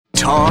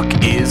Talk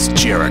is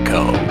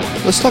Jericho.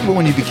 Let's talk about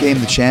when you became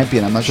the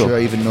champion. I'm not sure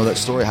I even know that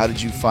story. How did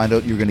you find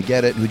out you were going to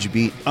get it? Who'd you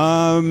beat?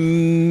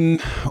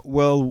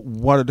 Well,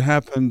 what had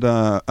happened,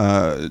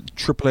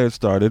 AAA had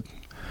started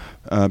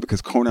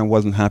because Konnan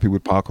wasn't happy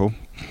with Paco.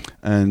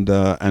 And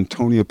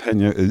Antonio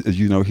Pena, as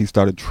you know, he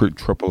started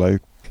AAA.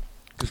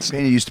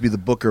 Pena used to be the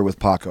booker with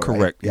Paco,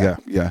 correct, right?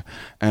 Yeah.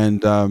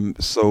 And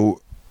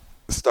so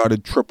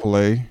started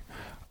AAA,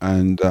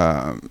 and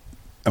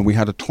we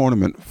had a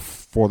tournament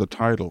for the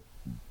title.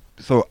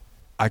 So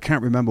I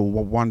can't remember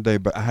one day,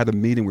 but I had a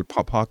meeting with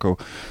Paco.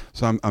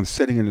 So I'm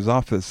sitting in his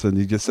office, and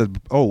he just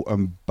said,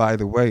 by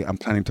the way, I'm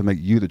planning to make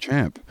you the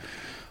champ.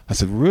 I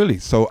said, really?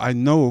 So I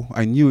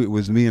knew it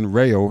was me and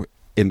Rayo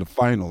in the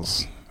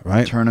finals,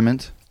 right?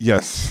 Tournament?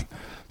 Yes.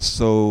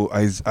 So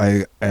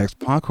I asked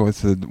Paco, I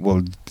said,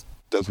 well,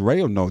 does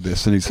Rayo know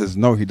this? And he says,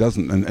 no, he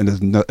doesn't, and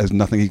there's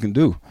nothing he can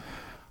do.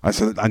 I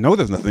said, I know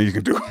there's nothing you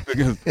can do.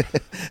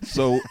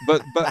 So,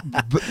 but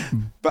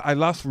I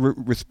lost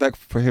respect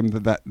for him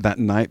that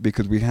night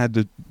because we had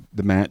the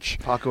match.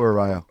 Paco or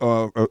Rayo?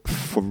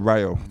 For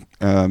Rayo.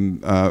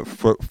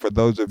 For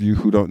those of you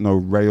who don't know,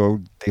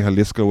 Rayo de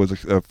Jalisco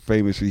was a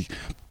famously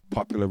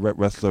popular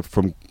wrestler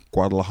from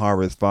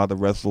Guadalajara. His father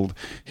wrestled.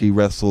 He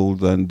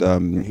wrestled, and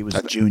he was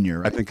a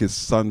junior, right? I think his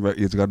son.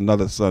 He's got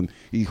another son,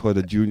 Hijo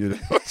de Junior.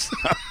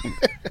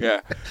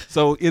 Yeah.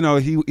 So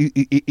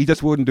he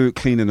just wouldn't do it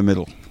clean in the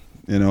middle,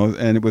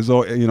 And it was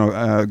all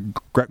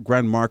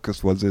Grand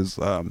Marcus was his.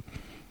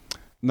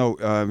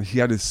 He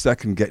had his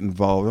second get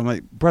involved. I'm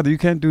like, brother, you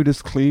can't do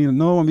this clean.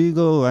 No,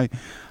 amigo, I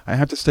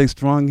have to stay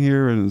strong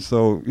here. And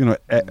so,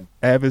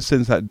 ever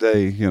since that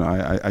day,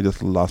 I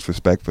just lost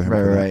respect for him.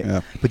 Right. Yeah.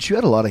 But you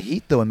had a lot of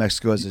heat, though, in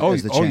Mexico as the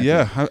champion. Oh,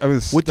 yeah. I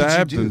was what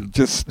stabbed. Did you do? And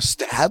just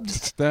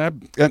stabbed?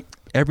 And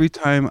every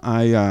time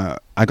I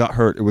got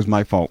hurt, it was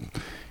my fault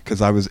because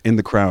I was in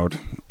the crowd.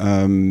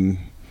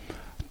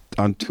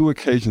 On 2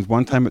 occasions,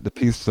 one time at the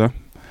pizza,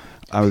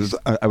 I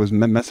was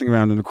messing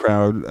around in the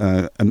crowd,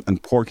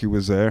 and Porky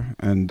was there,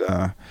 and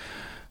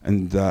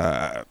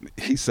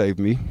he saved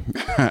me.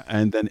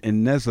 And then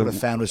in Neza, a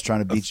fan was trying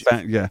to beat you.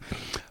 Yeah,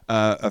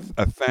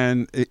 a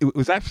fan. It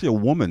was actually a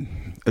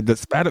woman that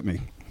spat at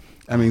me.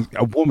 I mean,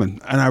 a woman,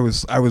 and I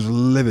was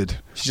livid.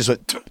 She just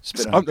went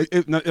spit on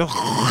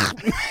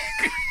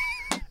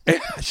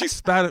she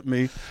spat at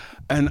me,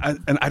 and I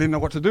didn't know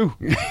what to do.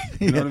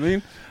 You know what I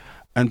mean?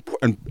 And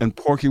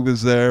Porky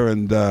was there,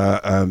 and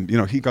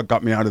he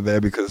got me out of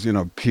there because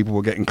people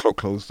were getting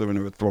closer and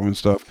they were throwing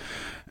stuff.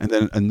 And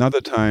then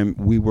another time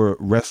we were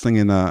wrestling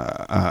in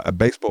a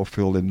baseball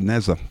field in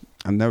Neza.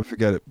 I'll never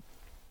forget it.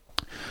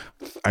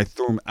 I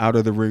threw him out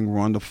of the ring. We're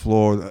on the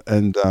floor,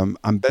 and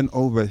I'm bent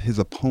over his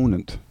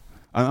opponent.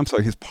 I'm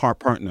sorry, his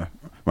partner,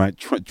 right?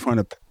 Trying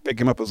to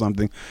pick him up or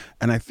something,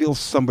 and I feel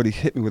somebody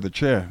hit me with a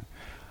chair.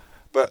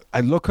 But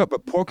I look up,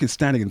 but Porky's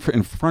standing in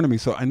front of me,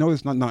 so I know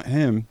it's not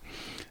him.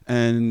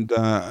 And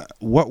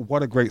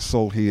what a great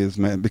soul he is,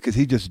 man, because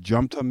he just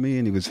jumped on me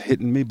and he was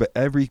hitting me, but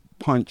every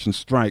punch and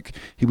strike,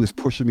 he was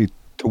pushing me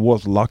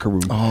towards the locker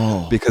room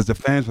because the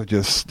fans were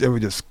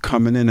just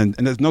coming in, and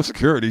there's no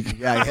security.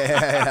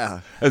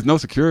 Yeah. There's no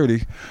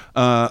security.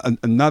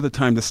 Another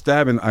time, the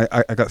stabbing,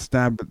 I got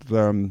stabbed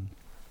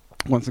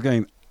once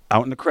again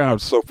out in the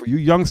crowd. So for you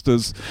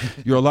youngsters,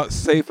 you're a lot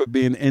safer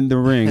being in the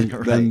ring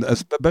right. than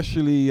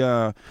especially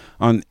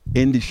on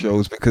indie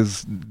shows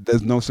because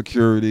there's no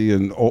security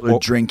or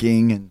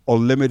drinking or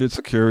limited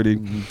security.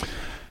 Mm-hmm.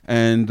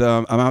 And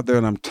I'm out there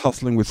and I'm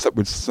tussling with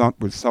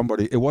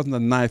somebody. It wasn't a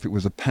knife; it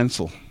was a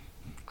pencil.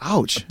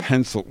 Ouch! A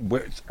pencil.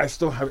 Which I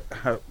still have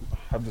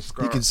the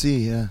scar. You can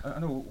see, yeah. I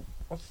know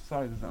what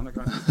size is it? I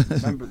can't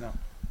remember now.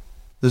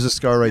 There's a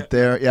scar right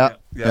there.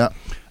 Yeah.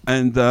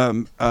 And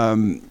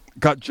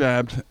got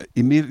jabbed,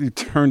 immediately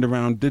turned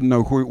around, didn't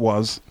know who it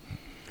was,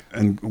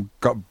 and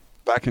got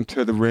back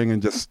into the ring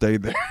and just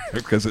stayed there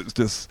because it's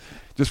just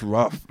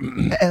rough.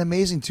 And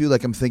amazing too,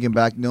 like I'm thinking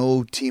back,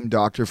 no team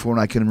doctor for when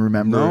I can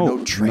remember,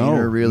 no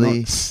trainer really.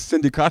 No.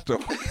 Sindicato.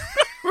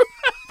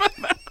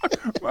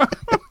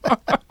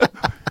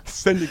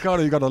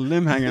 Sindicato, you got a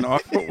limb hanging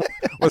off.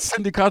 Well,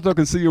 Sindicato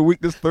can see your week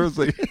this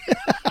Thursday.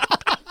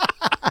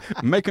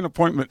 Make an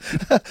appointment.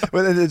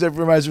 Well, it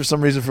reminds me for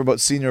some reason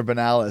about Senior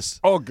Benalis.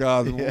 Oh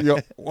God,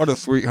 what a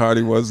sweetheart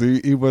he was.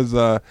 He was.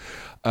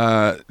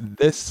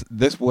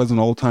 This was an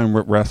old-time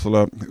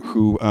wrestler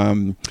who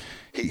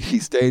he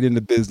stayed in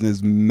the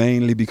business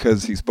mainly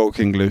because he spoke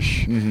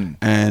English, mm-hmm.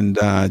 and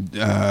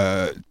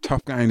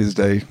tough guy in his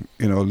day.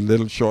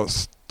 Little short,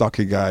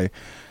 stocky guy.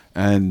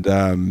 And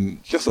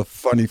just a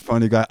funny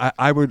guy.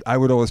 I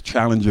would always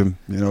challenge him,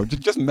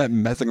 just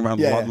messing around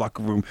the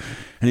locker room.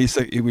 And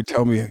he would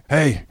tell me,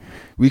 hey,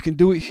 we can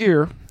do it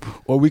here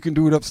or we can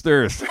do it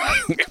upstairs.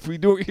 If we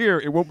do it here,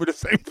 it won't be the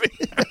same thing.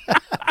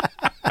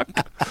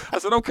 I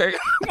said, okay.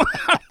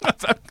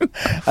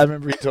 I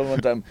remember he told me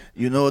one time,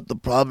 you know what the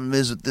problem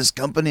is with this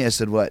company? I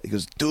said, what? He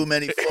goes, too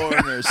many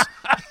foreigners.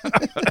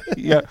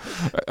 Yeah.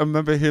 I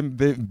remember him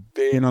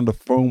being on the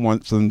phone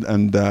once and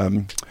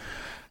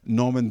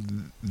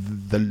Norman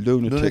the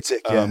lunatic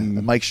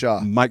Mike Shaw.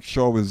 Mike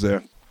Shaw was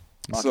there,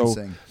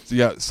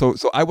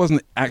 So I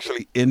wasn't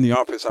actually in the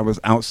office. I was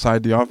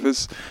outside the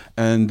office,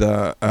 and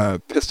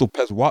Pistol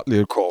Pez Watley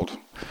had called.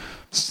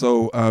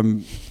 So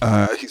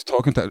he's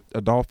talking to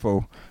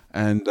Adolfo,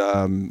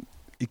 and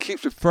he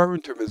keeps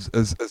referring to him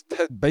as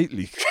Ted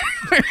Bately.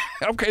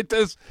 Okay,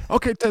 Tez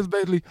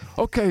Bately.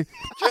 Okay,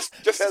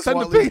 just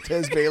send the pictures.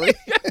 Tez Bailey.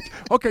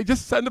 Okay,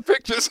 just send the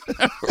pictures.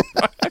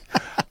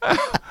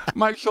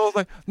 Mike Shaw's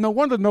like, no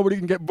wonder nobody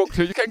can get booked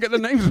here. You can't get the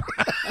names.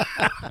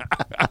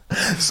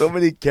 So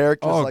many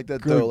characters like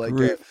that, though. Like,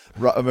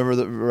 remember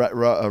the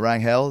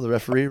Rangel, the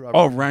referee? Robert?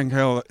 Oh,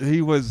 Rangel.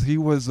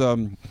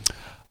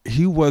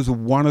 He was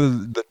one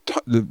of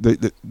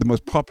the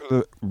most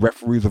popular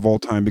referees of all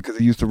time because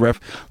he used to ref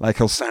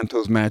like El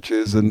Santos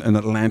matches and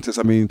Atlantis.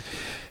 I mean,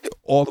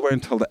 all the way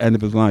until the end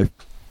of his life.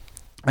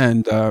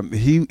 And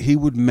he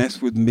would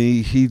mess with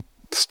me. He'd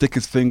stick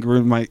his finger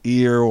in my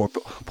ear or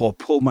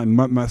pull my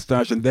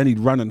mustache, and then he'd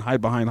run and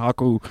hide behind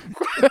Haku.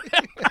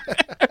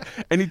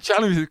 And he'd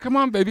challenge me, come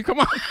on, baby, come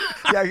on.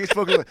 Yeah, he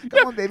spoke like,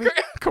 come on, baby.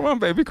 Come on,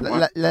 baby, come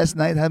on. Last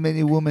night, how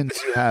many women do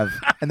you have?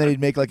 And then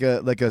he'd make like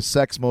a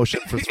sex motion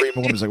for 3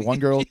 women. It's like 1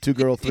 girl, 2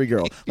 girl, 3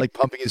 girl, like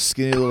pumping his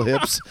skinny little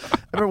hips. I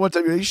remember one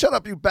time, you shut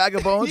up, you bag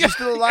of bones. You're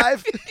still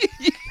alive?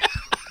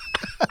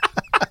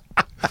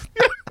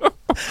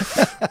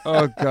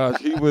 Oh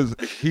gosh, he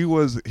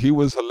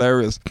was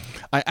hilarious.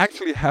 I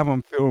actually have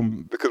on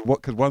film because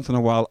once in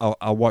a while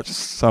I'll watch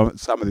some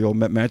of the old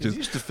matches. You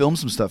used to film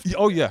some stuff.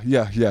 Oh yeah,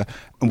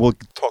 and we'll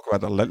talk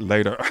about that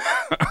later,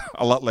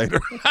 a lot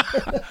later.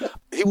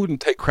 He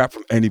wouldn't take crap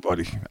from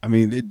anybody. I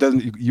mean, it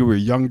doesn't. You were a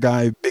young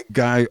guy, big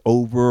guy,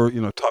 over,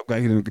 top guy,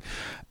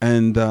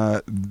 and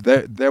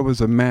there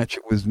was a match.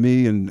 It was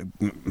me and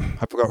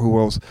I forgot who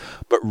else,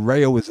 but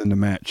Rayo was in the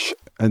match,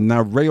 and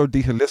now Rayo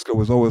Di Jalisco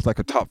was always like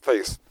a top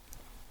face.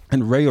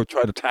 And Rayo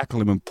tried to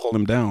tackle him and pull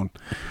him down.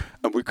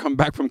 And we come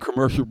back from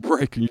commercial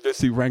break, and you just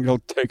see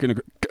Rangel taking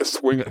a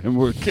swing at him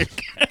with a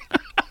kick.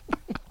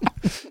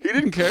 He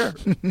didn't care.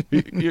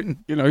 He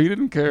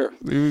didn't care.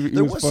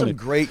 There was some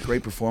great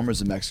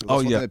performers in Mexico. Oh,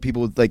 That's one thing that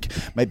people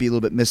might be a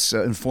little bit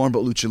misinformed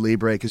about Lucha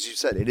Libre, because you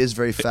said it is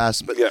very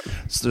fast, but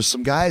there's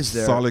some guys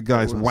there. Solid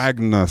guys.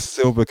 Wagner,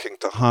 Silver King,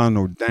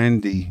 Tejano,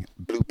 Dandy,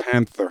 Blue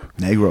Panther.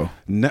 Negro.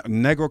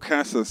 Negro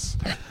Casas.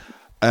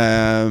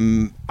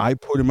 I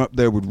put him up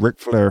there with Ric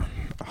Flair,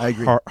 I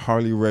agree.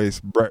 Harley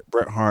Race, Bret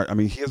Hart. I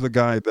mean, he's a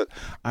guy that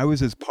I was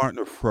his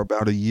partner for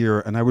about a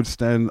year, and I would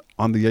stand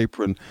on the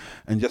apron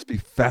and just be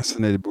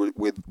fascinated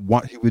with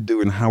what he would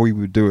do and how he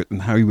would do it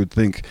and how he would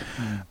think.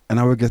 And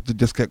I would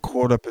get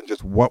caught up in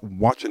just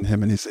watching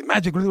him, and he'd say,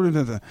 "Magic,"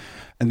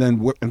 and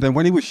then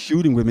when he was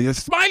shooting with me, he'd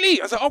say, "Smiley."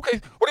 I said,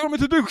 "Okay, what do you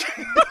want me to do?"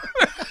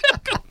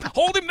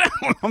 Hold him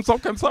down. I'm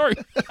sorry.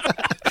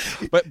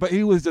 But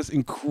he was just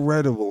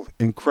incredible.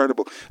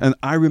 And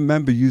I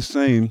remember you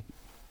saying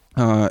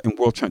in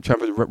World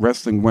Championship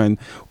Wrestling when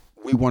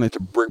we wanted to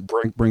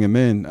bring him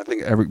in. I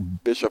think Eric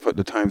Bischoff at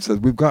the time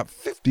said, "We've got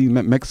 15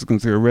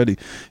 Mexicans here already."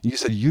 And you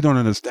said, "You don't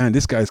understand.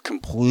 This guy's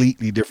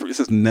completely different. This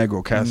is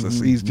Negro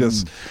Casas. He's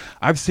just,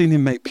 I've seen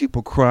him make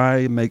people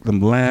cry, make them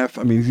laugh.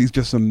 I mean, he's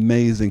just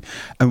amazing.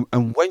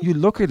 And when you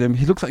look at him,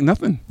 he looks like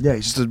nothing. Yeah,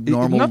 he's just a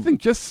normal, nothing,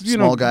 just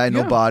small guy,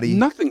 no body.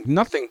 Nothing.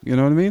 You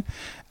know what I mean?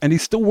 And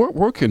he's still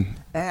working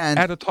and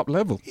at a top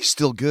level. He's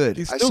still good.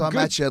 I saw a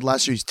match he had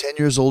last year. He's 10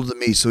 years older than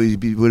me, so he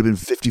would have been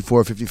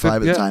 54,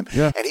 55 at the time.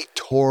 Yeah. And he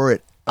tore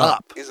it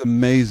up. He's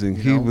amazing.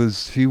 I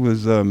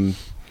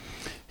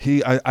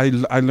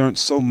learned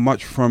so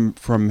much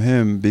from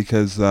him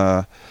because he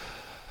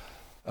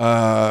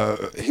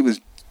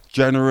was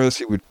generous.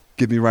 He would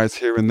give me rides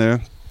here and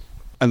there.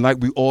 And like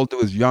we all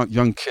do as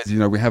young kids,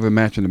 we have a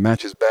match and the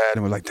match is bad,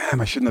 and we're like, "Damn,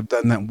 I shouldn't have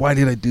done that. Why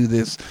did I do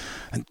this?"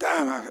 And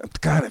damn,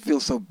 God, I feel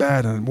so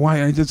bad. And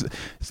why I just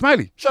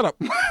Smiley, shut up,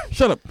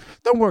 shut up.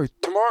 Don't worry.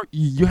 Tomorrow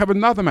you have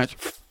another match.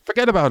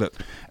 Forget about it.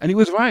 And he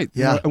was right.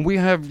 Yeah. And we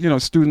have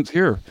students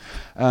here.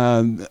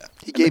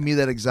 He gave me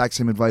that exact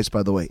same advice,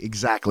 by the way.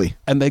 Exactly.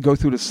 And they go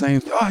through the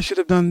same, "Oh, I should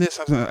have done this."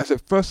 I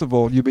said, first of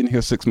all, you've been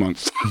here 6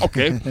 months,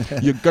 okay?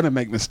 You're going to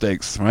make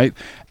mistakes, right?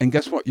 And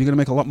guess what? You're going to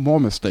make a lot more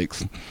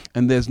mistakes.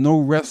 And there's no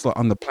wrestler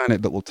on the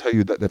planet that will tell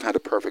you that they've had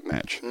a perfect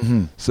match.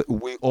 Mm-hmm. So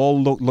we all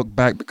look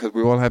back because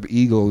we all have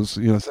egos,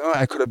 say, "Oh,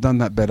 I could have done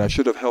that better. I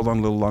should have held on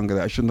a little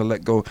longer. I shouldn't have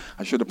let go.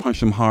 I should have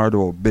punched him harder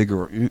or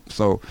bigger."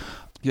 So,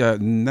 yeah,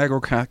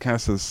 Negro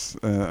Casas.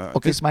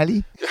 Okay,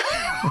 Smiley.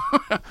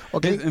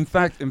 Okay. In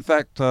fact,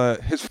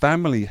 his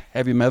family,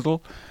 heavy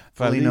metal,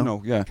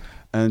 Felino,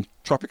 and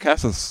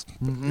Tropicasas,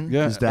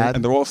 yeah, his dad,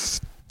 and they're all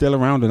still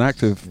around and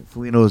active.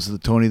 Felino is the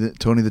Tony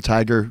the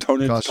Tiger.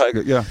 Tony the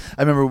Tiger, yeah.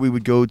 I remember we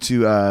would go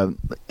to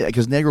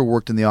because Negro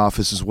worked in the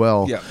office as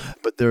well. Yeah.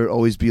 But there would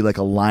always be like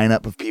a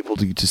lineup of people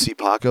to see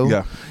Paco.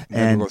 Yeah.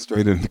 And go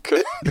straight in.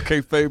 The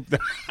kayfabe.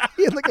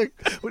 He had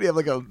what do you have,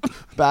 like a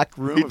back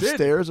room of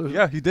stairs? Or?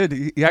 Yeah, he did.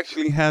 He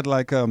actually had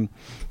like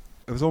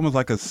It was almost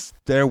like a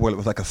stairwell. It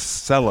was like a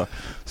cellar.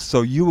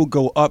 So you will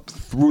go up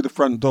through the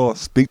front door,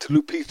 speak to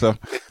Lupita.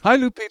 Hi,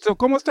 Lupita.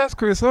 ¿Cómo estás,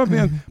 Chris? Oh,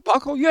 bien.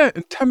 Paco? Yeah,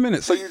 in 10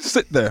 minutes. So you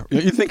sit there.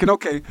 You're thinking,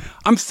 okay,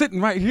 I'm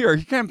sitting right here.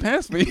 He can't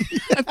pass me.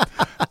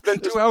 Then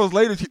 2 hours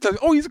later, she tells you,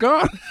 oh, he's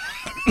gone.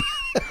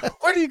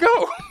 Where did he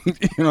go?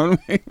 You know what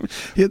I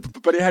mean?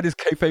 But he had his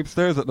kayfabe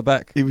stairs at the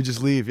back. He would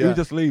just leave, yeah. He would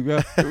just leave,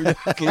 yeah. He would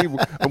just leave.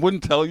 I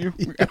wouldn't tell you.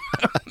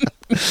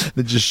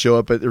 Then just show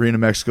up at Arena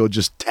Mexico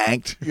just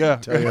tanked. Yeah.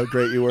 Tell you how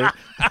great you were.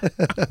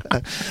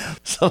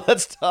 So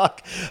let's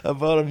talk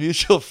about a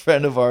mutual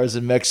friend of ours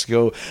in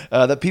Mexico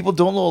that people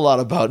don't know a lot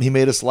about. And he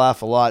made us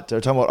laugh a lot.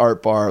 We're talking about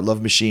Art Barr,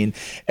 Love Machine.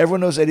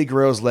 Everyone knows Eddie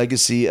Guerrero's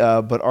legacy,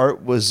 but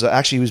Art was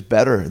actually he was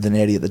better than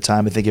Eddie at the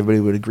time. I think everybody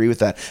would agree with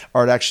that.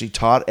 Art actually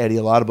taught Eddie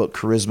a lot about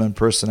charisma and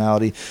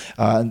personality.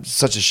 And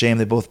such a shame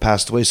they both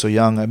passed away so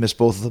young. I miss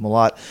both of them a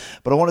lot.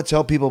 But I want to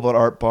tell people about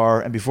Art Barr.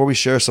 And before we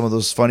share some of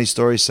those funny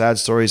stories, sad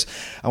stories,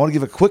 I want to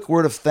give a quick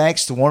word of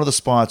thanks to one of the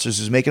sponsors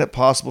who's making it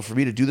possible for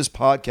me to do this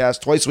podcast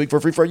twice a week for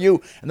free for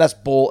you, and that's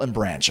Boll and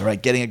Branch. All right,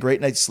 getting a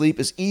great night's sleep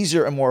is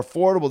easier and more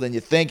affordable than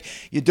you think.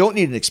 You don't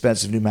need an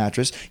expensive new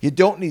mattress. You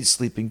don't need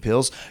sleeping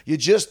pills. You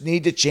just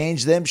need to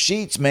change them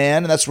sheets,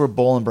 man, and that's where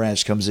Boll and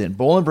Branch comes in.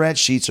 Boll and Branch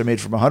sheets are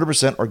made from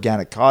 100%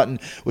 organic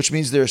cotton, which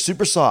means they're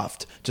super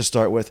soft to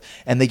start with,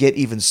 and they get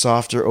even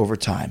softer over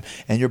time.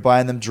 And you're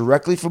buying them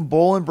directly from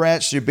Boll and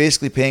Branch, so you're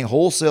basically paying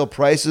wholesale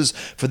prices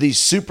for these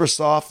super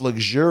soft,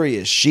 luxurious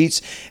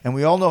sheets. And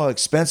we all know how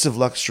expensive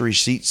luxury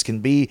sheets can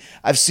be.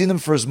 I've seen them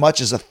for as much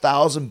as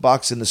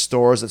 $1,000 in the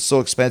stores. That's so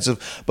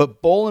expensive.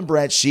 But Boll and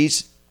Branch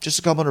sheets, just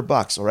a couple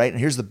 $100, all right? And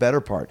here's the better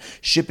part.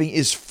 Shipping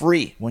is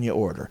free when you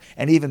order.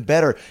 And even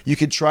better, you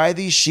can try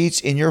these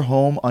sheets in your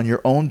home on your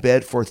own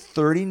bed for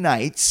 30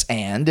 nights.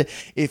 And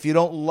if you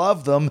don't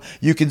love them,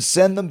 you can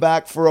send them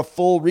back for a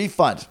full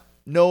refund.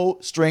 No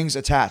strings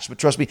attached. But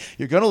trust me,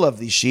 you're going to love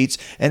these sheets.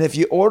 And if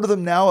you order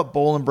them now at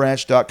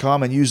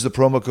bollandbranch.com and use the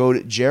promo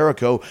code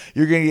Jericho,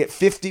 you're going to get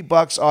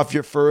 $50 off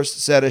your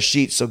first set of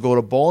sheets. So go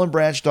to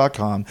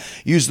bollandbranch.com,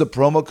 use the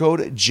promo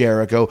code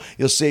Jericho.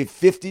 You'll save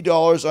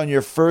 $50 on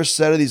your first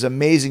set of these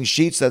amazing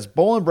sheets. That's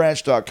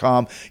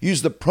bollandbranch.com.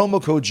 Use the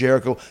promo code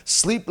Jericho.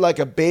 Sleep like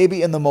a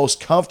baby in the most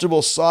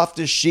comfortable,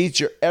 softest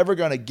sheets you're ever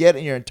going to get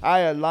in your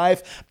entire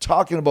life. I'm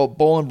talking about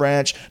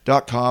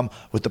bollandbranch.com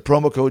with the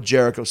promo code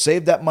Jericho.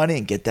 Save that money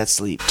and get that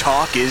sleep.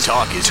 Talk is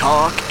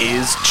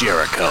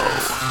Jericho.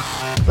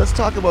 Let's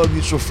talk about a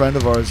mutual friend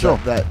of ours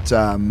that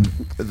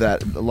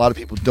a lot of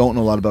people don't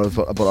know a lot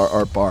about our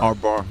Art Barr.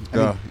 Art Barr. I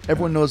mean,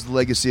 everyone knows the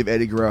legacy of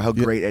Eddie Guerrero, how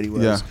great Eddie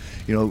was. Yeah.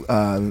 You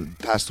know,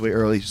 passed away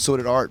early. So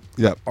did Art.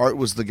 Yeah. Art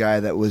was the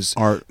guy that was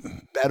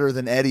better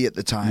than Eddie at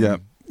the time. Yeah.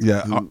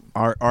 Yeah.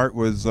 Art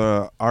was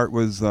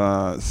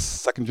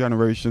second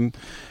generation.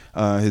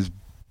 His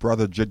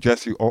brother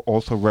Jesse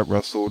also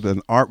wrestled,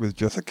 and Art was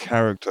just a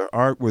character.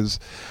 Art was,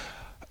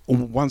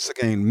 once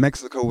again,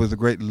 Mexico was a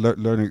great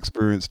learning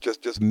experience.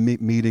 Just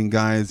meeting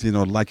guys, you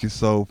know, like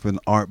yourself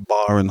and Art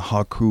Barr and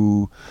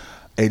Haku,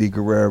 Eddie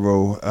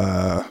Guerrero,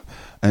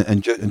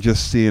 and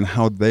just seeing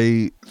how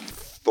they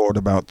thought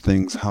about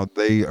things, how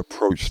they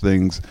approached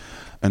things,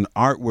 and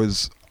Art.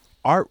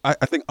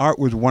 I think Art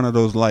was one of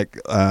those like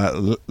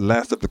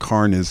last of the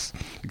carnies,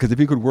 because if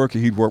he could work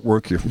you, he'd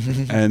work you,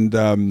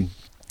 and.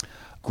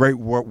 Great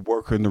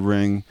worker in the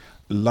ring.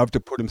 Loved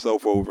to put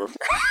himself over.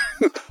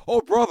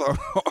 Oh, brother.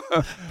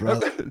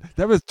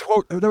 there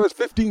was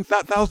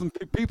 15,000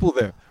 people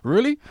there.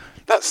 Really?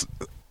 That's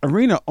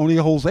arena only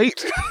holds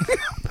 8.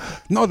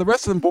 No, the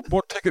rest of them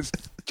bought tickets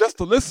just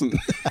to listen.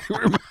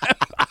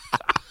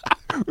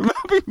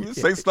 Remember you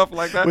say stuff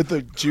like that? With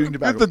the chewing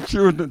tobacco. With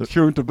the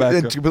chewing tobacco.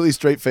 And completely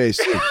straight face.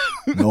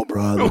 No,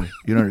 brother.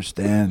 You don't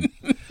understand.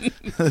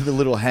 The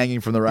little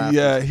hanging from the rafters.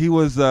 Yeah, he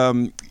was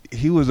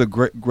a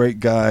great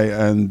guy,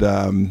 and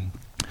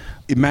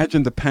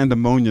imagine the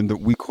pandemonium that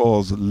we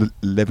call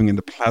living in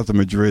the Plaza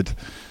Madrid.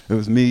 It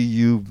was me,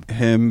 you,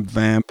 him,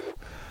 Vamp,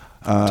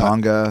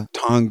 Tonga,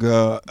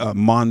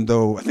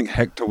 Mondo. I think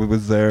Hector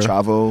was there.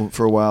 Chavo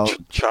for a while.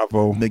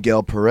 Chavo.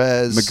 Miguel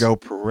Perez.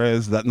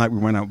 That night we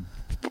went out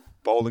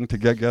bowling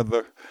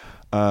together.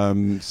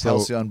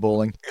 Halcyon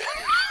bowling.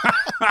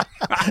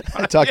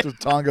 I talked with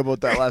Tonga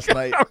about that last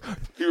night.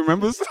 He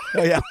remembers?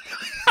 Oh, yeah.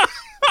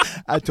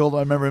 I told him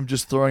I remember him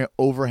just throwing an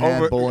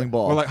overhand bowling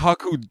ball. We're like,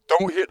 Haku,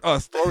 don't hit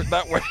us. Throw it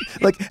that way.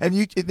 And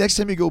you next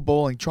time you go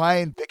bowling, try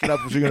and pick it up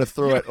if you're going to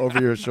throw it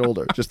over your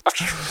shoulder. Just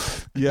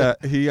yeah.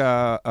 He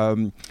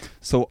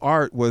so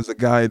Art was a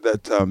guy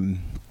that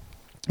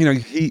you know,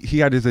 he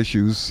had his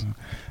issues,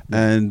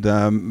 and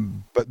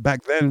but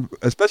back then,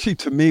 especially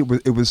to me,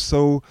 it was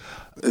so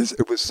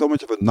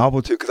much of a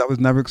novelty, because I was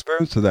never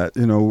experienced to that.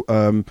 You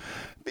know,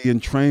 being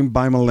trained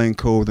by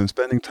Malenko, then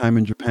spending time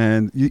in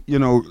Japan. You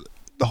know.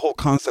 The whole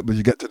concept was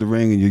you get to the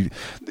ring and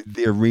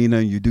the arena,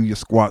 and you do your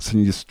squats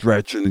and you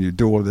stretch and you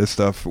do all this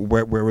stuff.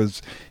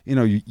 Whereas, you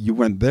know, you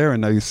went there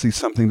and now you see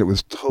something that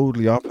was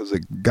totally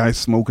opposite. Guys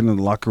smoking in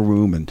the locker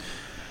room and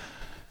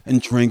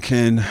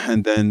drinking,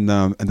 and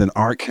then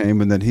Art came,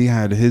 and then he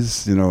had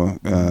his, you know,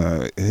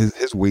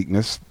 his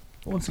weakness,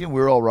 Once again, we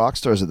were all rock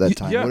stars at that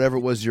time. Yeah. Whatever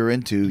it was you're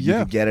into, you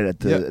could get it at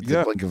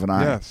the blink of an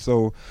eye. Yeah,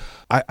 so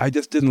I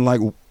just didn't like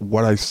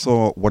what I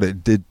saw, what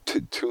it did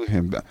to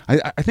him.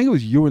 I think it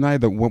was you and I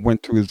that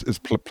went to his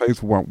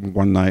place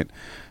one night,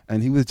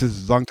 and he was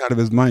just zonked out of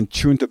his mind,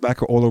 chewing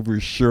tobacco all over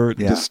his shirt,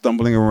 just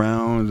stumbling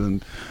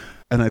around,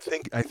 and I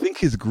think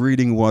his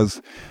greeting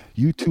was,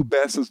 "You two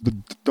bastards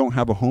don't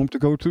have a home to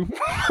go to,"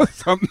 or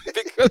something,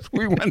 because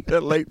we went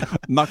there late,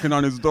 knocking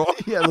on his door.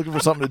 Yeah, looking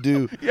for something to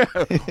do.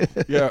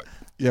 yeah.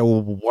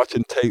 Well,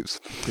 watching tapes.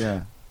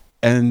 Yeah,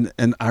 and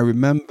I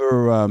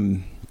remember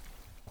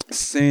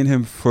seeing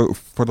him for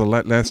the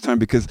last time,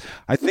 because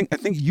I think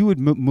you had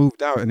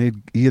moved out,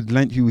 and he had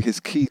lent you his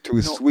key to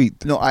his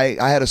suite. No, I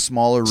had a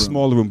smaller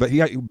room. But he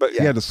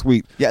had a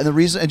suite. Yeah, and the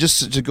reason, and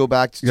just to go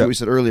back to what we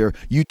said earlier,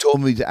 you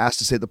told me to ask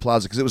to stay at the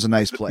Plaza because it was a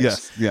nice place.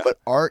 Yes, yeah. But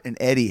Art and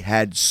Eddie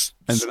had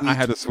and then I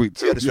had a suite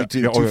too. You had a suite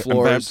too, 2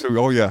 floors. Too.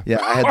 Oh yeah.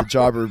 Yeah, I had the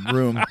jobber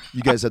room.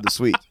 You guys had the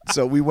suite.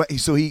 So we went.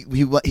 So he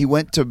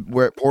went to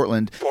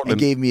Portland and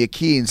gave me a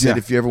key and said,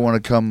 if you ever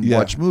want to come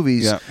watch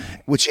movies,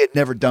 which he had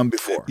never done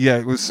before. Yeah,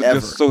 it was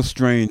just so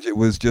strange. It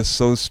was just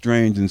so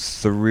strange and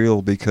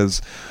surreal,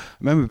 because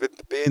I remember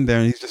being there,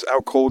 and he's just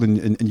out cold,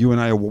 and you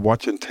and I were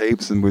watching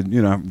tapes, and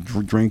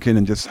we're drinking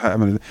and just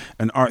having,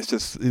 and Art's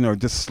just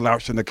just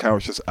slouching the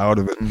couch, just out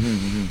of it,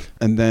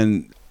 and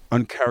then,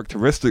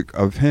 uncharacteristic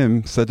of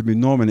him, said to me,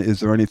 "Norman, is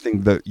there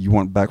anything that you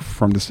want back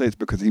from the States?"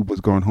 Because he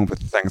was going home for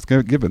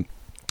Thanksgiving.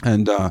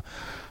 And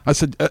I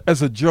said,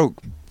 as a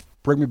joke,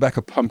 "Bring me back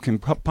a pumpkin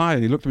pie."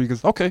 And he looked at me and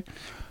goes, "Okay."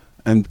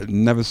 And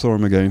never saw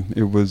him again.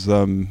 It was,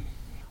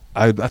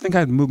 I think I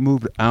had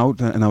moved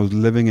out, and I was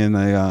living in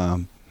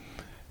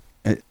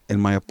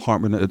my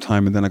apartment at the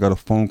time, and then I got a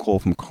phone call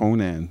from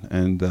Konnan,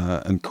 and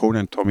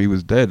Konnan told me he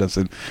was dead. I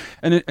said,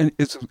 and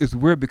it's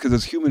weird, because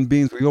as human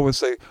beings we always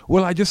say,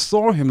 "Well, I just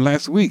saw him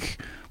last week."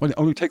 Well, it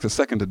only takes a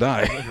second to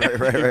die.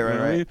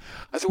 Right.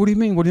 I said, "What do you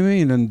mean? What do you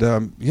mean?" And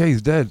yeah,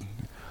 he's dead.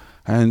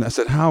 And I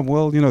said, "How?"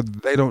 "Well,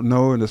 they don't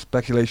know, and the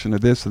speculation of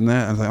this and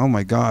that." And I was like, "Oh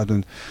my God!"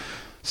 And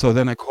so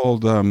then I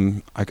called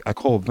I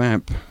called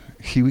Vamp.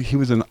 He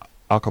was in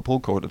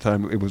Acapulco at the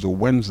time. It was a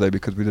Wednesday,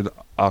 because we did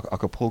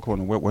Acapulco on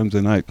a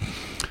Wednesday night,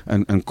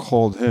 and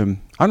called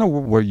him. I don't know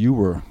where you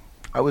were.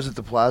 I was at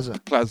the Plaza.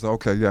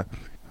 Okay, yeah.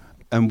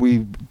 And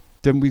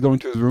didn't we go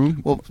into his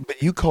room? Well,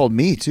 but you called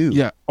me too.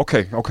 Yeah.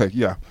 Okay.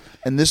 Yeah.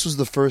 And this was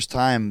the first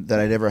time that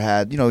I'd ever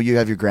had. You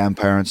have your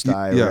grandparents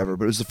die or whatever,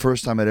 but it was the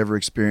first time I'd ever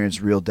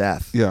experienced real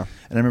death. Yeah.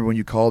 And I remember when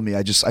you called me,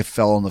 I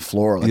fell on the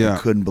floor, like I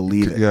couldn't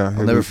believe it. Yeah.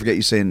 I'll never forget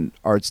you saying,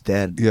 "Art's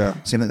dead." Yeah.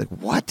 Saying like,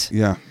 "What?"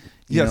 Yeah.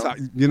 Yes,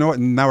 you know what?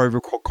 Now I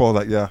recall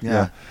that.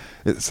 Yeah.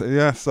 It's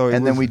So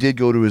then we did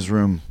go to his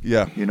room.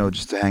 Yeah.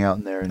 Just to hang out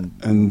in there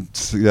and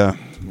yeah.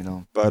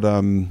 But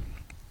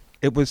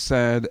it was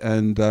sad,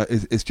 and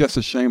it's just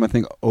a shame. I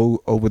think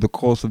over the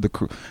course of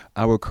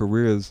our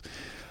careers,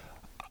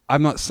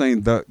 I'm not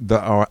saying that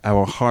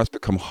our hearts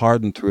become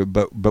hardened to it,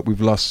 but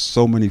we've lost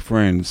so many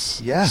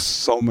friends. Yeah.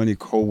 So many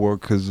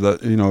coworkers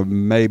that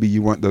maybe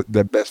you weren't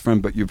their best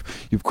friend, but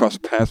you've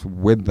crossed paths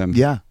with them.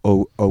 Yeah.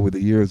 Over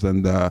the years,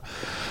 and.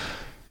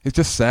 It's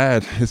just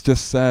sad. It's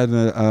just sad.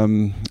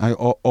 I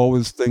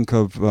always think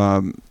of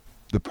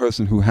the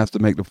person who has to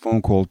make the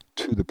phone call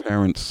to the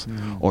parents,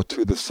 or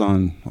to the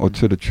son, or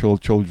to the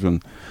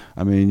children.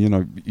 I mean,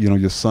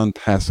 your son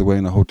passed away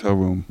in a hotel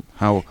room.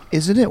 How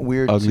isn't it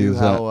weird too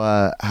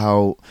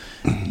how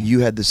you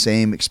had the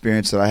same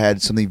experience that I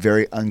had? Something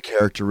very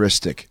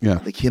uncharacteristic.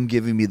 Yeah, like him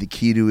giving me the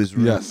key to his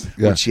room,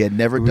 which he had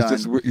never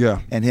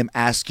done. And him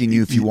asking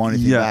you if you want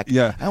anything back.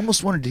 Yeah, I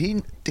almost wondered,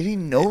 did he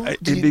know?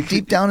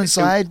 Deep down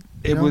inside.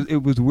 It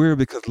was weird,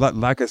 because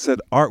like I said,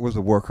 Art was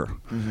a worker.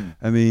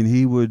 I mean,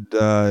 he would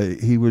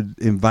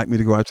invite me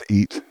to go out to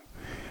eat,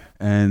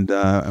 and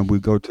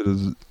we'd go to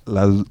the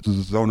La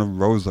Zona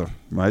Rosa,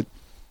 right?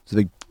 It's a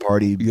big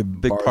party.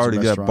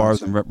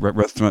 Bars and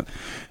restaurant,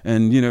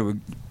 and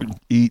we'd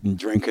eat and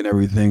drink and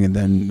everything, and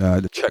then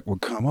the check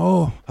would come.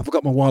 "Oh, I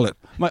forgot my wallet."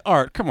 My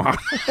Art, come on.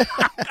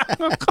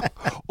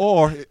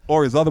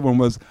 or his other one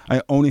was,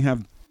 "I only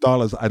have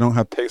dollars, I don't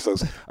have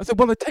pesos." I said,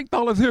 "Well, they take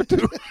dollars here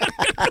too."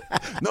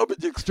 "No, but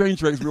the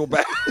exchange rate's real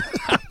bad."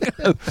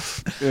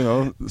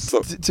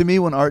 So to me,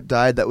 when Art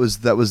died, that was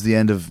the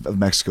end of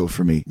Mexico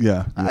for me.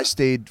 Yeah. I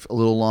stayed a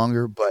little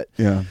longer, but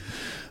the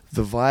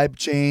vibe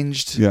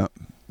changed. Yeah.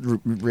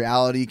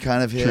 Reality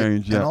kind of hit.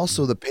 Changed, and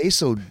also the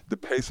peso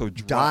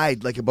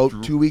died like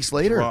about 2 weeks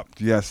later.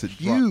 Yes, it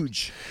dropped.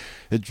 Huge.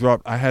 It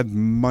dropped. I had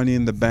money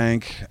in the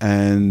bank,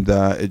 and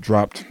it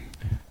dropped.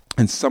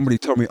 And somebody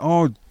told me,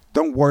 "Oh,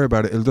 don't worry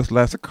about it. It'll just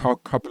last a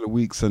couple of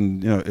weeks,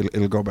 and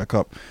it'll go back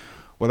up."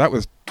 Well, that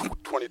was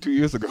 22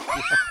 years ago.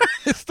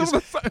 It's still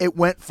the same. It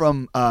went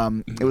from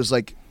it was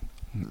like,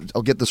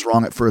 I'll get this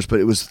wrong at first, but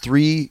it was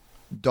 $3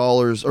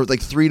 or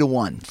like 3 to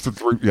 1.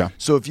 Yeah.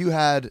 So if you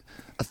had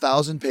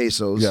 1,000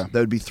 pesos, Yeah. that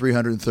would be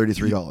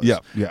 $333. Yeah,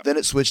 yeah. Then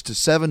it switched to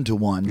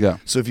 7-1. Yeah.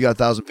 So if you got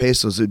 1,000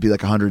 pesos, it would be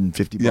like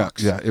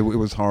 $150. Yeah, it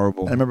was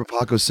horrible. And I remember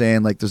Paco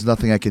saying, like, there's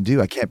nothing I can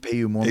do. I can't pay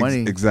you more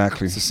money.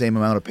 Exactly. It's the same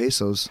amount of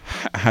pesos.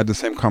 I had the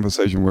same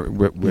conversation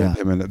with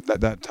him, and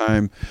at that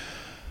time.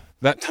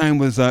 That time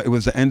was it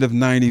was the end of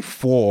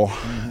 '94.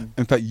 Mm-hmm.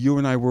 In fact, you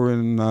and I were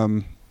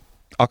in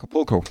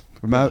Acapulco.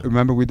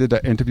 Remember we did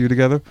that interview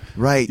together?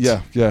 Right.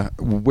 Yeah.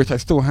 Which I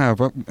still have.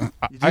 You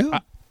do?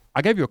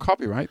 I gave you a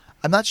copy, right?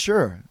 I'm not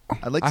sure.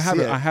 I'd like to see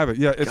it. I have it.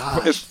 Yeah,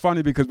 it's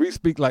funny because we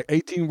speak like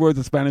 18 words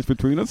of Spanish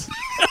between us.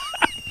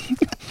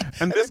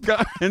 And this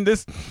guy, in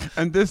this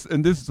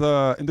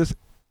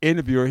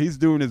interviewer, he's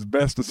doing his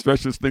best to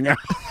stretch this thing out.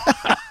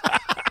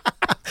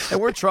 And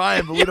we're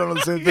trying, but we don't know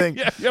the same thing.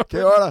 Yeah.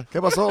 ¿Qué hora? ¿Qué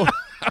pasó?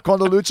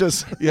 Cuando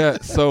luchas? Yeah,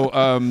 so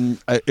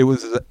it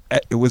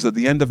was at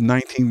the end of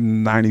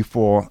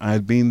 1994. I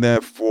had been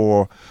there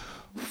for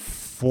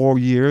 4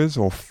 years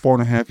or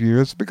 4.5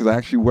 years because I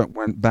actually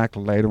went back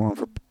later on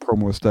for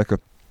Promo Azteca.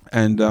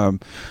 And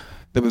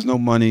there was no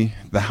money.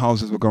 The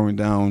houses were going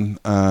down,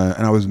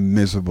 and I was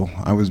miserable.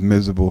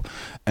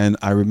 And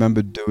I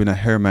remember doing a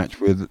hair match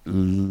with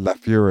La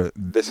Fiera.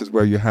 This is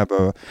where you have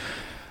a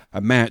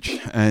match,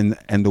 and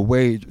the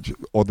wage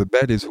or the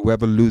bet is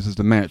whoever loses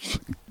the match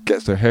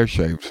gets their hair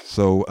shaved.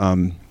 So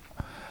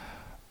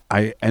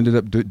I ended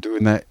up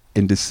doing that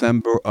in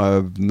December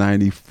of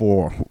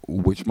 '94,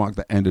 which marked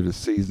the end of the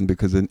season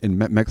because in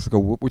Mexico,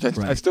 which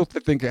I still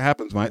think it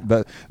happens, right?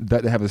 That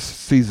they have a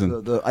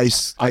season. The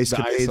ice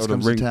capades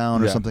comes to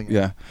town or something.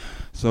 Yeah.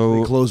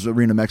 So they closed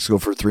Arena Mexico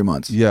for 3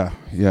 months. Yeah.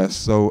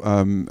 So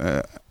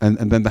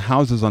and then the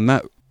houses on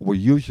that were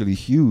usually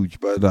huge,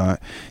 but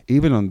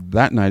even on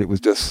that night, it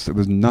was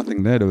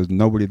nothing there. There was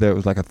nobody there. It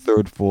was like a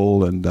third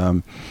full, and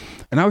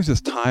I was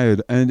just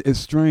tired. And it's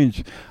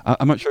strange.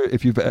 I'm not sure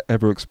if you've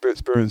ever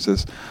experienced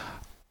this.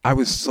 I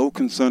was so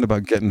concerned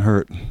about getting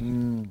hurt.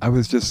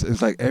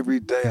 It's like every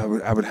day I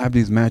would have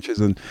these matches,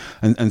 and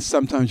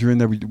sometimes you're in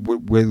there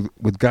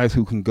with guys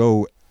who can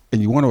go.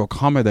 And you want to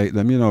accommodate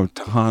them,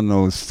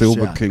 Tejano,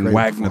 Silver King,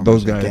 Wagner,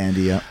 those guys.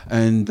 Dandy, yeah.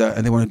 And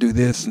they want to do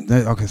this. And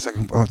okay,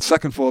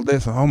 second full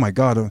this. Oh my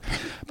God!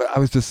 But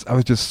I just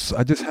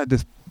had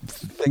this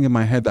thing in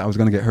my head that I was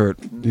going to get hurt.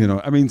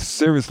 I mean,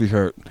 seriously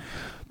hurt,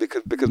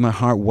 because my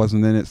heart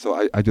wasn't in it.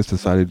 So I just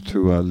decided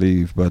to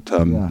leave. But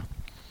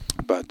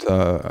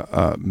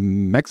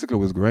Mexico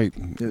was great.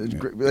 It was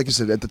great. Like I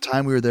said, at the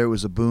time we were there, it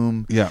was a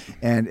boom. Yeah.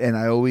 And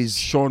I always...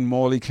 Sean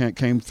Morley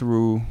came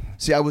through.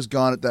 See, I was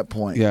gone at that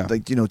point. Yeah.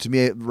 Like, to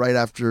me, right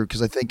after...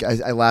 Because I think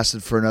I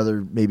lasted for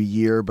another maybe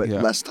year, but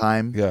less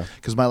time. Yeah.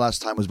 Because my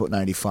last time was about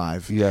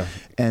 95. Yeah.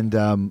 And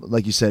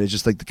like you said, it's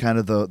just like the kind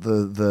of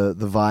the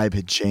vibe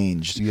had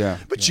changed. Yeah.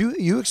 But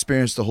you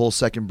experienced the whole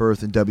second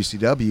birth in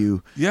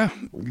WCW. Yeah.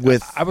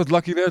 I was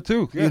lucky there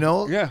too.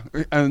 Yeah. Yeah.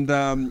 And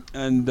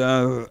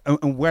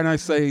when I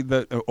say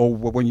that, or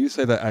when you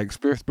say that I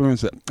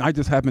experienced it, I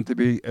just happened to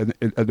be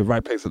at the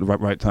right place at the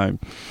right time.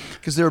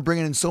 Because they were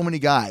bringing in so many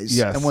guys.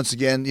 Yes. And once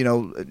again,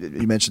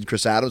 you mentioned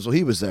Chris Adams. Well,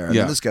 he was there. And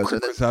then this guy was there.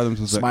 Chris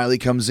Adams was there. Smiley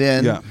comes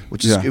in,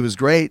 which is it was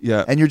great.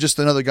 Yeah. And you're just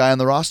another guy on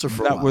the roster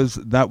for a while.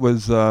 That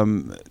was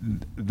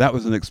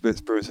an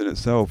experience in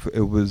itself.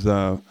 It was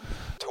to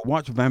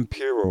watch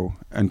Vampiro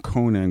and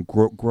Konnan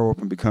grow up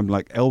and become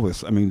like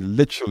Elvis. I mean,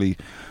 literally.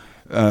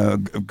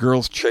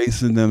 Girls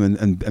chasing them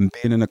and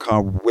being in a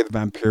car with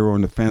Vampiro,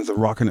 and the fans are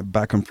rocking it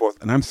back and forth.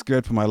 And I'm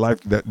scared for my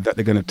life that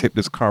they're going to tip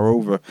this car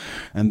over,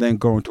 and then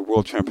going to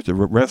World Championship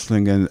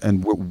Wrestling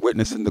and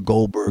witnessing the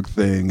Goldberg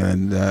thing,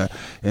 and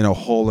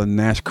Hall and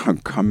Nash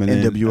coming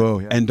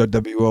NWO, in,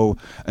 NWO,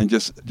 and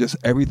just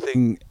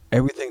everything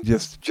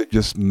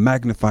just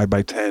magnified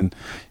by 10.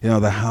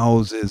 The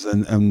houses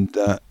and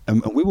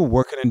we were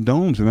working in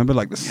domes. Remember,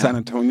 like the San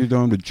Antonio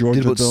Dome, the Georgia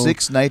Did about Dome.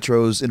 6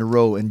 nitros in a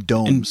row in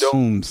domes.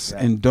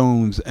 In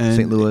domes, and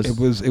St.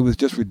 Louis. It was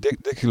just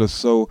ridiculous.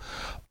 So,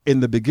 in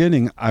the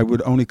beginning, I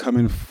would only come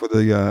in for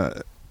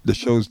the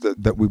shows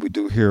that we would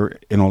do here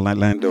in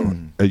Orlando.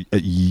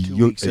 2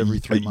 weeks every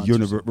 3 months.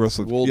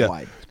 Universal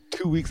Worldwide.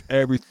 2 weeks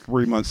every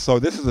 3 months. So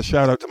this is a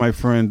shout out to my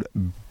friend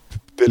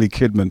Billy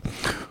Kidman,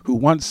 who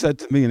once said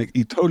to me, and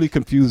he totally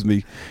confused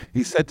me.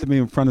 He said to me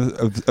in front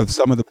of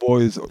some of the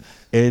boys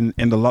in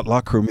the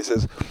locker room, he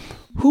says,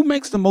 "Who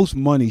makes the most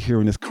money here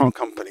in this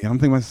company?" And I'm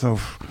thinking to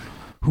myself,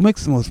 who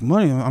makes the most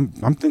money?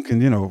 I'm thinking,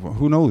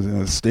 who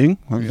knows? Sting,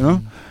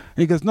 And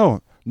he goes,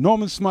 no,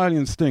 Norman Smiley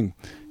and Sting,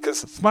 because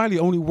Smiley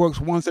only works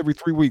once every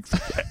 3 weeks,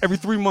 every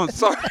 3 months.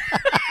 Sorry,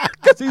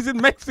 because he's in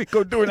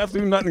Mexico doing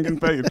absolutely nothing getting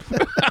paid.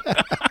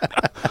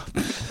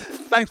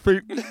 Thanks,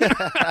 Pete.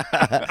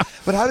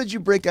 But how did you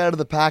break out of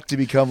the pack to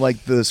become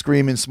like the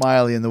Screaming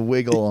Smiley and the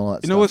Wiggle and all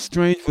that stuff? What's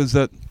strange was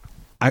that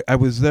I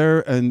was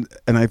there and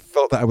I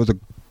felt that I was a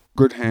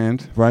good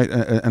hand, right?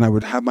 And I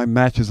would have my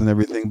matches and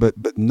everything, but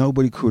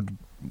nobody could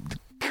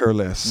care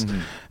less.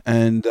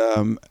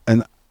 Mm-hmm.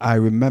 And I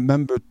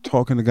remember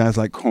talking to guys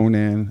like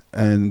Konnan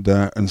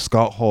and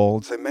Scott Hall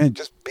and saying, man,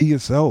 just be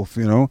yourself,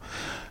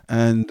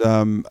 And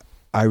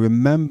I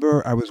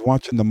remember I was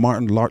watching the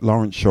Martin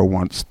Lawrence show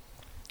once.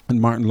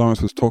 And Martin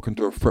Lawrence was talking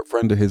to a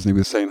friend of his, and he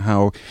was saying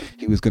how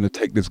he was going to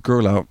take this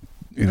girl out,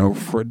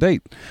 for a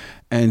date.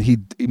 And he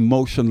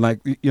motioned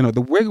like,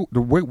 the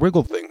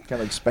wiggle thing. Kind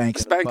of like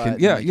spanking. Spanking,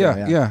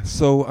 yeah.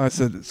 So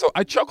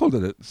I chuckled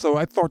at it. So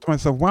I thought to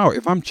myself, wow,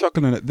 if I'm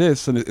chuckling at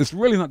this, and it's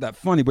really not that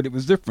funny, but it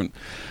was different.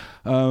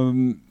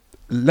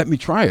 Let me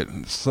try it.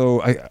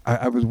 So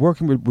I was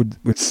working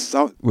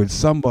with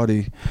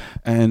somebody,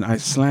 and I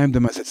slammed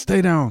him. I said,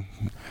 stay down.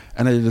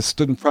 And I just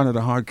stood in front of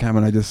the hard cam,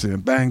 and I just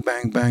said, bang,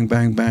 bang, bang,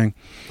 bang, bang.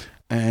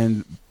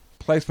 And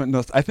placement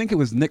notes. I think it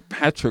was Nick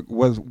Patrick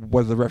was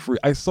the referee.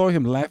 I saw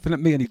him laughing at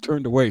me, and he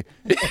turned away.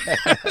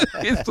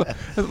 It's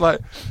like,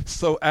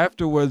 so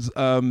afterwards,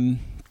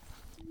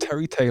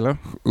 Terry Taylor,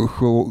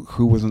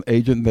 who was an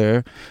agent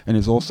there and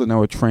is also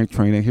now a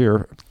trainer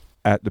here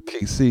at the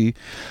PC,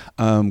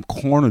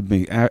 cornered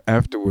me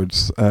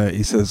afterwards.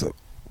 He says,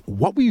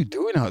 "What were you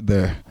doing out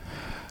there?"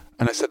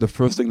 And I said, the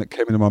first thing that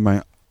came into my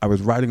mind, I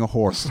was riding a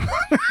horse.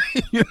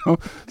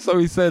 So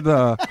he said,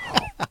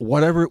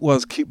 whatever it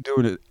was, keep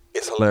doing it.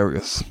 It's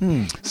hilarious.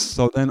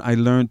 So then I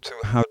learned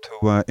how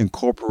to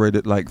incorporate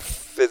it like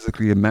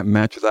physically in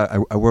matches.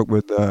 I worked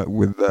with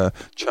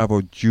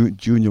Chavo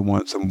Jr.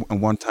 once,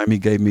 and one time he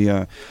gave me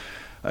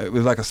it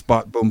was like a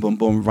spot, boom, boom,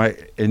 boom,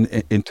 right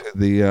into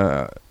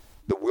the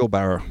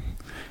wheelbarrow.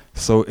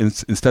 So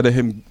instead of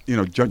him,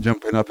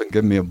 jumping up and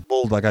giving me a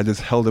bulldog, I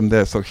just held him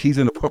there. So he's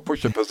in a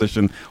push-up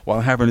position while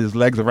having his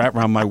legs wrapped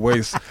around my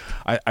waist.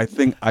 I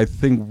think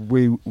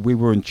we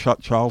were in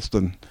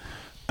Charleston,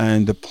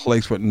 and the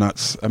place went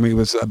nuts. I mean, it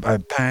was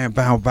bang,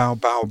 bow, bow,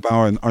 bow,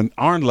 bow, and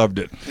Arn loved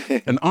it.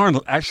 And Arn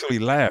actually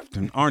laughed,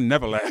 and Arn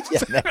never laughs.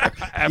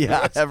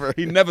 Yeah, never.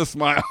 He never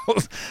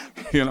smiles,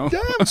 Damn,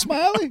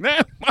 Smiley.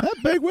 That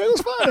big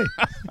wiggle's funny.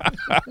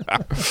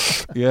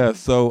 Yeah,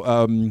 so,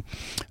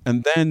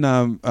 and then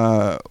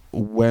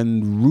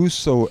when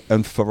Russo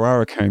and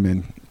Ferrara came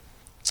in,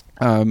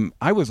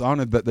 I was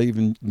honored that they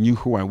even knew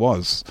who I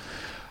was.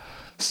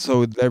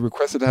 So they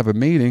requested to have a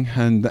meeting,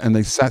 and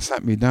they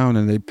sat me down,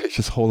 and they pitched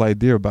this whole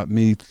idea about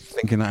me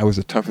thinking I was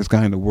the toughest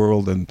guy in the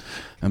world, and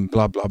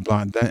blah, blah,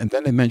 blah. And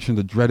then they mentioned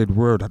the dreaded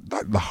word,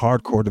 the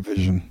hardcore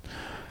division.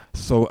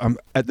 So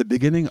at the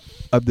beginning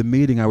of the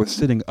meeting, I was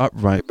sitting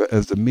upright, but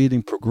as the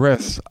meeting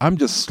progressed, I'm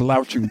just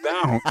slouching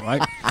down,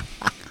 right?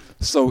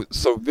 So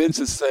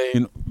Vince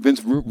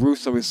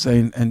Russo is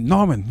saying, and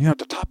Norman,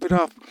 to top it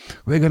off,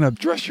 we're going to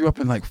dress you up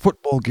in like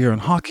football gear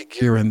and hockey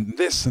gear and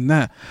this and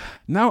that.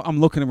 Now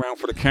I'm looking around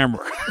for the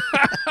camera.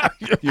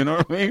 You know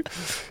what I mean?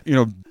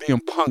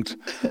 Being punked.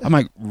 I'm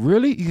like,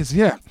 really? He goes,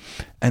 yeah.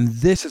 And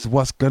this is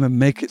what's going to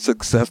make it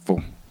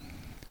successful.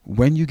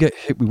 When you get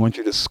hit, we want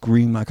you to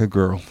scream like a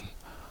girl.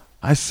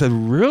 I said,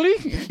 really?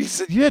 He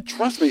said, yeah,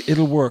 trust me,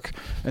 it'll work.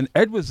 And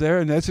Ed was there,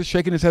 and Ed's just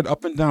shaking his head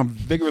up and down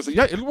vigorously.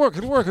 Yeah, it'll work.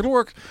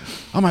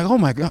 I'm like, oh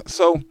my God.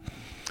 So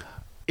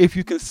if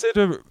you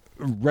consider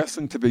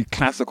wrestling to be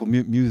classical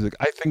music,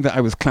 I think that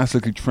I was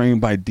classically trained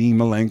by Dean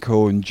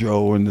Malenko and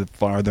Joe and the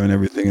Father and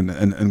everything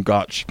and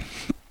Gotch.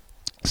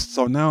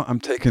 So now I'm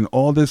taking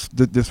all this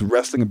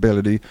wrestling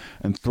ability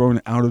and throwing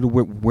it out of the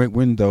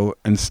window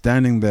and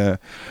standing there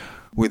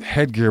with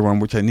headgear on,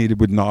 which I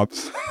needed with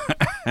knobs,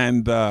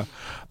 and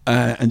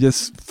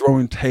just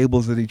throwing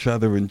tables at each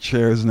other and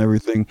chairs and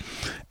everything.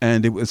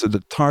 And it was at the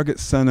Target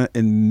Center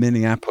in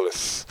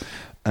Minneapolis.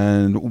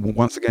 And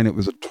once again, it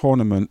was a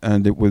tournament,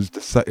 and it was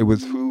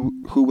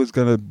who was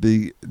going to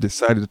be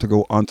decided to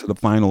go on to the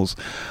finals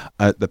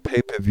at the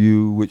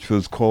pay-per-view, which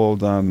was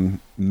called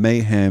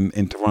Mayhem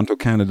in Toronto,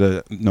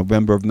 Canada,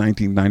 November of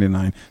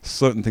 1999.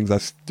 Certain things I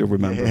still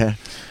remember. Yeah.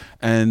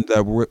 And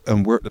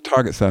we're at the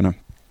Target Center,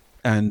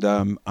 and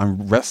I'm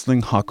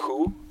wrestling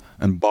Haku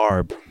and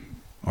Barb.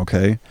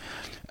 Okay,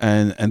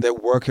 and they're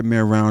working me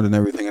around and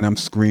everything, and I'm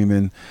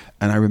screaming,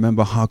 and I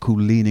remember Haku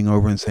leaning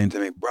over and saying to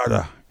me,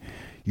 "Brother,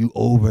 you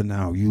over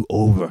now, you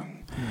over,"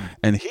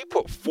 and he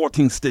put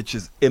 14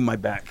 stitches in my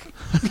back.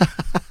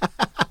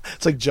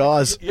 It's like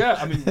Jaws. Yeah,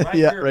 I mean, right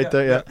yeah, here, right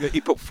there. Yeah,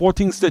 he put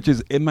 14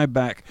 stitches in my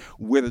back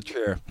with a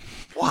chair.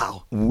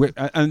 Wow.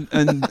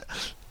 And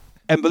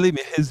believe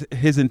me,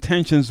 his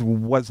intentions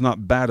was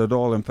not bad at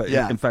all. In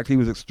fact, he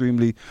was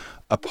extremely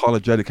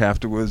apologetic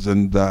afterwards,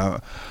 and.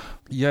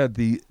 Yeah,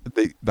 the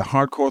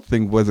hardcore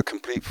thing was a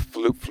complete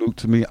fluke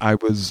to me. I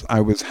was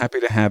happy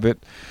to have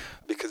it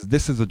because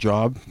this is a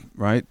job,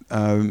 right?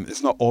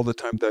 It's not all the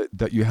time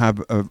that you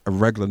have a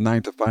regular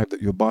 9 to 5 that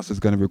your boss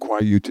is going to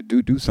require you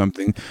to do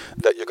something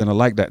that you're going to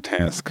like that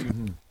task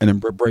and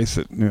embrace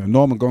it.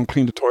 Norman, go and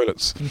clean the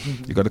toilets.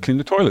 You got to clean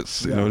the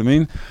toilets. You know what I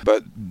mean?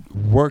 But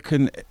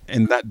working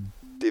in that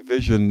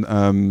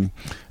division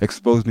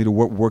exposed me to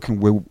working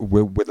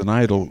with an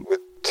idol, with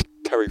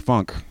Terry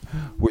Funk,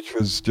 which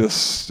was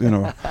just,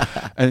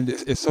 and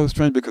it's so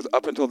strange because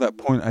up until that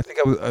point, I think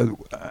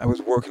I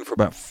was working for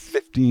about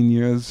 15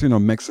 years,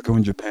 Mexico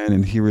and Japan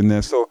and here and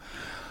there. So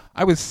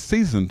I was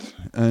seasoned,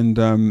 and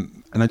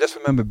I just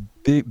remember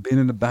being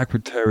in the back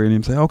with Terry and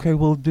him saying, "Okay,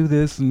 we'll do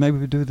this, and maybe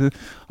we do this.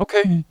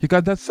 Okay, you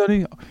got that,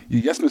 Sonny?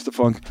 Yes, Mr.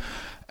 Funk."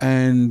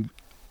 And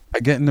I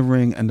get in the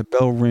ring and the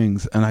bell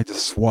rings and I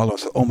just swallow.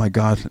 So, oh my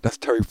God, that's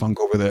Terry Funk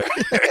over there.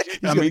 He's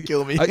gonna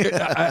kill me.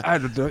 I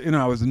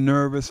was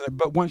nervous,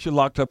 but once you're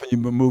locked up and you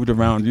moved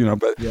around,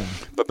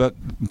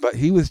 but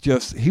he was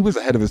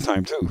ahead of his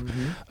time too.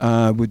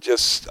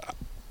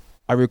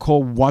 I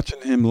recall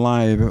watching him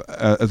live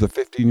as a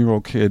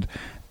 15-year-old kid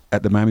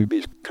at the Miami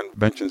Beach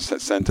Convention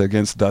Center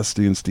against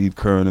Dusty and Steve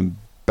Kern and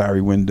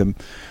Barry Windham,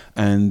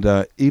 and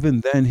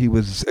even then he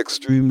was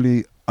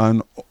extremely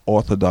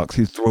unorthodox.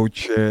 He'd throw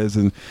chairs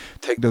and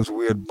take those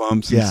weird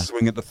bumps and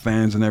swing at the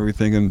fans and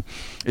everything, and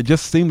it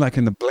just seemed like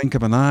in the blink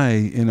of an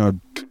eye,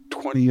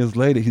 20 years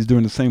later he's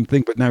doing the same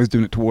thing, but now he's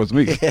doing it towards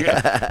me.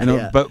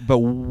 But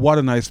what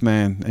a nice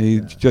man.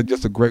 He's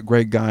just a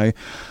great guy,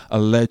 a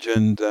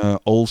legend,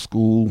 old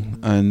school,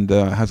 and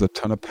has a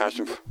ton of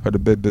passion for the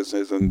big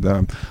business, and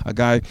a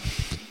guy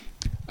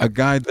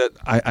that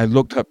I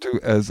looked up to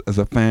as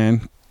a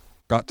fan.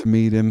 Got to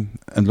meet him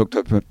and looked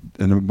up and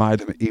admired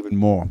him even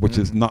more, which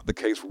is not the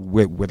case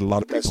with a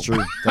lot of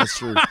people. That's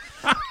true.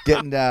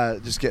 Getting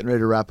ready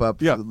to wrap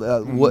up. Yeah.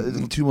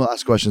 Two more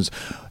last questions.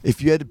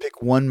 If you had to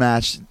pick one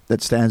match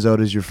that stands out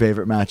as your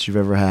favorite match you've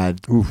ever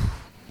had, it'd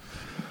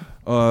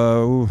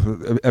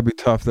be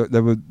tough.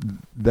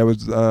 There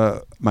was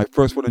my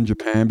first one in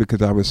Japan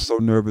because I was so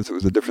nervous. It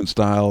was a different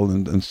style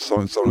and so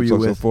on and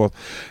so forth.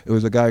 It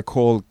was a guy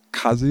called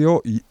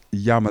Kazuyo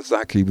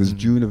Yamazaki. It was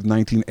June of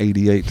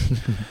 1988.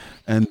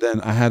 And then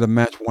I had a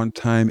match one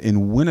time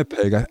in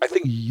Winnipeg. I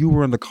think you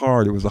were on the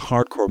card. It was a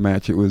hardcore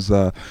match. It was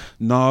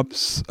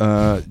Knobs,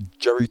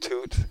 Jerry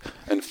Toot,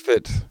 and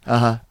Fit.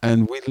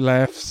 And we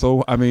laughed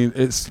so. I mean,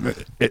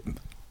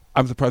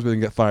 I'm surprised we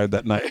didn't get fired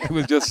that night. It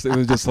was just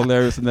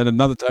hilarious. And then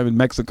another time in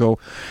Mexico,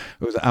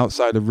 it was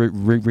outside the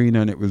arena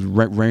and it was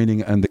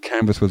raining and the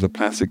canvas was a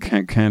plastic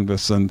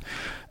canvas.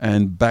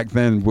 And back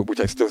then,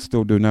 which I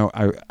still do now,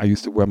 I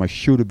used to wear my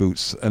shooter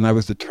boots and I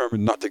was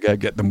determined not to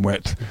get them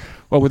wet.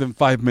 Well, within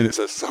 5 minutes,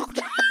 I soaked.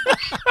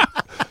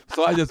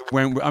 So I just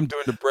went. I'm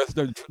doing the breast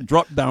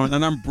drop down,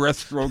 and I'm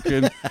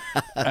breaststroking,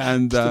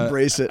 and just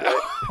embrace it.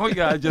 Oh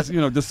yeah, just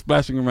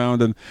splashing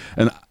around, and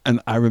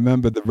I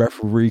remember the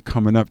referee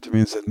coming up to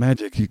me and said,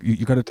 "Magic,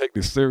 you got to take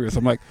this serious."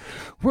 I'm like,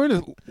 "We're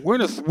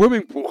in a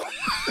swimming pool.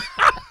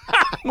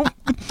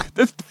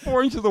 There's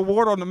 4 inches of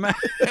water on the mat,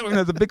 and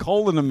there's a big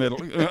hole in the middle."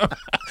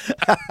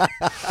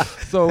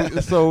 So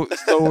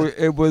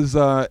it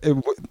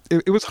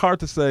was hard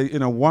to say.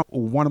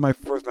 One of my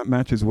first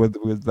matches with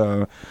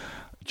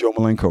Joe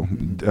Malenko,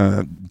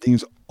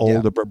 Dean's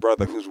older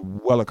brother, who's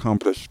well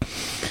accomplished,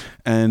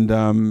 and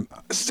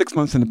 6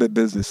 months in the big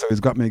business. So he's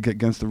got me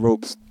against the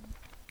ropes,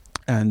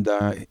 and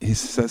he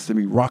says to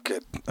me, "Rock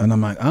it," and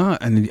I'm like,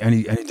 and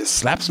he just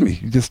slaps me.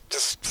 He just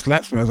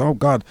slaps me. I was, oh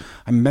God,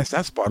 I messed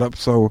that spot up.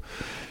 So,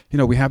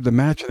 we have the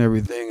match and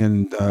everything,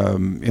 and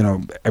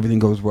everything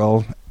goes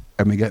well.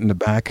 And we get in the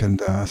back, and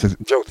I said,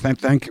 "Joe,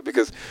 thank you,"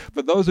 because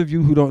for those of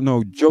you who don't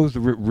know, Joe's the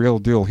real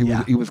deal.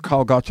 He was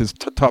Carl Gotch's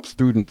top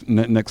student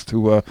next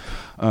to a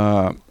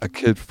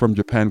kid from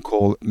Japan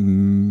called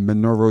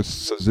Minoru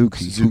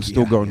Suzuki, who's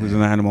still going, who's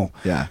an animal.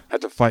 Yeah, had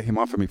to fight him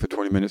off of me for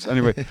 20 minutes.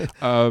 Anyway,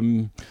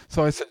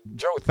 so I said,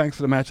 "Joe, thanks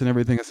for the match and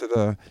everything." I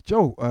said,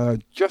 "Joe,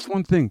 just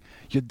one thing.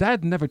 Your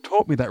dad never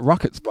taught me that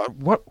rocket spot.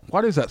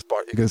 What is that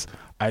spot?" He goes,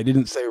 "I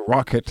didn't say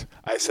rocket.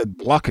 I said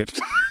block it."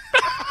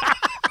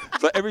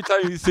 So every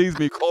time he sees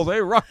me, he calls,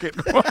 "Hey, Rocket."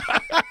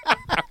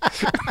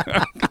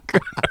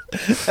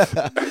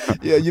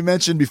 Yeah, you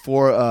mentioned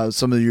before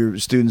some of your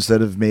students that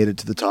have made it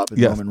to the top,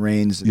 in Roman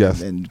Reigns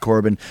and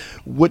Corbin.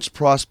 Which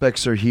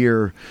prospects are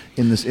here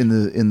in the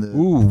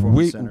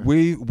Performance Center?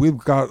 We've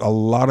got a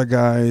lot of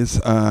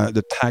guys.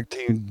 The tag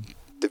team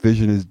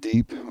division is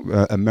deep.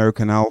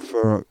 American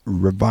Alpha,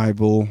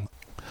 Revival.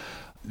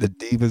 The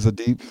Divas are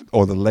deep,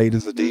 or the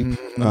Ladies are deep.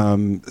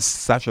 Mm-hmm.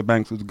 Sasha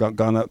Banks has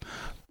gone up.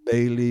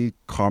 Bailey,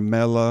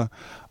 Carmella,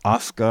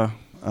 Asuka.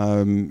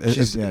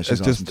 It's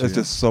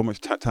just so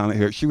much talent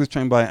here. She was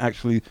trained by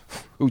actually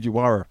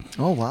Fujiwara.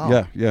 Oh wow!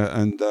 Yeah,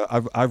 and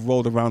I've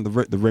rolled around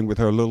the ring with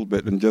her a little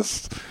bit and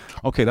just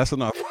okay, that's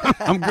enough.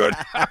 I'm good.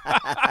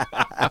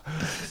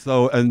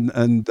 So and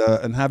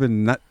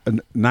having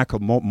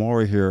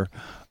Nakamura here,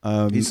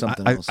 he's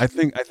something else. I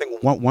think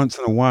once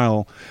in a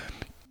while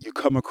you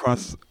come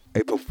across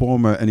a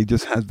performer and he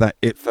just has that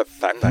it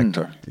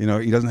factor.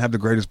 He doesn't have the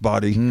greatest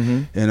body.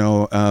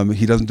 Mm-hmm.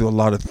 He doesn't do a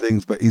lot of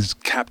things, but he's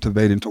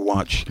captivating to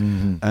watch.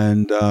 Mm-hmm.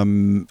 And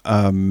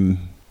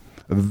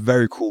a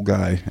very cool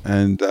guy.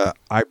 And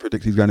I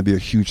predict he's going to be a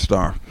huge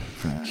star.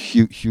 Right.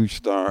 Huge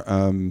star.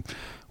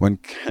 When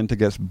Kenta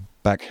gets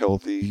back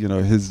healthy, he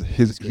has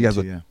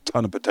a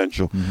ton of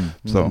potential.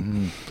 Mm-hmm. So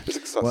it's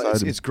exciting. Well,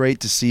 it's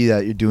great to see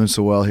that you're doing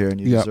so well here, and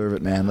you deserve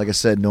it, man. Like I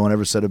said, no one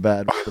ever said a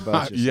bad word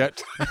about you.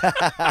 Yet.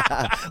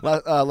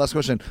 Last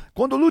question.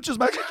 ¿Cuándo luchas,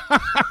 Magic?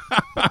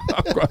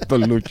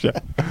 ¿Cuándo lucha?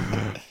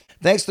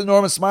 Thanks to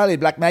Norman Smiley,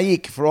 Black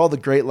Magic, for all the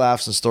great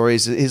laughs and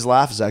stories. His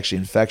laugh is actually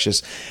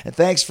infectious. And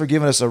thanks for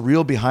giving us a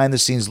real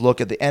behind-the-scenes look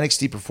at the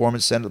NXT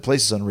Performance Center. The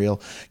place is unreal.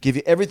 Give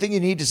you everything you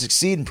need to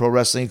succeed in pro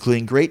wrestling,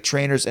 including great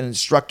trainers and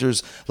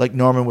instructors like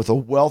Norman with a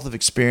wealth of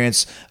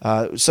experience.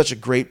 Such a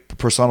great,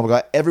 personable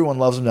guy. Everyone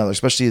loves him now,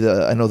 especially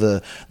I know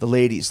the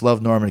ladies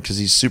love Norman because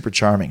he's super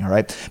charming, all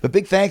right? But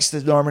big thanks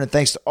to Norman, and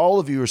thanks to all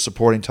of you who are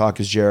supporting Talk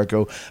is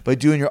Jericho by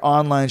doing your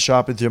online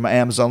shopping through my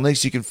Amazon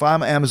links. You can find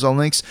my Amazon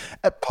links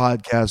at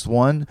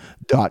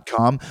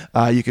podcast1.com.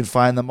 You can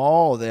find them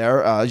all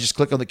there. Just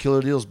click on the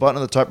Killer Deals button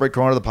on the top right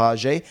corner of the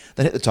page,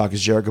 then hit the Talk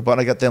is Jericho button.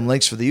 I got them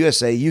links for the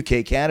USA,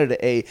 UK, Canada,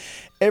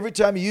 Every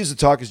time you use the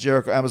Talk is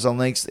Jericho Amazon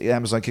links,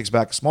 Amazon kicks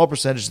back a small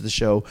percentage of the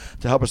show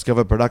to help us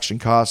cover production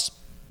costs.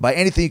 Buy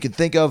anything you can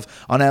think of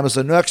on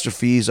Amazon. No extra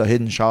fees or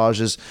hidden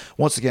charges.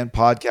 Once again,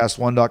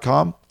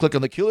 podcast1.com. Click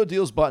on the Killer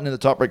Deals button in the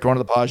top right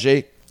corner of the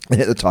page and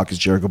hit the Talk is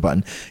Jericho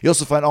button. You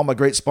also find all my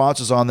great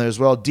sponsors on there as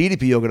well.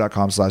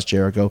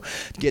 ddpyoga.com/Jericho.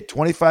 Get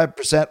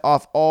 25%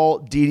 off all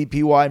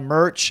DDPY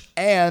merch.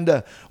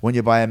 And when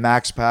you buy a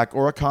max pack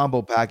or a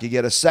combo pack, you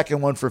get a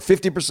second one for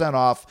 50%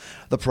 off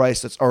the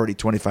price that's already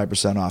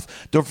 25% off.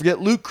 Don't forget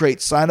Loot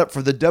Crate. Sign up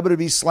for the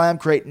WWE Slam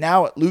Crate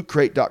now at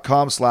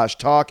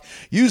lootcrate.com/talk.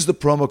 Use the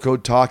promo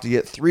code TALK to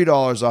get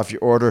 $3 off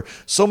your order.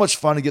 So much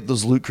fun to get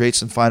those Loot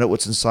Crates and find out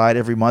what's inside.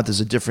 Every month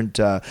is a different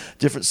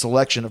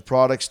selection of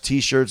products,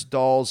 t-shirts,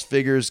 dolls,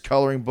 figures,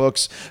 coloring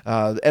books,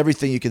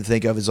 everything you can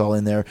think of is all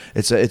in there.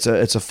 It's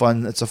a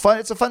fun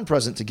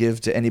present to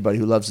give to anybody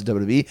who loves the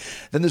WWE.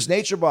 Then there's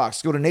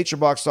NatureBox. Go to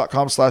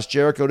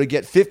naturebox.com/Jericho to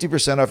get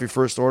 50% off your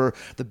first order.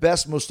 The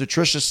best, most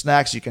nutritious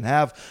snacks you can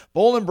have.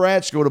 Bowl and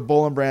Branch. Go to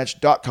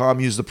bowlandbranch.com.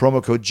 Use the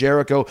promo code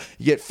Jericho.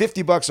 You get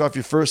 $50 off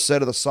your first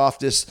set of the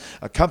softest,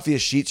 comfiest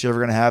sheets you're ever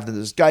going to have. Then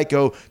there's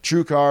Geico,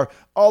 TrueCar,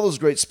 all those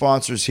great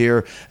sponsors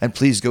here, and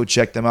please go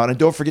check them out. And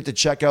don't forget to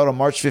check out on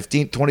March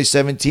 15th,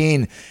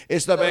 2017.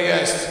 It's the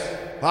biggest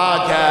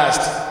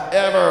podcast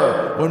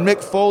ever. When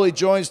Mick Foley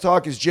joins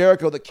Talk is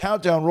Jericho, the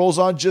countdown rolls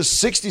on, just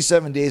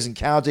 67 days and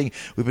counting.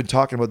 We've been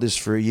talking about this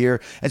for a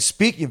year. And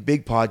speaking of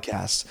big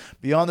podcasts,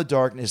 Beyond the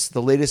Darkness,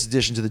 the latest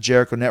addition to the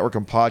Jericho Network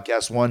on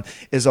Podcast One,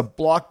 is a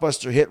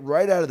blockbuster hit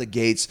right out of the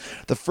gates.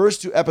 The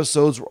first 2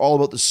 episodes were all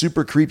about the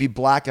super creepy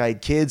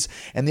black-eyed kids,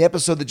 and the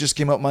episode that just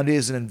came out Monday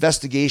is an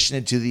investigation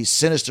into these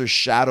sinister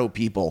shadow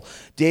people.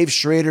 Dave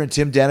Schrader and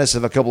Tim Dennis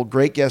have a couple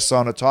great guests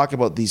on to talk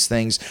about these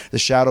things, the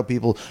shadow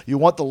people. You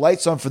want the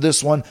lights on for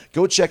this one?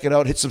 Go check it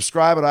out. Hit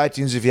subscribe at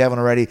iTunes if you haven't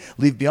already.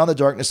 Leave Beyond the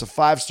Darkness a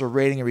 5-star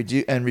rating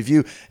and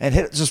review, and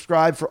hit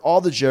subscribe for all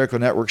the Jericho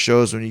Network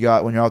shows when you're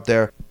out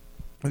there.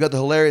 We got the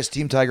hilarious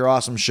Team Tiger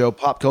Awesome show,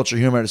 pop culture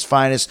humor at its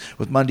finest,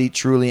 with Monday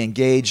Truly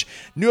Engage.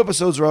 New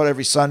episodes are out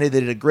every Sunday.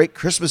 They did a great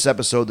Christmas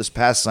episode this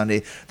past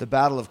Sunday, the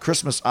Battle of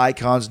Christmas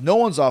Icons. No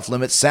one's off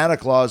limits. Santa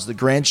Claus, the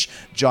Grinch,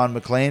 John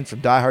McClane from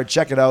Die Hard.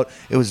 Check it out.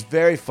 It was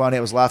very funny. I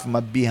was laughing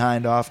my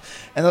behind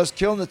off. And I was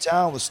killing the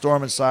town with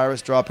Storm and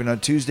Cyrus, dropping on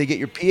Tuesday. Get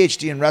your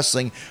PhD in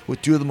wrestling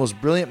with 2 of the most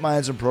brilliant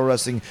minds in pro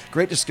wrestling.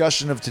 Great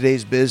discussion of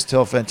today's biz.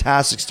 Tell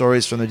fantastic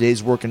stories from their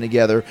days working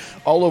together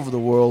all over the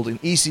world in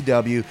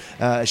ECW.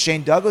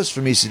 Shane Douglas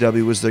from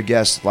ECW was their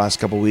guest the last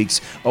couple of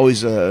weeks.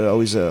 Always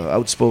a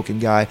outspoken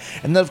guy.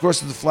 And then, of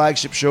course, the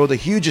flagship show, the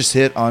hugest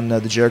hit on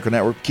the Jericho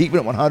Network, Keeping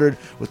It 100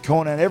 with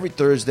Konnan every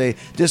Thursday.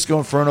 Disco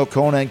Inferno,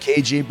 Konnan,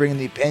 KG, bringing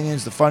the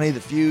opinions, the funny, the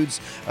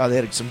feuds. They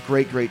had some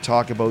great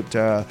talk about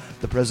the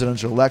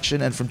presidential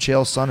election, and from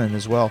Chael Sonnen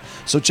as well.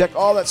 So check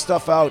all that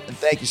stuff out, and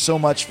thank you so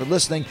much for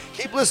listening.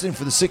 Keep listening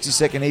for the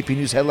 60-second AP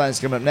News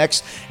headlines coming up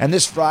next. And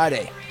this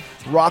Friday,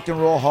 Rock and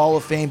Roll Hall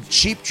of Fame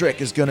Cheap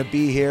Trick is going to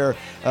be here.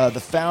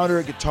 The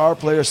founder, guitar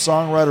player,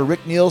 songwriter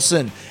Rick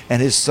Nielsen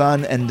and his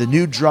son, and the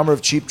new drummer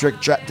of Cheap Trick,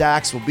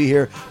 Dax, will be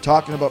here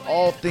talking about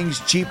all things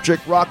Cheap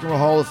Trick, Rock and Roll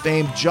Hall of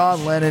Fame,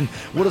 John Lennon,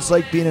 what it's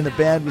like being in a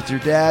band with your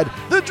dad,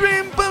 the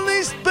Dream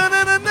Police,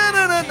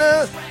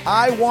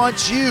 I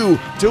want you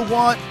to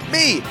want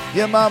me,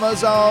 your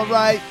mama's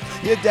alright,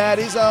 your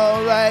daddy's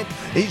alright,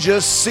 he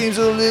just seems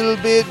a little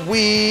bit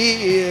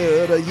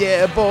weird.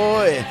 Yeah,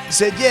 boy.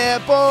 Said, yeah,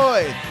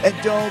 boy. And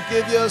don't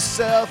give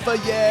yourself a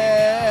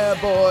yeah,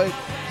 boy.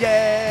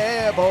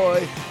 Yeah,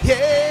 boy.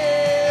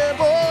 Yeah,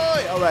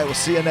 boy. All right, we'll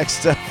see you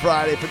next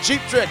Friday for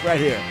Cheap Trick right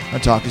here on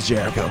Talk is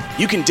Jericho.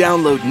 You can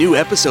download new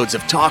episodes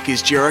of Talk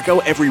is Jericho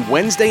every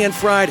Wednesday and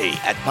Friday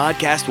at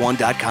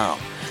podcastone.com.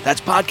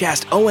 That's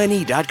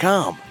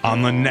podcastone.com.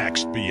 On the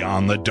next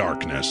Beyond the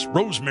Darkness,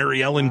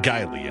 Rosemary Ellen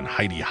Guiley and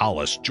Heidi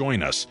Hollis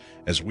join us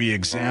as we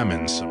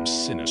examine some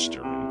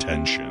sinister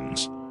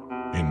intentions.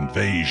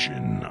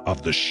 Invasion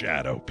of the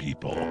Shadow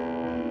People.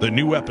 The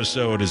new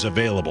episode is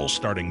available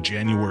starting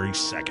January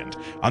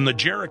 2nd on the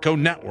Jericho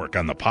Network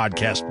on the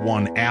Podcast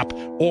One app,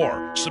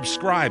 or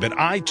subscribe at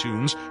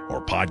iTunes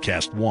or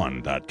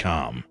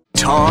podcastone.com.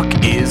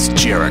 Talk is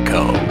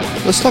Jericho.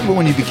 Let's talk about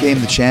when you became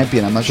the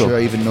champion. I'm not sure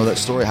I even know that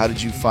story. How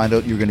did you find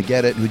out you were going to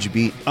get it? Who'd you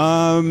beat?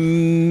 Well,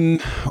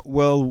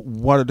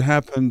 what had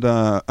happened,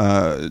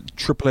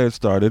 Triple A had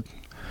started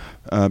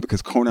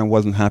because Konnan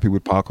wasn't happy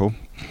with Paco.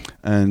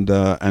 and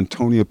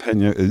Antonio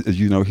Pena, as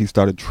you know, he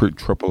started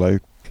AAA.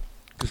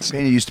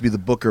 Pena used to be the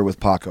booker with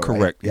Paco.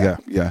 Correct. Right?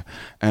 Yeah.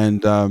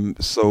 And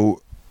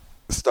so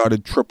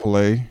started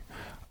AAA,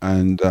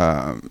 and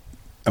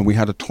we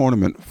had a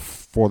tournament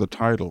for the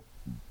title.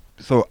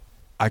 So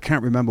I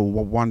can't remember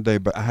one day,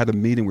 but I had a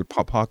meeting with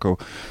Paco.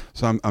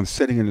 So I'm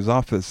sitting in his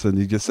office, and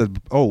he just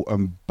said, "Oh,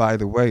 by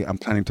the way, I'm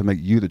planning to make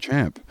you the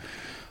champ."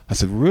 I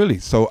said, "Really?"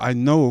 So I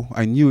knew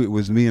it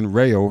was me and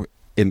Rayo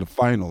in the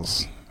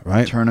finals,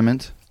 right?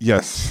 Tournament.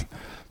 Yes.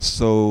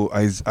 So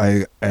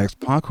I asked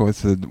Paco. I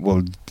said,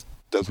 "Well,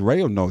 does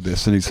Rayo know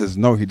this?" And he says,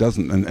 "No, he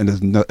doesn't, and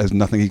there's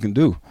nothing he can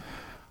do."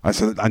 I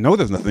said, "I know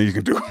there's nothing you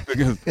can do."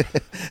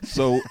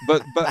 So,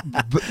 but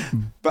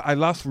I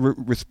lost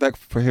respect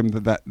for him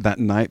that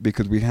night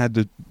because we had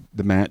the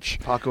match.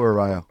 Paco or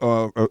Rayo?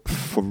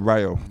 For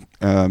Rayo.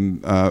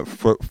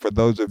 For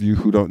those of you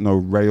who don't know,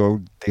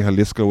 Rayo de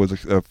Jalisco was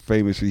a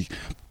famously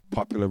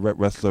popular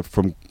wrestler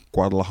from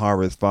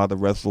Guadalajara. His father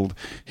wrestled.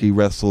 He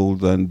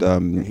wrestled, and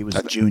he was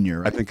a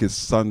junior. Right? I think his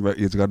son.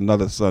 He's got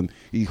another son,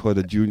 Hijo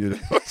de Junior.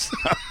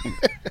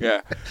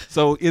 Yeah.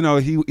 So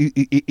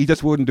he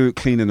just wouldn't do it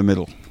clean in the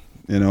middle,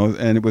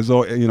 And it was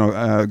all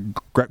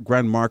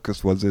Grand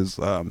Marcus was his.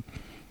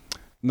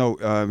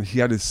 He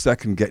had his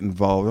second get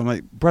involved. I'm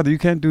like, brother, you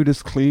can't do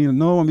this clean.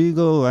 No,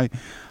 amigo, I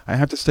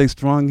have to stay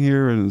strong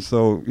here. And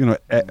so,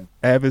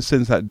 ever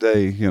since that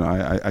day,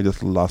 I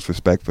just lost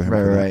respect for him.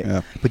 Right.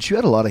 Yeah. But you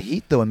had a lot of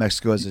heat, though, in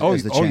Mexico as the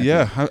champion. Oh,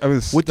 yeah. I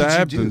was what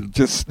stabbed. Did you do? And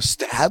just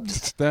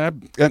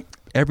Stabbed? And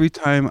every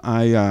time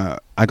I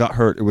got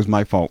hurt, it was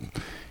my fault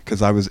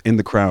because I was in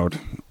the crowd.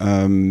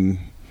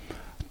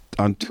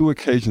 On 2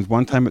 occasions,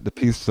 one time at the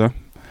pizza,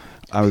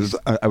 I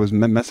was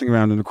messing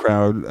around in the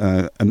crowd,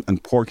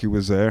 and Porky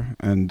was there,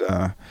 and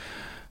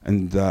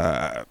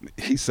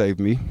he saved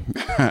me.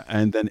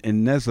 And then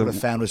in Neza, a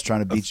fan was trying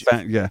to beat you.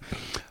 Yeah,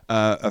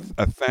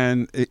 a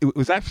fan. It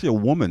was actually a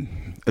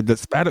woman that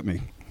spat at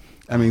me.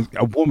 I mean,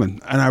 a woman,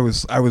 and I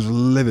was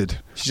livid.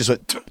 She just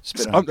went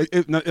spit on.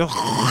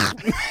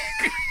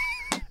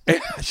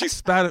 She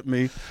spat at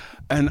me,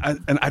 and I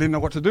didn't know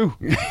what to do.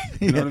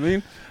 You know what I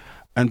mean?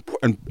 And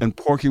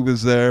Porky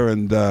was there,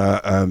 and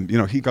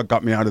he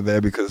got me out of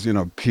there because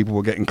people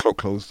were getting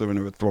closer and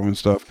they were throwing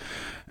stuff.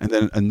 And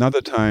then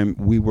another time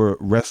we were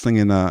wrestling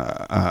in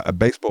a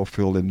baseball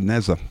field in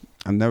Neza.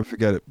 I'll never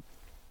forget it.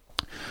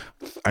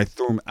 I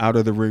threw him out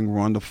of the ring. We're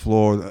on the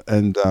floor,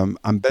 and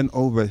I'm bent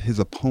over his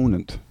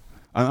opponent.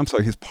 I'm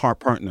sorry, his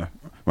partner,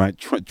 right?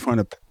 Trying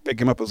to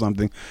pick him up or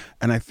something,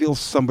 and I feel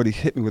somebody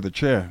hit me with a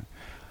chair.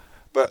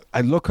 But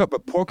I look up,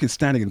 but Porky's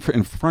standing in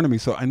front of me,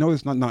 so I know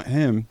it's not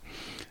him.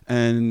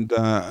 And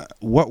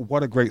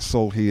what a great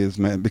soul he is,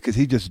 man, because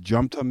he just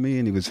jumped on me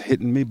and he was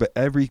hitting me, but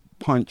every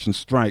punch and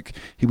strike,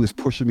 he was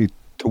pushing me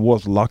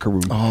towards the locker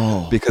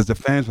room because the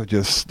fans were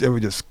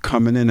just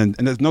coming in, and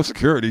there's no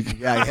security.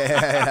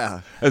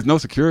 Yeah. There's no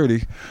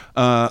security.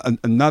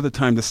 Another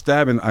time, the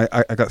stabbing,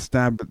 I got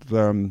stabbed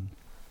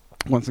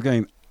once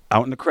again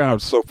out in the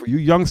crowd. So for you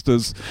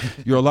youngsters,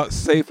 you're a lot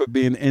safer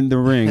being in the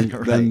ring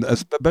right. than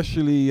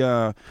especially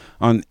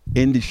on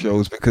indie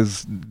shows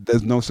because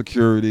there's no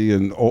security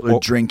or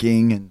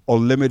drinking or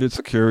limited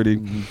security.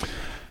 Mm-hmm.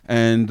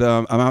 And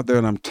I'm out there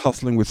and I'm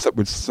tussling with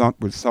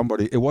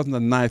somebody. It wasn't a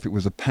knife; it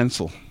was a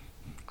pencil.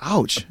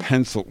 Ouch! A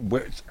pencil.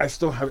 Which I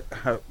still have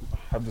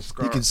the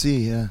scar. You can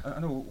see, yeah. I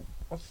know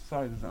what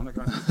size is it? I'm not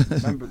going to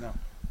remember now.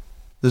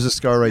 There's a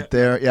scar right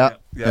there.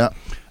 Yeah.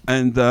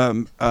 And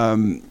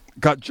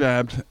got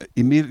jabbed,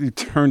 immediately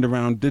turned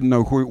around, didn't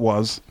know who it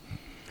was,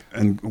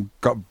 and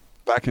got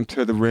back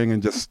into the ring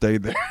and just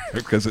stayed there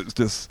because it's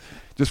just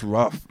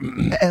rough.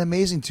 And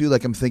amazing too,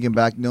 like I'm thinking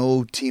back,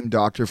 no team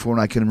doctor for when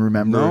I can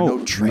remember,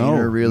 no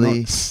trainer really.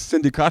 No.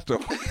 Sindicato.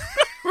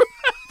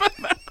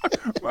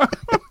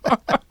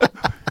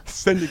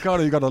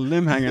 Sindicato, you got a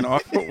limb hanging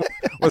off.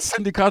 Well,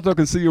 Sindicato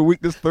can see you a week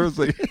this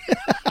Thursday.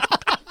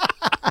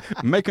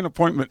 Make an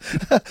appointment.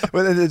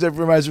 Well, it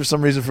reminds me for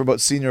some reason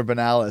about Senior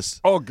Benalis.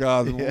 Oh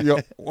God,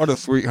 what a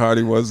sweetheart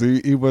he was.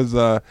 He was.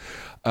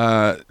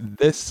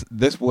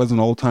 This was an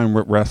old time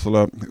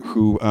wrestler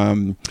who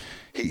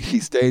he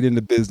stayed in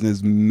the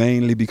business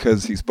mainly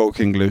because he spoke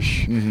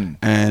English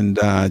and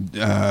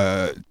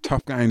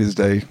tough guy in his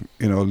day.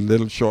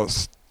 Little short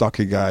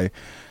stocky guy.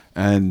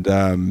 And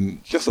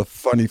just a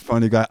funny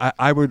guy.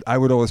 I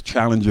would always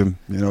challenge him,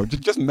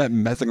 just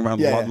messing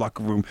around the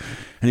locker room.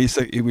 And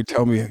he would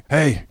tell me,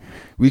 "Hey,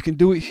 we can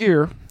do it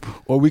here,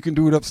 or we can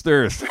do it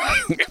upstairs.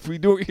 If we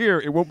do it here,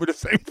 it won't be the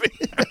same thing."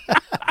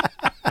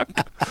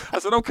 I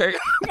said, "Okay."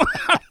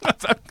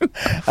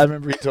 I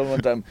remember he told me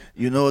one time,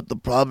 "You know what the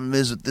problem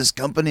is with this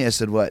company?" I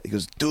said, "What?" He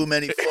goes, "Too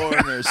many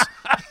foreigners."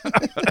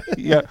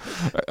 Yeah,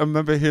 I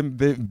remember him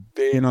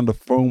being on the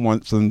phone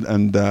once, and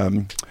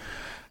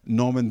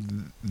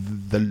Norman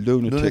the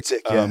lunatic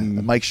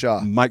Mike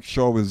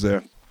Shaw was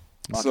there.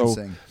 So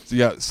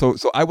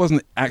I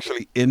wasn't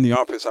actually in the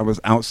office. I was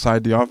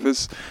outside the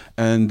office,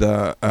 and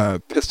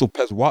Pistol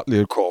Pez Watley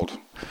had called.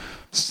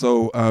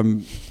 So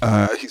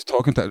he's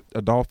talking to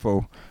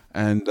Adolfo,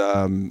 and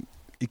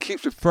he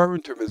keeps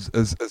referring to him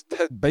as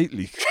Ted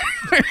Bailey.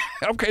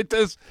 Okay,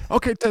 Tez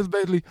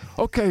Bailey.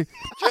 Okay,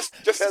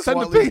 just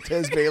send the pictures.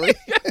 Tez Bailey.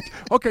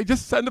 Okay,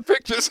 just send the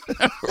pictures.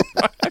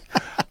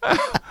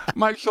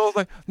 Mike Shaw's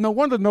like, no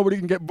wonder nobody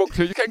can get booked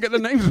here. You can't get the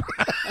names.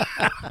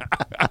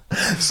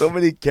 So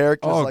many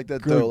characters like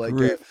that, though. Good Like,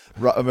 grief.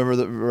 remember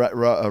the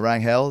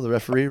Rangel, the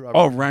referee? Robert?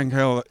 Oh,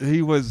 Rangel.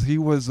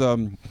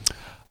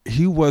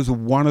 He was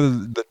one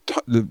of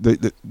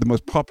the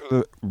most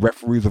popular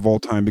referees of all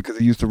time because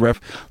he used to ref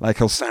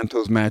like El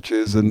Santos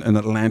matches and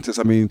Atlantis.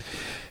 I mean,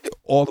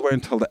 all the way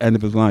until the end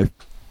of his life.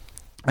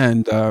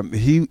 And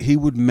he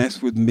would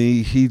mess with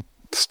me. He'd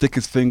stick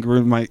his finger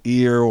in my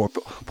ear or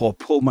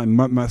pull my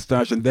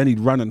mustache, and then he'd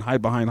run and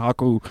hide behind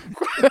Haku.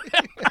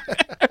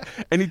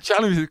 And he'd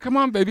challenge me, come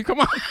on, baby, come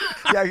on.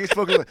 Yeah, he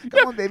spoke like,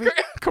 come on, baby.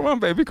 Come on,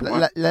 baby, come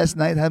on. Last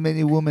night, how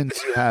many women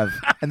do you have?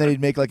 And then he'd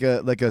make like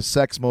a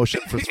sex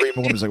motion for 3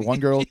 women. It's like 1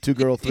 girl, 2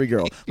 girl, 3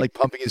 girl, like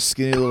pumping his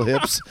skinny little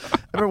hips. I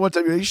remember one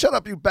time, you shut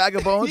up, you bag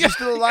of bones. You're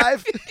still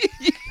alive?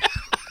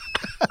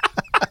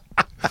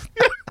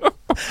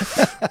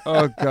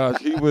 Oh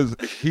gosh, he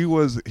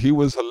was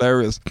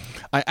hilarious.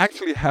 I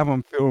actually have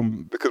on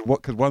film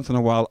because once in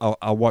a while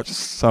I'll watch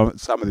some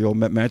of the old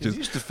matches. You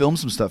used to film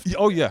some stuff.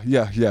 Oh yeah,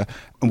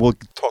 and we'll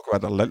talk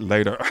about that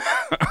later,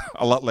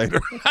 a lot later.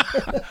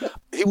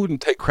 He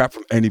wouldn't take crap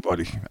from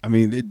anybody. I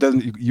mean, it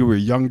doesn't. You were a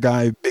young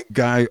guy, big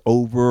guy,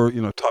 over,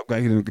 top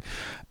guy,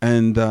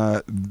 and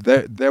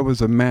there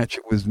was a match.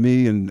 It was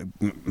me and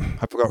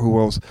I forgot who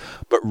else,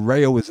 but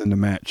Rayo was in the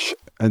match,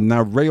 and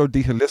now Rayo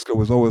Di Jalisco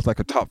was always like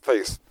a top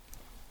face.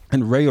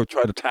 And Rayo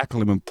tried to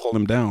tackle him and pull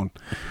him down.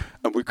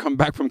 And we come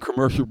back from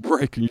commercial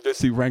break, and you just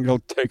see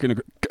Rangel taking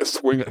a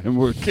swing at him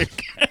with a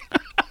kick.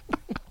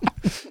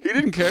 He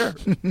didn't care.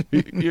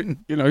 He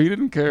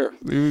didn't care.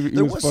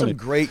 There was some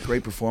great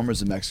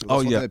performers in Mexico. Oh,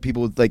 yeah. That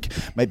people would,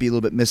 might be a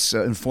little bit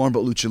misinformed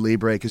about Lucha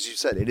Libre, because you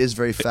said it is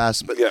very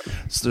fast, but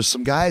there's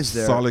some guys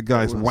there. Solid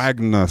guys.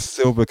 Wagner,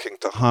 Silver King,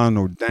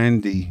 Tejano,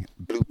 Dandy,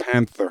 Blue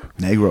Panther.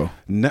 Negro.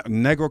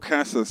 Negro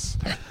Casas.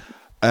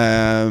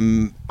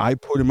 I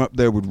put him up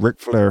there with Ric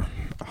Flair,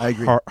 I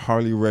agree.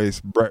 Harley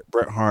Race, Bret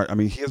Hart. I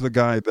mean, he's a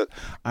guy that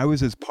I was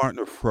his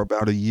partner for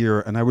about a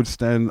year, and I would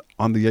stand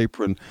on the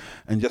apron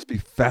and just be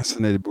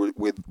fascinated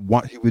with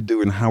what he would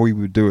do and how he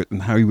would do it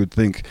and how he would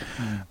think.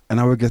 And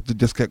I would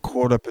get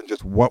caught up in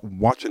just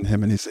watching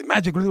him, and he'd say,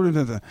 "Magic,"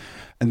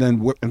 and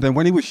then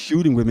when he was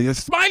shooting with me, he'd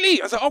say, "Smiley."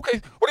 I said,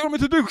 "Okay, what do you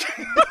want me to do?"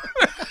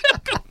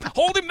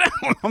 Hold him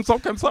down.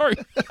 I'm sorry.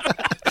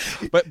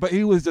 But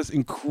he was just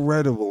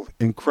incredible.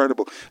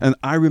 And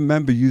I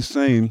remember you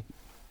saying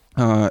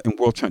in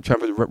World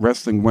Championship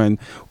Wrestling when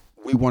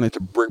we wanted to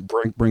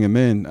bring him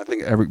in. I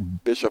think Eric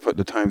Bischoff at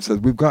the time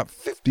said, "We've got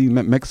 15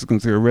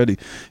 Mexicans here already."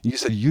 And you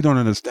said, "You don't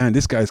understand.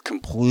 This guy's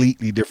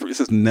completely different. This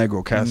is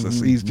Negro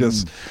Casas. He's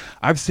just,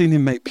 I've seen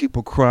him make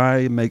people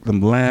cry, make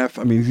them laugh.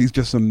 I mean, he's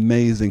just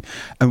amazing.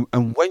 And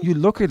when you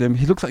look at him,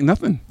 he looks like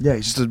nothing. Yeah,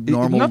 he's just a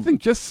normal, nothing,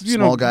 just,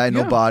 small guy,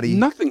 no body.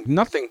 Nothing.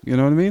 You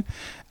know what I mean?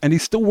 And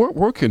he's still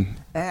working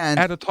and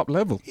at a top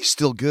level. He's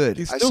still good.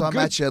 He's I still saw a good.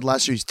 match he had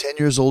last year. He's 10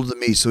 years older than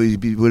me, so he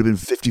would have been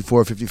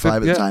 54,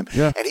 55 at the time.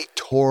 Yeah. And he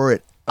tore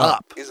it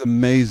up. He's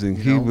amazing.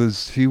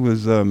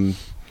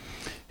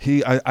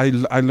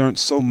 I learned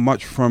so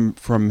much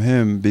from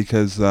him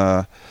because he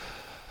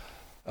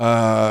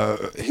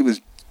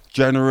was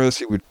generous.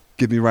 He would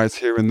give me rides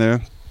here and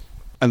there.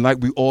 And like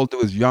we all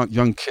do as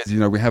young kids,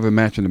 we have a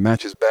match and the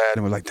match is bad,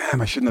 and we're like,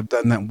 damn, I shouldn't have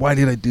done that. Why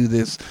did I do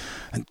this?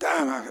 And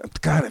damn,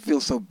 God, I feel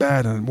so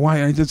bad. And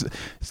why I just,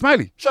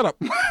 Smiley, shut up,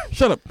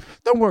 shut up.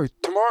 Don't worry.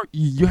 Tomorrow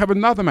you have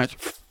another match.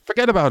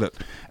 Forget about it.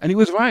 And he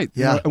was right.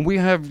 Yeah. And we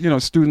have,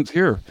 students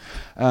here.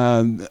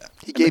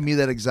 He gave me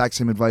that exact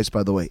same advice,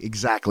 by the way.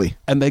 Exactly.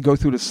 And they go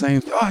through the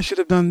same, I should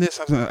have done this.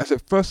 I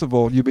said, first of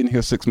all, you've been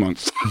here 6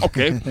 months.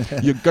 Okay?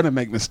 You're going to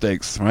make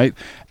mistakes, right?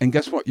 And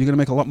guess what? You're going to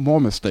make a lot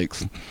more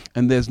mistakes.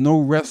 And there's no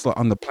wrestler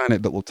on the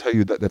planet that will tell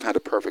you that they've had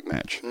a perfect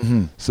match.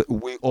 Mm-hmm. So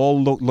we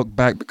all look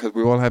back because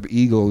we all have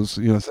egos.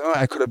 Say,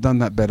 I could have done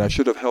that better. I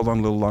should have held on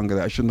a little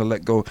longer. I shouldn't have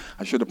let go.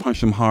 I should have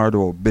punched him harder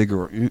or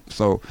bigger.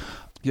 So,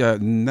 yeah,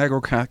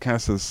 Negro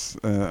Casas.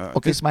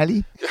 Okay,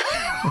 Smiley.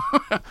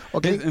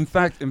 Okay. In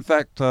fact,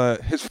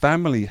 his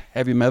family,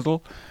 heavy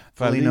metal,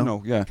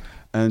 Felino, yeah,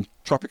 and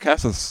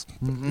Tropicasas,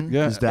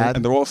 yeah, his dad,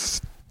 and they're all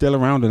still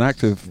around and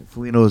active.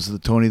 Felino is the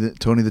Tony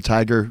the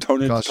Tiger.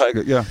 Tony the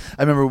Tiger, yeah.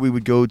 I remember we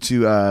would go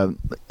to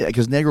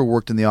because Negro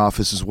worked in the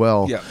office as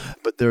well. Yeah.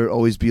 But there would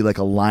always be like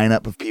a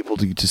lineup of people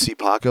to see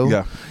Paco.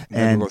 Yeah.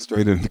 And go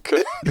straight in. The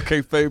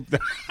kayfabe.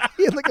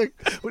 He had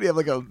what do you have,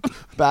 like a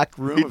back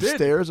room of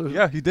stairs? Or?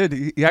 Yeah, he did.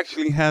 He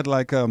actually had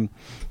like it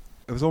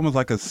was almost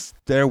like a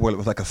stairwell. It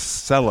was like a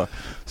cellar.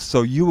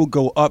 So you will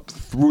go up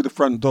through the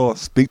front door,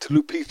 speak to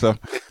Lupita.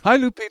 Hi,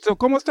 Lupita.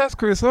 ¿Cómo estás,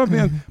 Chris? Oh,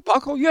 man.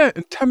 Paco, yeah,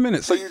 in 10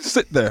 minutes. So you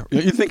sit there.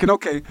 You're thinking,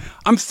 okay,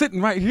 I'm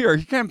sitting right here.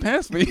 He can't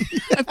pass me.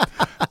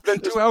 Then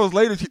 2 hours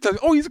later, she tells me,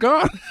 oh, he's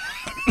gone.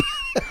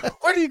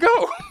 Where did he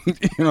go?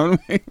 You know what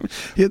I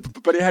mean?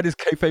 But he had his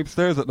kayfabe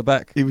stairs at the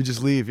back. He would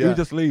just leave, yeah. He would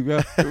just leave,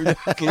 yeah. He would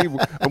just leave.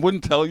 I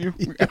wouldn't tell you.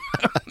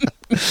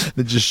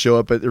 They just show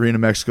up at Arena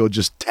Mexico,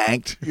 just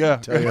tanked. Yeah.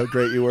 Tell you how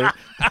great you were.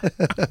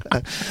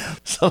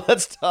 So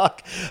let's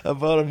talk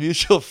about a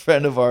mutual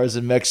friend of ours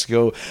in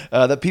Mexico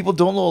that people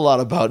don't know a lot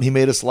about. And he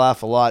made us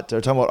laugh a lot.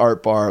 They're talking about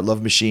Art Barr,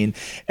 Love Machine.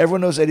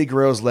 Everyone knows Eddie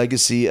Guerrero's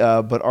legacy,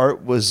 but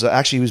Art was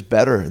actually he was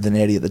better than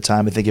Eddie at the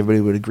time. I think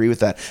everybody would agree with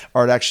that.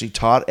 Art actually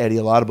taught Eddie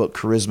a lot about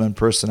charisma and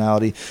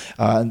personality.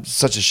 And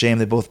such a shame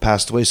they both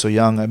passed away so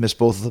young. I miss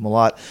both of them a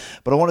lot.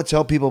 But I want to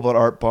tell people about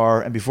Art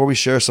Barr. And before we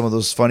share some of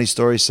those funny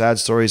stories, sad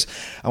stories,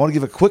 I want to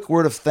give a quick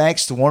word of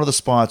thanks to one of the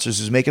sponsors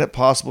who's making it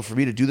possible for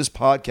me to do this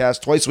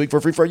podcast twice a week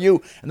for free for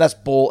you, and that's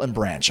Boll and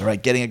Branch. All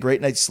right, getting a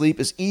great night's sleep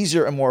is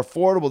easier and more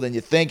affordable than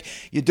you think.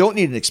 You don't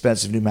need an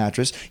expensive new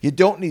mattress. You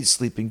don't need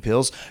sleeping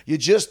pills. You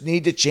just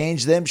need to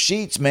change them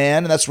sheets,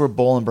 man, and that's where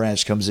Boll and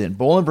Branch comes in.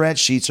 Boll and Branch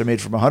sheets are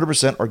made from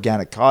 100%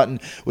 organic cotton,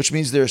 which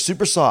means they're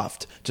super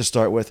soft to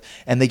start with,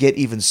 and they get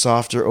even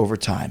softer over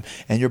time.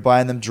 And you're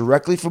buying them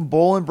directly from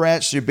Boll and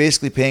Branch, so you're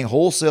basically paying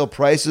wholesale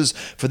prices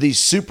for these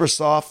super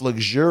soft,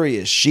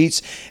 luxurious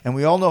sheets. And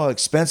we all know how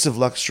expensive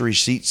luxury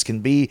sheets can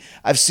be.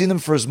 I've seen them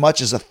for as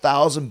much as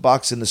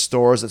 $1,000 in the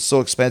stores. That's so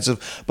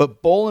expensive.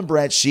 But Boll and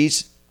Branch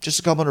sheets, just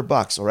a couple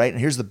 $100, all right?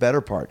 And here's the better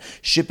part.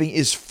 Shipping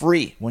is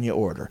free when you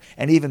order.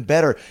 And even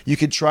better, you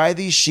can try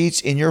these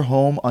sheets in your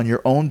home on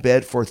your own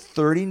bed for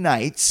 30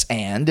 nights.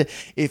 And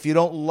if you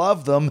don't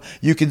love them,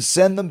 you can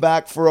send them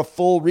back for a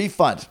full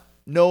refund.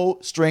 No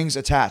strings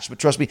attached. But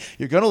trust me,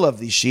 you're going to love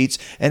these sheets.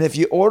 And if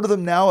you order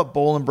them now at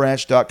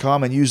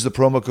bollandbranch.com and use the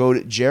promo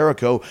code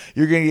Jericho,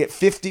 you're going to get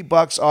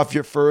 $50 off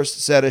your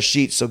first set of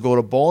sheets. So go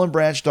to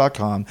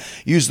bollandbranch.com,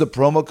 use the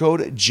promo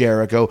code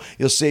Jericho.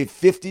 You'll save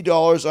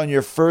 $50 on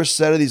your first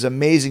set of these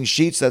amazing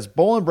sheets. That's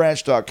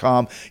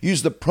bollandbranch.com.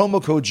 Use the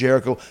promo code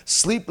Jericho.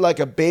 Sleep like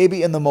a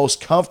baby in the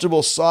most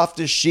comfortable,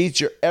 softest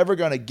sheets you're ever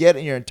going to get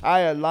in your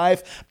entire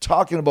life. I'm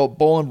talking about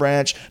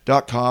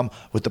bollandbranch.com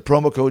with the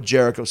promo code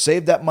Jericho.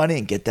 Save that money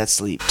and get that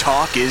sleep.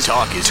 Talk is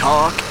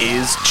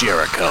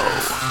Jericho.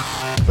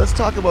 Let's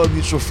talk about a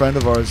mutual friend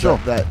of ours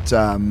that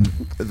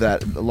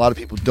a lot of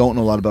people don't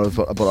know a lot about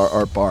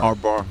Art Barr.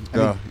 Art Barr. I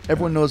mean,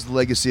 everyone knows the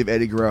legacy of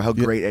Eddie Guerrero, how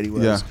great Eddie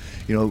was. Yeah.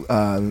 You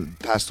know,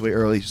 passed away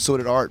early. So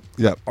did Art.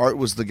 Yeah. Art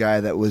was the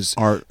guy that was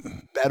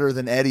better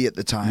than Eddie at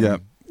the time. Yeah.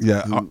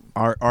 Yeah.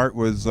 Art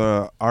was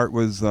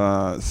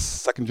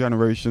second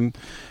generation.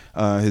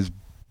 His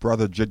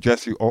brother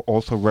Jesse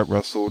also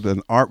wrestled,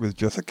 and Art was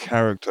just a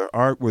character.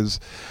 Art was,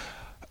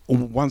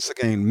 once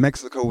again,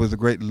 Mexico was a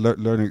great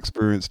learning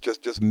experience.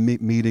 Just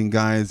meeting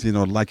guys, you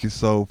know, like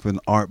yourself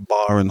and Art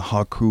Barr and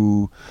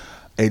Haku,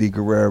 Eddie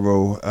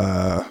Guerrero,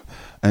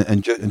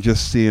 and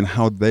just seeing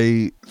how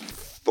they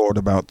thought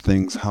about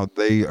things, how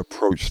they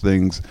approached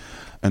things,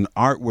 and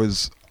Art.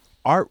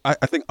 I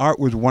think Art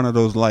was one of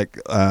those like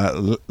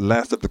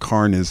last of the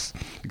carnies,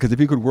 because if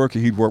he could work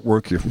you, he'd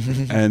work you,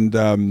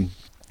 and.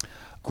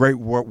 Great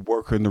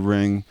worker in the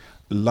ring.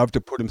 Loved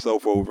to put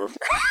himself over.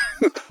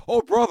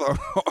 Oh, brother.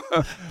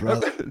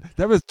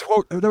 there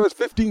was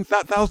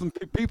 15,000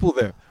 people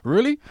there.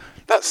 Really?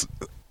 That's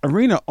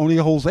arena only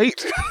holds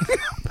 8.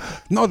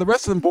 No, the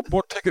rest of them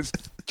bought tickets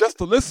just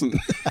to listen.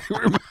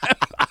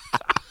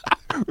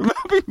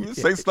 Remember you would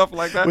say stuff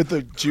like that? With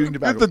the chewing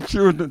tobacco. With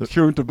the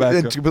chewing tobacco.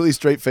 And completely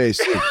straight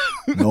face.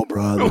 No,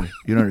 brother.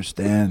 You don't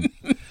understand.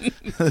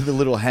 The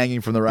little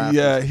hanging from the rafters.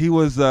 Yeah, he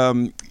was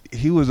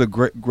a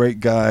great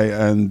guy,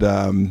 and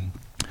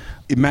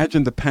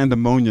imagine the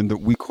pandemonium that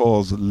we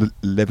call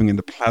living in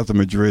the Plaza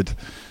Madrid.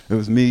 It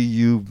was me,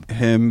 you,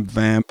 him,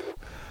 Vamp,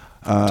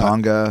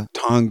 Tonga,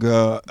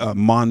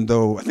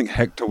 Mondo. I think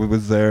Hector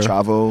was there.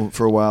 Chavo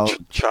for a while.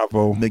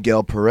 Chavo.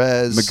 Miguel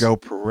Perez.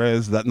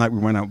 That night we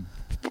went out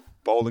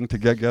bowling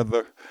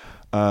together.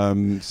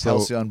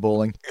 Halcyon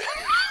bowling.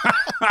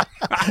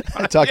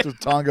 I talked with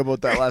Tonga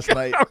about that last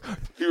night.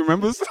 He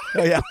remembers?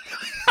 Oh, yeah.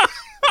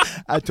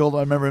 I told him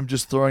I remember him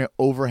just throwing an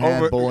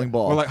overhand bowling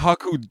ball. We're like,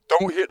 Haku,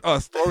 don't hit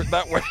us. Throw it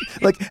that way.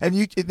 And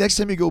you next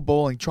time you go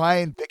bowling, try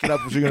and pick it up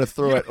if you're going to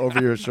throw it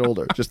over your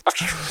shoulder. Just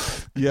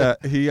yeah.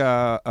 He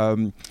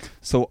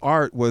so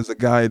Art was a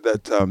guy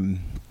that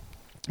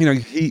you know,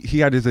 he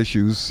had his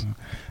issues,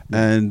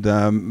 and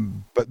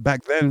but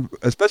back then,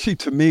 especially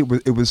to me,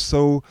 it was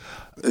so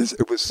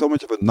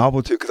much of a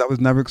novelty, because I was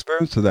never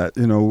experienced to that.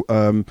 You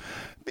know,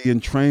 being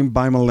trained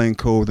by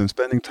Malenko and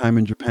spending time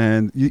in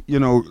Japan. You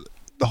know.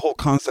 The whole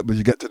concept was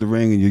you get to the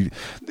ring and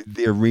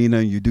the arena,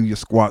 and you do your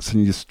squats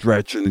and you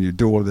stretch and you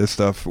do all this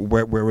stuff.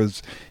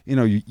 Whereas, you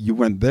know, you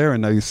went there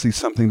and now you see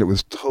something that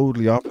was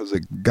totally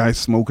opposite. Guys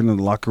smoking in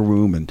the locker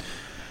room and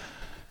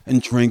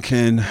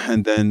drinking,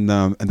 and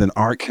then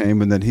Art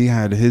came, and then he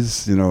had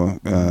his, you know,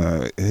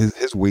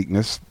 his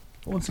weakness.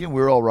 Once again, we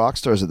were all rock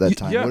stars at that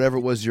time. Yeah. Whatever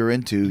it was you're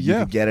into, you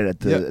could get it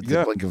at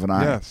the blink of an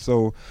eye. Yeah,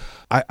 so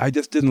I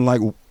just didn't like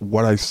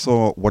what I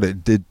saw, what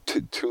it did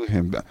to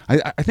him.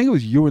 I think it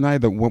was you and I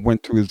that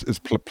went to his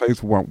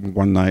place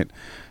one night,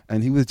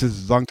 and he was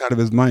just zonked out of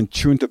his mind,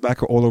 chewing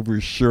tobacco all over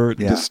his shirt,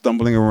 just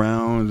stumbling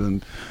around,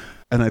 and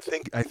and I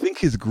think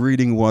his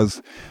greeting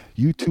was,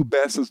 "You two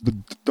bastards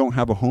don't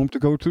have a home to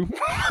go to,"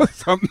 or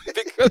something,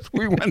 because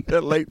we went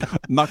there late,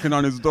 knocking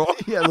on his door.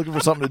 Yeah, looking for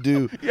something to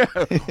do.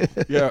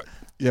 Yeah.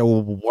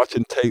 Well,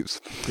 watching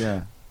tapes.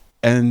 Yeah.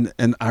 And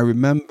I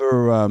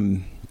remember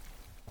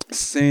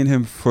seeing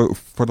him for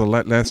the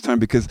last time,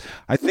 because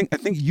I think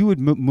you had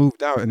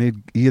moved out,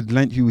 and he had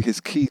lent you his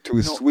key to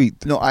his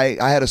suite. No, I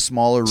had a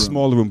smaller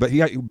room. But he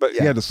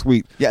had a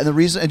suite. Yeah, and the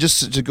reason, and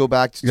just to go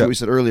back to what we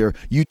said earlier,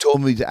 you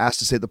told me to ask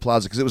to stay at the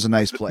Plaza because it was a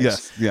nice place.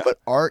 Yes, yeah. But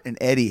Art and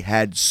Eddie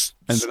had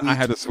and then I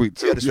had a suite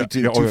too. You had a suite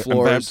too, 2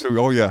 floors. Too.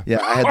 Oh yeah.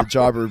 Yeah, I had the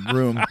jobber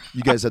room.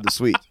 You guys had the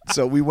suite.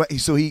 So we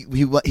went. So he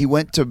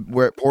went to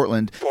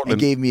Portland and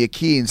gave me a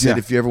key and said,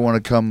 if you ever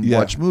want to come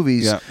watch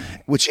movies,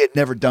 which he had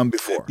never done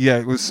before. Yeah,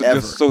 it was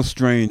just so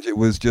strange. It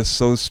was just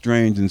so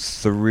strange and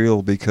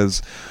surreal,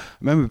 because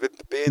I remember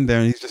being there,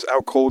 and he's just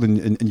out cold,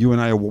 and you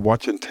and I were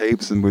watching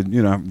tapes, and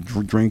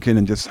we're drinking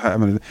and just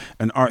having it,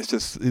 and Art's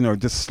just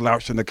just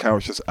slouched on the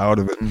couch, just out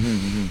of it,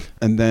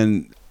 and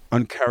then,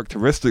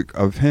 uncharacteristic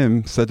of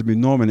him, said to me,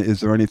 "Norman, is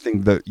there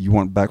anything that you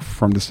want back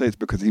from the States?"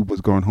 Because he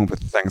was going home for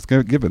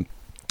Thanksgiving.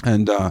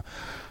 And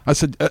I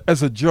said,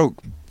 as a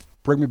joke,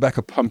 "Bring me back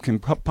a pumpkin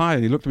pie."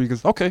 And he looked at me and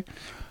goes, "Okay."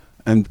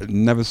 And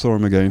never saw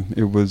him again.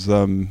 It was,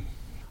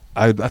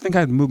 I think I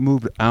had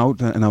moved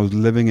out, and I was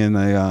living in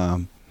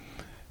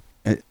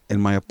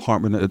my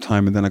apartment at the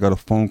time, and then I got a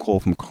phone call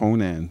from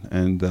Konnan,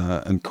 and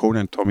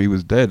Konnan told me he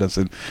was dead. I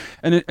said,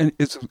 and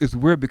it's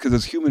weird, because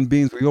as human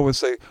beings we always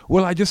say,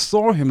 "Well, I just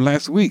saw him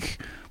last week."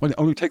 Well, it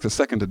only takes a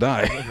second to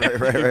die.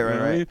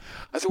 Right.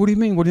 I said, "What do you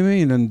mean? What do you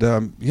mean?" And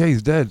yeah,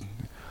 he's dead.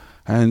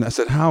 And I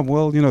said, "How?"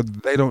 "Well,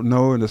 they don't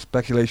know, and the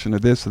speculation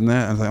of this and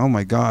that." And I was like, "Oh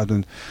my God!"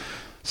 And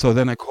so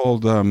then I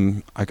called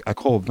I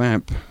called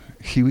Vamp.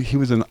 He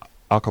was in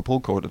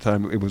Acapulco at the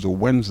time. It was a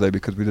Wednesday,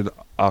 because we did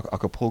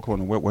Acapulco on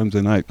a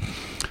Wednesday night,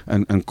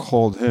 and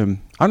called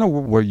him. I don't know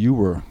where you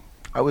were.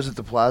 I was at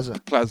the Plaza.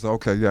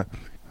 Okay, yeah.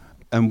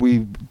 And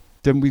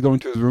didn't we go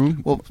into his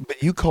room? Well,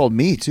 but you called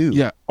me too.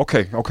 Yeah.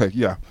 Okay.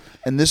 Yeah.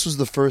 And this was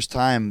the first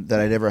time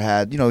that I'd ever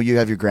had. You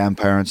have your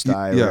grandparents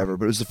die or whatever,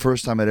 but it was the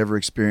first time I'd ever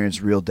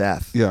experienced real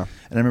death. Yeah.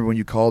 And I remember when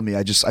you called me,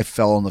 I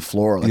fell on the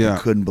floor, I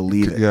couldn't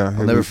believe it. Yeah.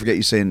 I'll never forget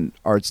you saying,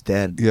 "Art's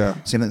dead." Yeah.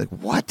 Same thing, like,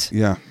 what?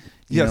 Yeah.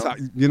 Yes,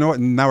 you know what?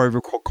 Now I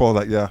recall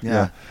that.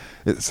 Yeah.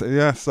 It's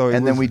So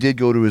then we did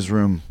go to his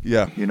room.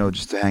 Yeah.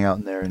 Just to hang out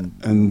in there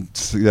and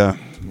yeah.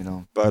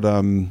 But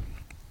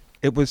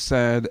it was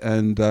sad,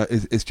 and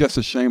it's just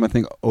a shame. I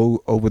think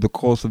over the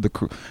course of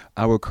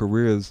our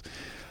careers,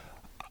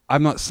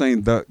 I'm not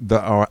saying that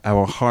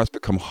our hearts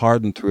become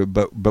hardened to it,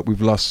 but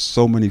we've lost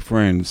so many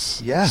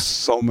friends. Yeah.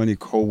 So many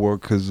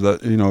coworkers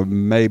that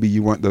maybe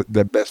you weren't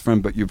their best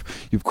friend, but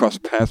you've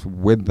crossed paths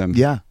with them.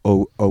 Yeah.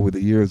 Over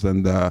the years,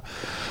 and.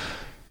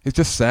 It's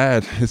just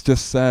sad. It's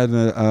just sad.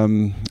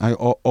 I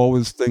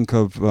always think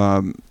of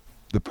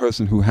the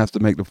person who has to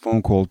make the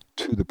phone call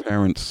to the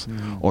parents,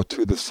 or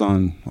to the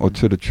son, or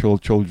to the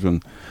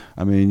children.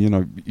 I mean,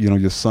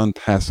 your son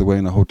passed away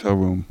in a hotel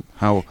room.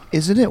 How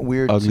isn't it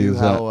weird too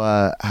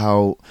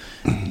how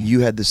you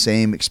had the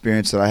same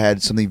experience that I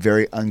had? Something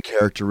very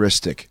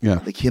uncharacteristic.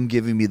 Yeah, like him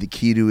giving me the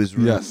key to his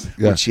room,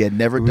 which he had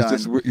never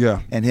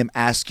done. And him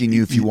asking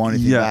you if you wanted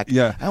him back.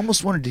 Yeah, I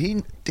almost wondered,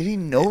 did he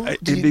know?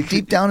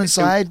 Deep down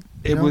inside?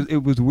 It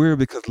was weird,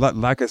 because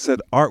like I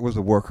said, Art was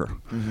a worker.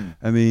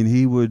 I mean,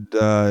 he would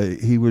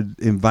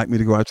invite me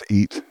to go out to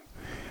eat,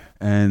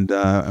 and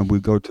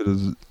we'd go to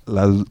the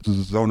La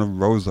Zona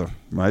Rosa,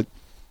 right?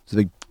 It's a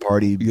big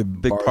party.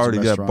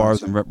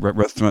 Bars and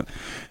restaurant,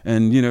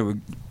 and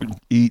we'd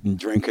eat and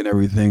drink and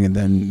everything, and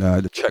then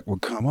the check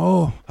would come.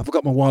 "Oh, I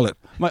forgot my wallet."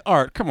 My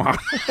Art, come on.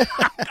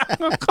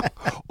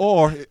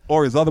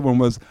 or his other one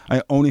was,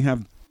 "I only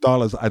have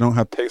dollars, I don't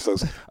have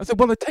pesos." I said,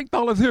 "Well, they take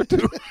dollars here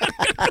too."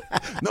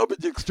 No, but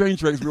the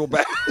exchange rate's real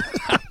bad.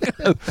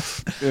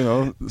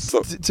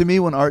 So to me,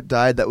 when Art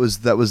died, that was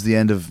the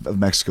end of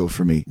Mexico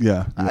for me.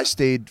 Yeah. I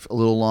stayed a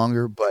little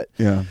longer, but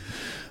the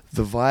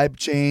vibe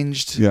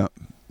changed. Yeah.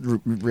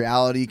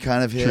 Reality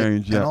kind of hit.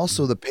 Changed, and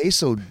also the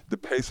peso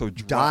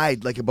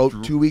died like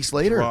about 2 weeks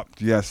later.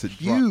 Dropped. Yes, it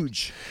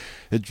huge.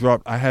 It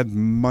dropped. I had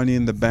money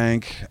in the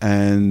bank,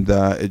 and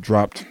it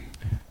dropped.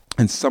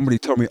 And somebody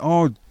told me,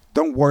 "Oh,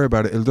 don't worry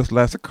about it. It'll just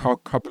last a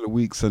couple of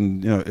weeks,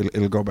 and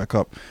it'll go back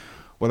up."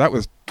 Well, that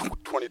was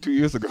 22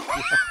 years ago.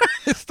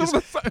 It's still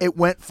the same. It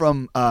went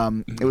from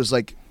it was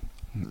like,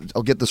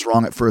 I'll get this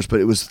wrong at first, but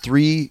it was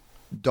 $3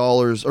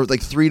 or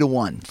like 3 to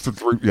 1.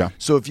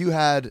 So if you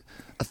had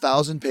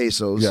 1,000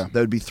 pesos, that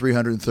would be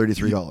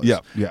 $333.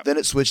 Yeah. Then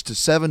it switched to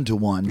 7 to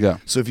 1. Yeah.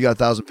 So if you got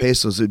 1,000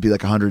 pesos, it would be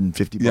like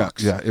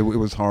 $150. Yeah. It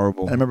was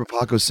horrible. And I remember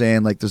Paco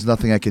saying, like, "There's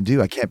nothing I can do.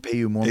 I can't pay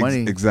you more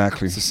money."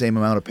 Exactly. It's the same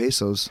amount of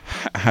pesos.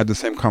 I had the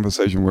same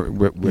conversation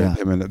with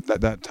him, and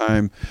that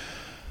time.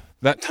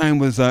 That time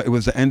was it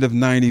was the end of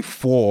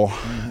 '94.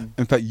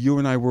 In fact, you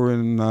and I were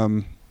in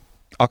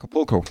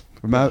Acapulco.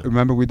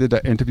 Remember we did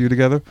that interview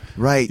together?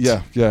 Right.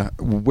 Yeah,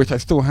 which I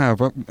still have.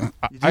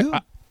 You do?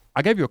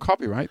 I gave you a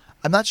copy, right?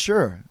 I'm not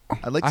sure.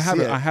 I'd like to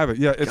see it. I have it.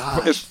 Yeah,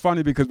 it's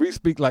funny because we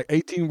speak like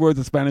 18 words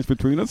of Spanish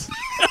between us.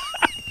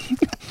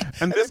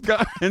 And this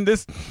guy, and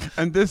this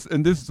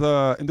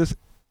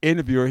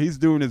interviewer, he's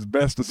doing his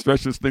best to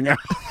stretch this thing out.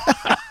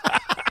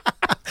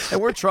 And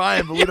we're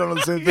trying, but we don't know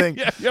the same thing.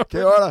 Yeah.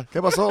 ¿Qué hora? ¿Qué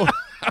pasó?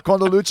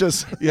 Cuando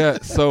luchas? Yeah,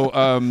 so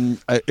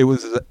it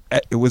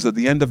was at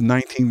the end of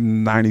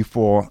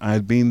 1994. I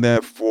had been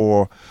there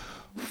for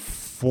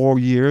 4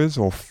 years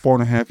or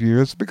 4.5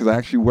 years because I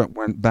actually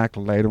went back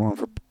later on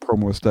for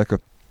Promo Azteca.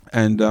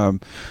 And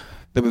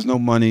there was no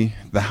money.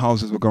 The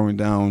houses were going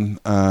down,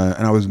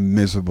 and I was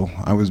miserable.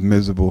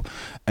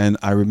 And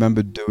I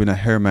remember doing a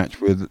hair match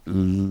with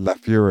La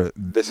Fiera.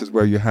 This is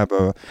where you have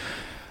a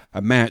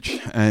match,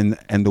 and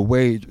the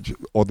wage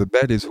or the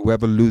bet is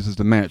whoever loses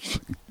the match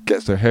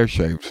gets their hair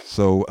shaved.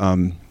 So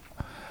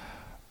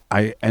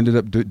I ended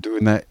up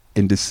doing that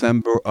in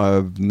December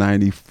of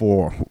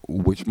 94,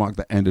 which marked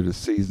the end of the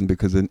season,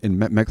 because in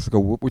Mexico,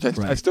 which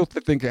I still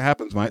think it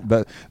happens, right?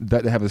 That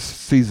they have a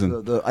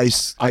season. The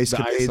ice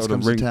capades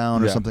comes to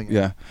town or something.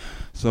 Yeah.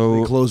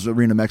 So they closed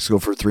Arena Mexico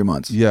for 3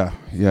 months. Yeah.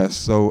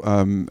 So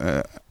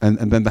and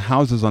then the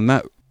houses on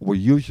that were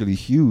usually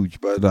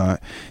huge,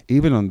 but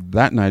even on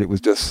that night, it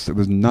was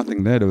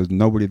nothing there. There was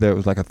nobody there. It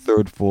was like a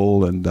third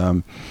full, and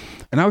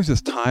I was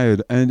just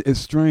tired. And it's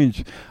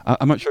strange.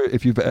 I'm not sure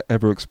if you've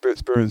ever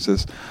experienced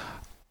this.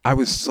 I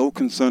was so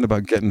concerned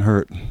about getting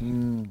hurt.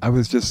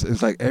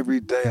 It's like every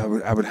day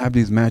I would have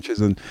these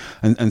matches, and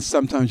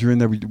sometimes you're in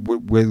there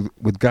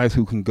with guys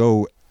who can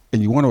go,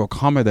 and you want to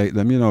accommodate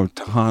them,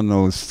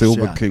 Tejano,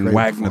 Silver King,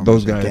 Wagner,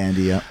 those guys.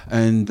 Dandy, yeah.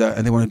 And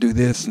they want to do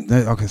this, and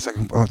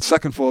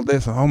second full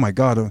this, oh my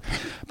God.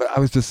 But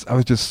I just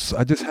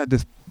had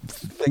this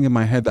thing in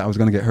my head that I was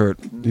going to get hurt,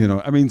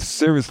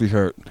 seriously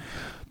hurt,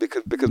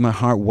 because my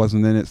heart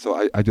wasn't in it,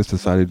 so I just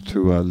decided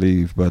to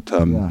leave. But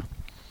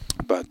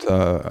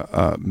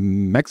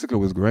Mexico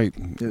was great.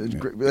 It was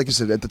great. Like I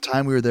said, at the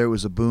time we were there, it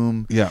was a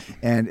boom. Yeah.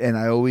 And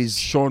I always...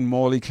 Sean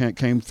Morley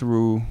came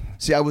through.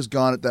 See, I was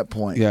gone at that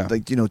point. Yeah.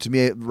 Like, to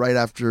me, right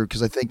after,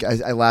 because I think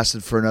I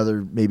lasted for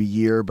another maybe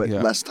year, but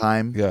less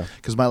time. Yeah.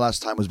 Because my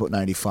last time was about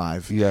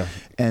 95. Yeah.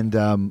 And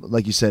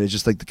like you said, it's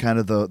just like the kind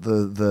of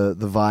the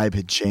vibe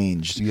had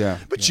changed. Yeah.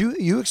 But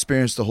you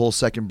experienced the whole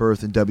second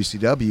birth in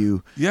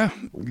WCW. Yeah.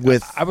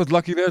 I was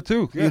lucky there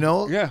too.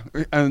 Yeah. Yeah.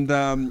 And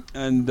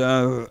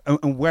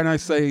when I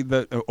say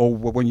that, or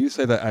when you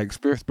say that I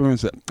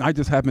experienced it, I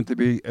just happened to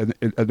be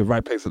at the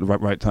right place at the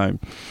right time.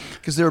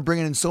 Because they were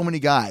bringing in so many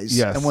guys.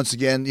 Yes. And once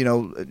again,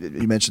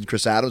 you mentioned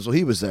Chris Adams. Well,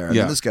 he was there. And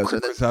then this guy was there.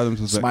 Chris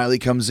Adams was there. Smiley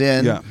comes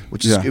in,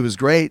 which is it was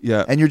great.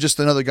 Yeah. And you're just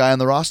another guy on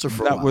the roster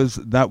for a while.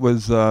 That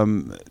was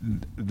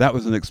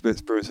an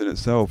experience in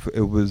itself.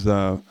 It was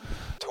to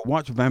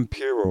watch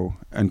Vampiro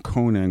and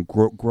Konnan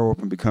grow up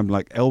and become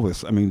like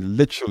Elvis. I mean,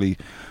 literally.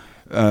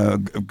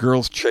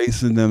 Girls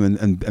chasing them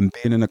and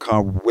being in a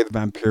car with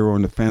Vampiro,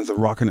 and the fans are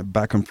rocking it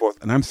back and forth,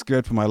 and I'm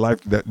scared for my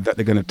life that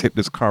they're going to tip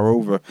this car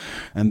over,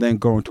 and then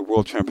going to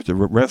World Championship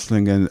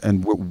Wrestling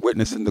and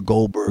witnessing the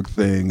Goldberg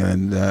thing,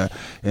 and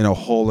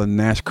Hall and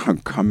Nash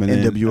coming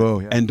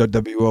NWO, in,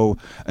 NWO,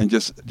 and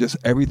just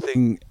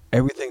everything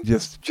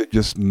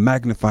just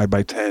magnified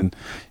by 10.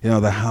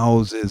 The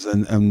houses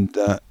and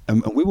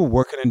we were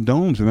working in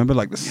domes. Remember,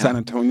 like the San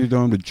Antonio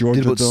Dome, the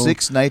Georgia Dome. Did about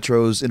 6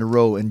 nitros in a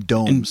row in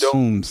domes.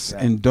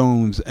 In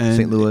domes, and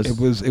St.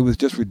 Louis. It was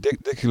just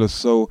ridiculous.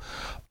 So,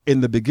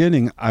 in the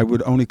beginning, I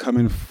would only come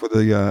in for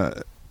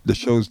the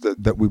shows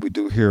that we would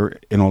do here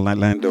in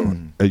Orlando.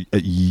 2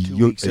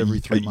 weeks every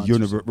 3 months.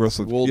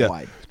 Universal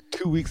worldwide.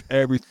 2 weeks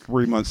every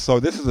 3 months. So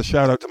this is a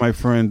shout out to my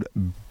friend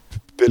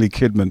Billy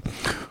Kidman,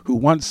 who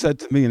once said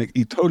to me, and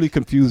he totally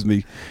confused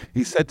me.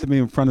 He said to me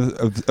in front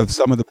of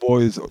some of the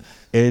boys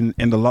in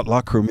the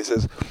locker room, he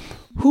says,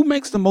 "Who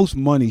makes the most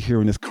money here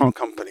in this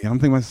company?" I'm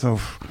thinking to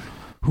myself,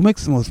 who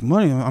makes the most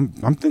money?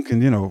 I'm thinking,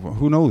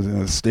 who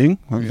knows? Sting,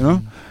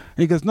 And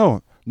he goes,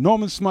 "No,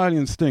 Norman Smiley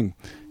and Sting,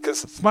 because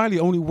Smiley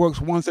only works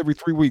once every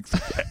 3 weeks,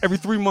 every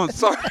 3 months.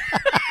 Sorry,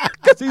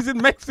 because he's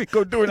in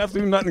Mexico doing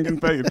absolutely nothing, getting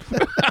paid."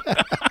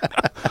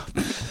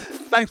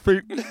 Thanks,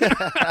 Pete.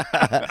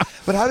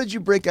 But how did you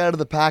break out of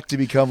the pack to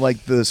become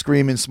like the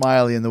Screaming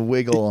Smiley and the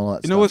Wiggle and all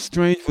that stuff? What's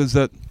strange was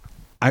that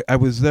I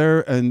was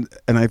there and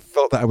I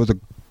felt that I was a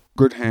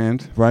good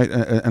hand, right?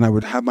 And I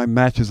would have my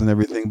matches and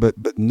everything, but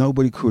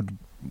nobody could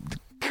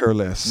care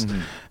less.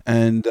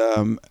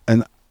 Mm-hmm.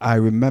 And I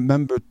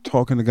remember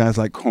talking to guys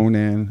like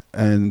Konnan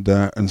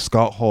and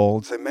Scott Hall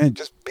and say, "Man,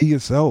 just be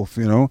yourself,"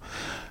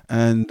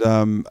 And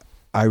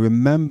I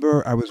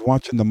remember I was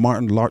watching the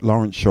Martin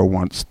Lawrence show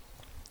once.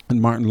 And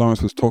Martin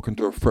Lawrence was talking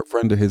to a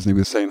friend of his, and he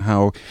was saying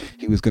how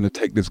he was going to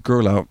take this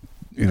girl out,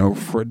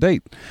 for a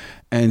date.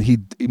 And he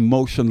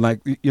motioned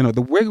like,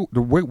 the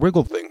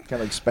wiggle thing.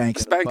 Kind of like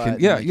spanking.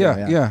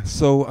 Yeah.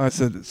 So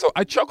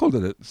I chuckled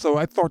at it. So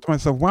I thought to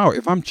myself, wow,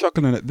 if I'm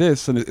chuckling at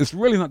this, and it's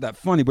really not that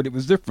funny, but it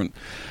was different.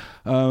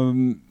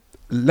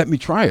 Let me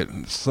try it.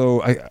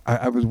 So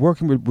I was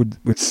working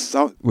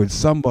with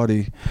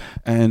somebody,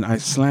 and I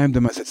slammed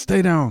him. I said,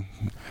 "Stay down."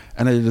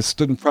 And I just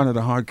stood in front of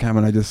the hard cam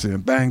and I just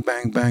said bang,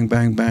 bang, bang,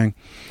 bang, bang.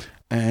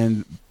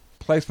 And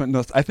placement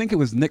notes. I think it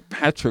was Nick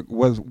Patrick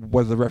was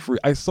the referee.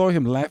 I saw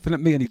him laughing at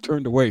me and he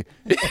turned away.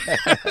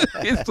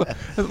 It's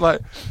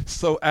like,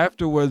 so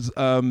afterwards,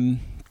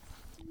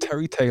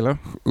 Terry Taylor,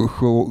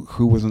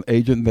 who was an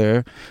agent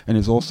there and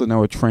is also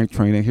now a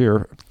trainer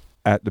here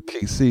at the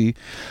PC,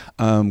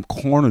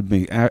 cornered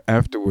me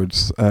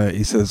afterwards.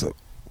 He says,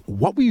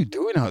 "What were you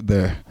doing out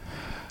there?"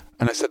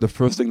 And I said the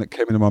first thing that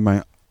came into my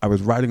mind, I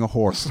was riding a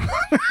horse.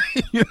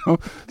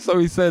 So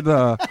he said,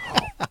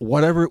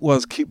 whatever it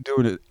was, keep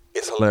doing it.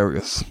 It's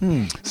hilarious.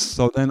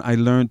 So then I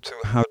learned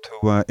how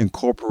to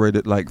incorporate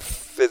it like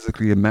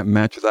physically in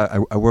matches. I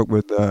worked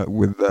with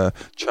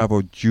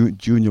Chavo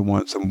Jr.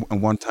 once,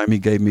 and one time he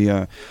gave me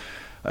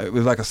it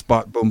was like a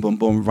spot, boom, boom,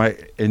 boom,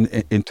 right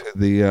into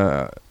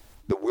the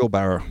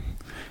wheelbarrow.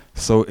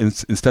 So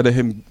instead of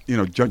him,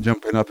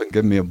 jumping up and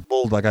giving me a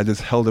bulldog, I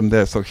just held him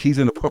there. So he's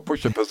in a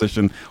push-up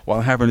position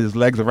while having his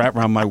legs wrapped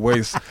around my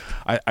waist.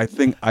 I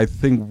think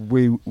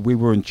we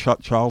were in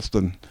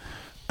Charleston,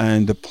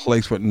 and the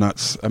place went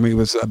nuts. I mean, it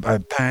was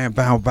bang,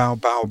 bow, bow,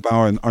 bow,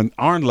 bow, and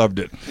Arn loved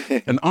it.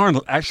 And Arn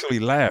actually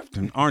laughed,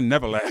 and Arn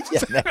never laughed.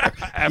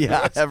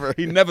 Yeah, never.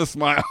 He never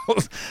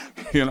smiles,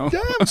 Damn,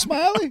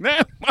 Smiley.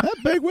 That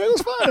big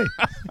wiggle's funny.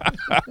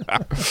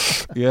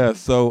 Yeah,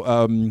 so,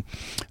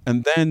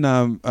 and then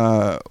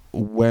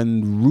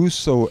when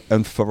Russo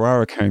and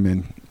Ferrara came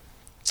in,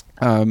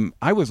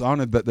 I was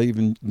honored that they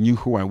even knew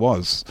who I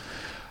was.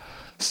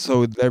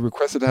 So they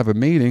requested to have a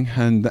meeting,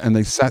 and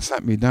they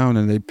sat me down,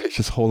 and they pitched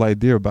this whole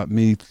idea about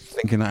me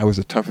thinking I was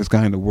the toughest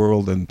guy in the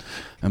world, and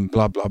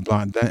blah, blah,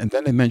 blah. And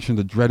then they mentioned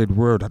the dreaded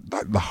word,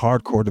 the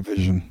hardcore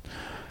division.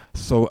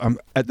 So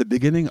at the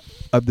beginning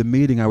of the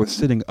meeting, I was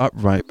sitting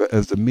upright, but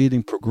as the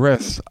meeting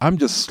progressed, I'm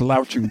just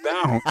slouching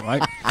down,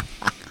 right?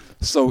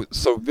 So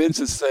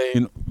Vince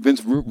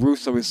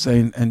Russo is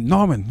saying, and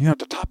Norman,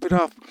 to top it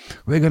off,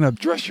 we're going to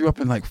dress you up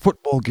in like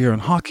football gear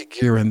and hockey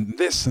gear and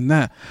this and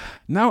that.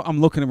 Now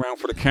I'm looking around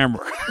for the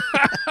camera.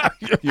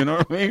 You know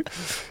what I mean?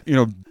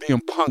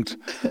 Being punked.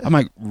 I'm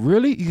like,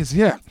 really? He says,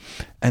 yeah.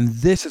 And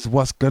this is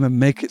what's going to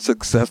make it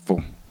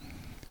successful.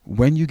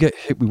 When you get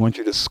hit, we want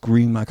you to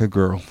scream like a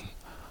girl.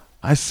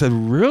 I said,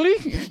 really?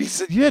 He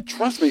said, yeah,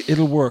 trust me,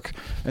 it'll work.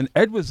 And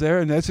Ed was there,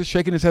 and Ed's just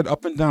shaking his head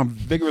up and down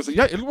vigorously.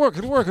 Yeah, it'll work.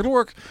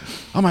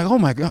 I'm like, oh,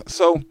 my God.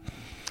 So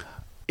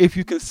if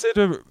you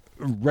consider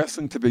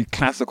wrestling to be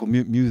classical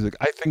music,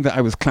 I think that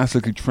I was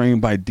classically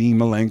trained by Dean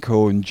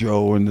Malenko and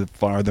Joe and the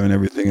Father and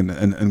everything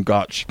and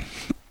Gotch.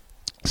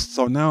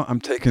 So now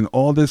I'm taking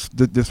all this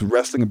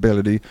wrestling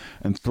ability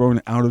and throwing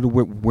it out of the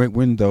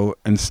window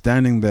and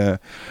standing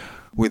there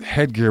with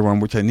headgear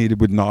on, which I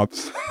needed with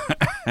knobs,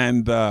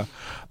 and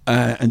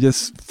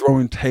just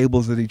throwing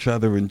tables at each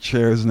other and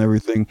chairs and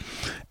everything.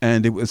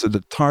 And it was at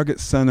the Target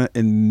Center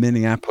in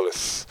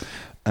Minneapolis.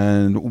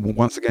 And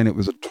once again, it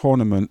was a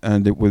tournament,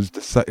 and it was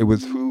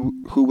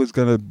who was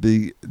going to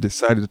be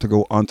decided to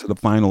go on to the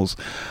finals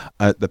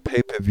at the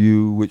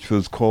pay-per-view, which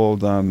was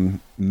called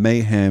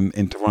Mayhem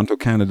in Toronto,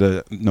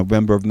 Canada,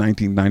 November of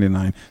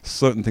 1999.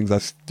 Certain things I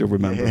still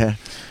remember. Yeah.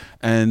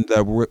 And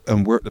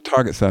we're at the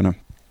Target Center,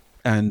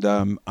 and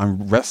I'm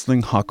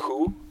wrestling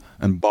Haku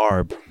and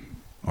Barb.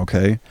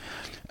 Okay,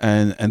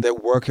 and they're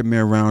working me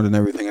around and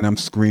everything, and I'm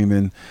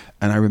screaming,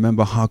 and I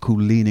remember Haku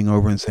leaning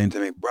over and saying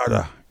to me,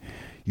 "Brother,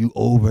 you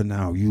over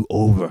now, you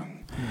over,"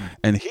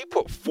 and he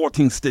put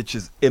 14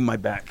 stitches in my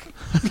back.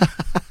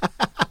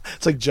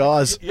 It's like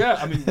Jaws. Yeah,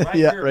 I mean, right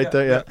yeah, here, right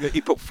there. Yeah,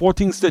 he put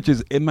 14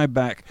 stitches in my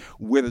back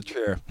with a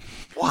chair.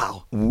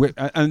 Wow.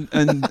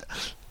 And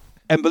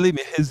believe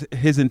me,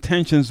 his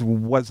intentions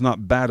was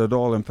not bad at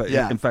all. In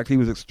fact, he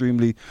was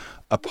extremely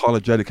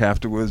apologetic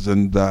afterwards,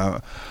 and.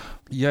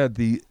 Yeah,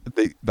 the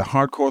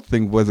hardcore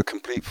thing was a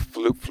complete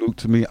fluke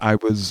to me. I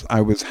was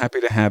happy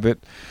to have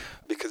it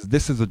because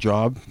this is a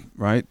job,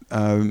 right?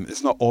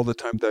 It's not all the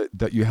time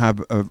that you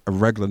have a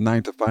regular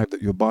 9 to 5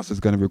 that your boss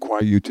is going to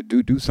require you to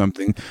do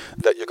something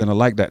that you're going to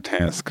like that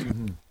task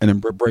and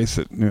embrace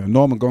it.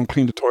 Norman, go and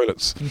clean the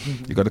toilets.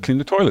 You got to clean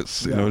the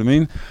toilets. You know what I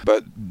mean?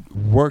 But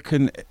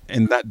working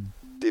in that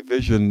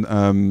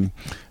division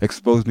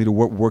exposed me to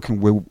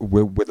working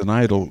with an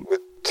idol, with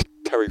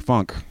Terry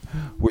Funk,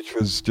 which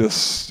was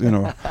just,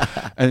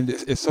 and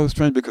it's so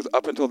strange because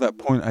up until that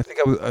point, I think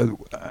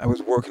I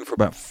was working for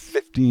about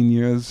 15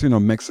 years,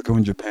 Mexico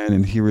and Japan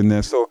and here and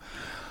there. So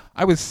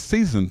I was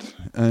seasoned,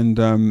 and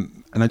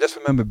I just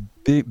remember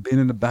being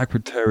in the back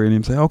with Terry and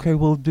him saying, "Okay,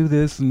 we'll do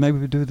this, and maybe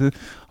we do this.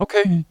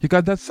 Okay, you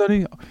got that,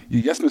 Sonny?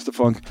 Yes, Mr.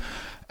 Funk."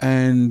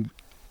 And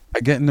I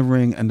get in the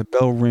ring and the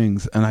bell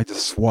rings and I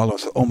just swallow.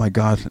 So, oh my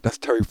God, that's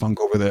Terry Funk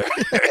over there.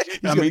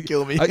 He's gonna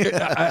kill me.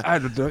 I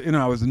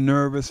was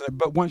nervous,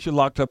 but once you're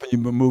locked up and you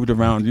moved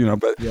around,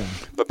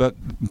 but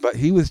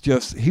he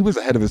was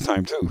ahead of his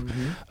time too.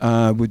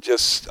 I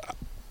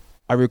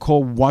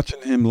recall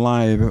watching him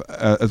live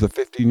as a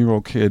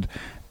 15-year-old kid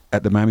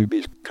at the Miami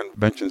Beach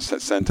Convention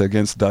Center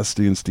against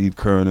Dusty and Steve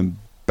Kern and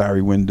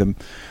Barry Windham,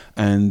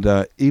 and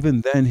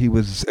even then he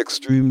was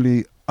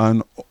extremely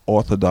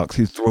unorthodox.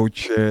 He'd throw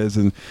chairs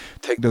and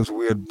take those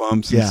weird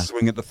bumps and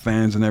swing at the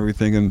fans and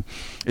everything. And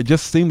it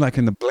just seemed like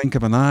in the blink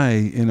of an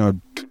eye,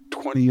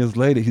 20 years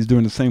later, he's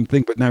doing the same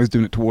thing, but now he's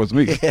doing it towards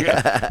me.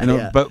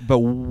 But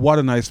what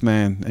a nice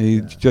man.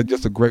 He's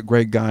just a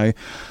great guy,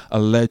 a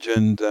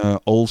legend,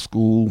 old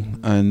school,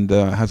 and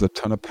has a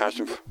ton of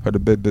passion for the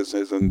big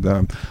business, and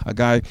a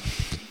guy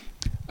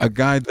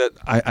that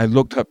I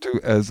looked up to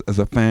as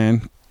a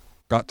fan.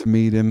 Got to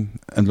meet him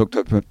and looked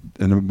up and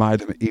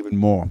admired him even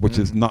more, which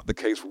is not the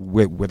case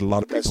with a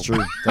lot of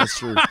people. That's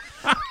true.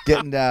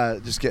 Getting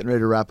ready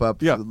to wrap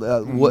up. Yeah.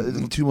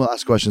 Two more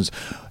last questions.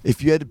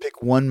 If you had to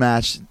pick one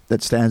match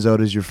that stands out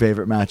as your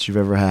favorite match you've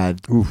ever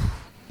had, it'd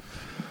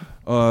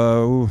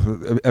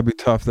be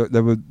tough.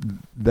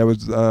 There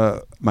was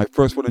my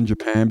first one in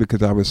Japan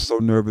because I was so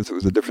nervous. It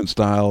was a different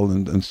style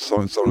and so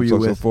on and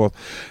so forth.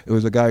 It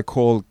was a guy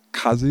called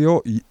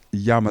Kazuyo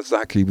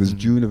Yamazaki. It was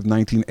June of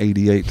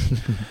 1988.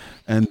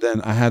 And then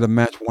I had a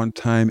match one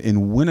time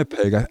in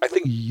Winnipeg. I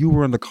think you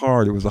were on the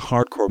card. It was a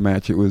hardcore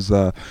match. It was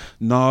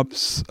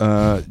Knobs,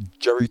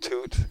 Jerry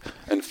Toot,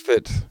 and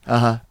Fit.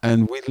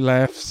 And we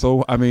laughed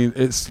so. I mean,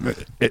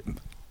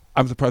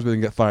 I'm surprised we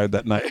didn't get fired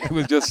that night. It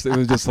was just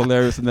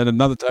hilarious. And then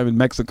another time in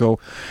Mexico,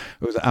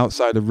 it was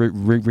outside the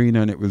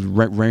arena and it was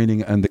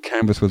raining and the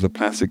canvas was a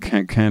plastic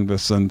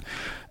canvas.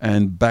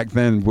 And back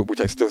then,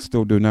 which I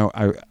still do now,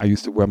 I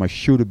used to wear my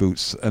shooter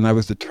boots and I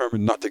was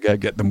determined not to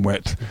get them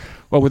wet.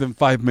 Well, within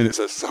 5 minutes,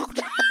 I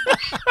soaked.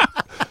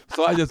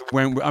 So I just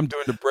went. I'm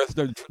doing the breast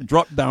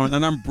drop down,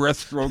 and I'm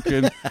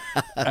breaststroking,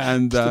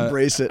 and just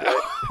embrace it.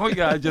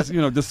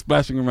 Just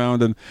splashing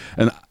around, and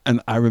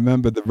I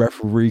remember the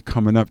referee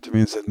coming up to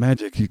me and said,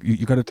 "Magic,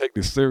 you got to take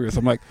this serious."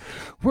 I'm like,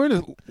 "We're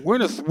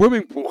in a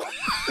swimming pool.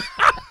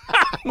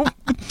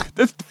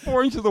 There's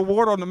 4 inches of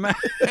water on the mat,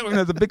 and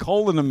there's a big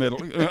hole in the middle."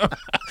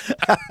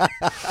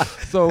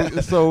 So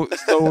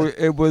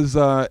it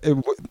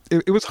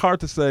was hard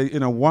to say.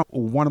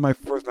 One of my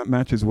first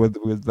matches with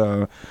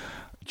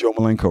Joe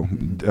Malenko,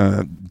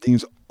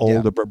 Dean's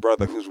older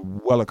brother, who's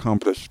well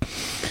accomplished,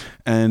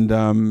 and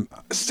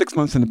 6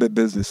 months in the big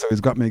business. So he's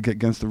got me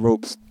against the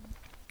ropes,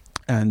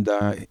 and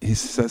he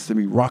says to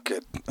me, "Rock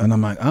it," and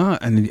I'm like,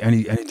 and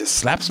he just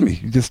slaps me.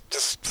 He just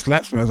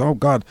slaps me. I was, oh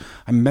God,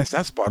 I messed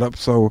that spot up.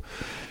 So,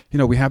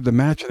 we have the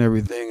match and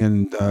everything,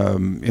 and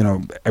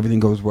everything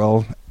goes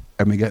well.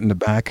 And we get in the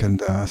back, and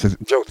I said,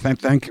 "Joe,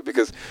 thank you,"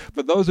 because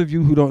for those of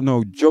you who don't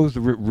know, Joe's the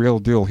real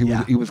deal.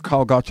 He was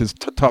Carl Gotch's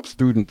top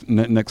student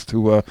next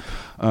to a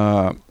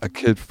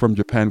kid from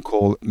Japan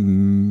called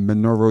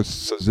Minoru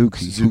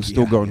Suzuki, who's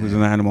still going, who's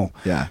an animal.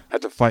 Yeah,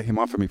 had to fight him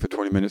off for me for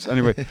 20 minutes.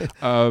 Anyway,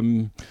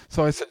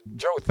 so I said,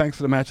 "Joe, thanks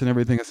for the match and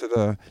everything." I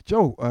said,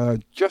 "Joe,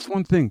 just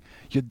one thing.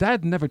 Your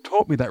dad never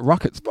taught me that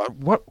rocket spot.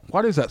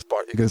 What is that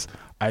spot?" He goes,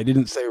 "I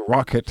didn't say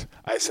rocket.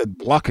 I said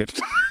block it."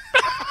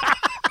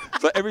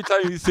 So every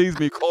time he sees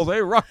me, he calls,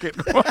 "Hey, Rocket."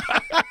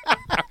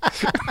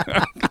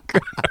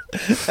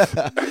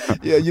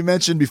 Yeah, you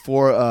mentioned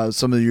before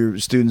some of your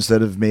students that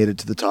have made it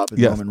to the top,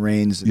 Roman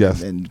Reigns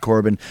and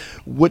Corbin.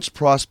 Which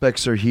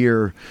prospects are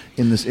here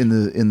in the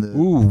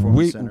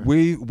Performance Center?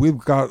 We've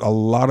got a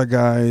lot of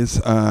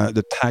guys.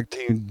 The tag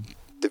team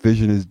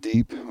division is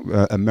deep.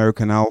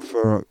 American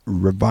Alpha,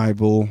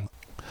 Revival.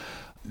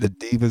 The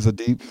Divas are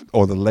deep,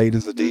 or the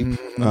Ladies are deep.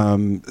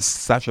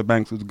 Sasha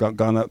Banks has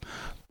gone up.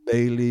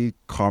 Bailey,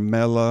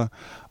 Carmella,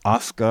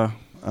 Asuka.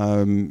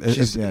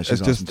 It's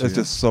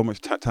just so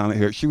much talent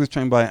here. She was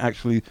trained by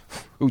actually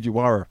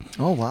Fujiwara.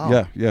 Oh wow!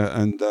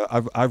 Yeah, and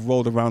I've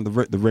rolled around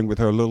the ring with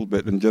her a little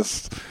bit and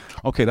just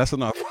okay, that's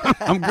enough.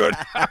 I'm good.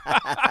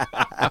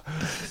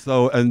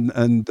 So and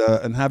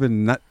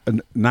having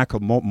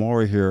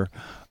Nakamura here,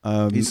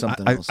 he's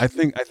something else. I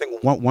think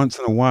once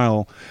in a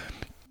while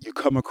you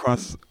come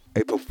across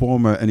a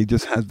performer and he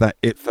just has that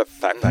it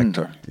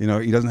factor.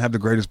 He doesn't have the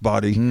greatest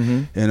body.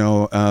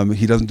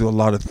 He doesn't do a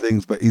lot of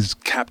things, but he's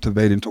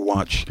captivating to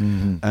watch.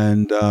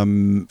 And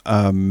a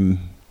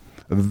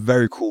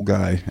very cool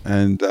guy.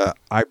 And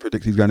I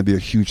predict he's going to be a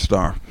huge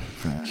star.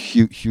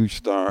 Huge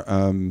star.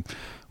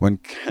 When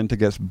Kenta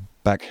gets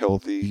back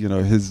healthy, he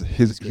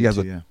has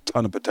a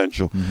ton of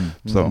potential.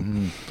 So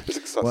it's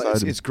exciting. Well,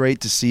 it's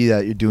great to see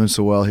that you're doing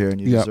so well here, and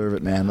you deserve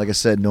it, man. Like I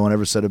said, no one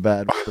ever said a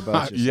bad word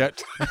about you.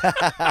 Yet.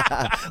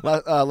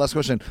 Last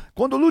question.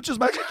 ¿Cuándo luchas,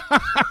 Magic?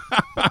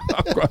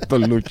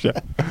 ¿Cuándo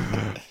lucha?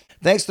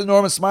 Thanks to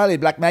Norman Smiley,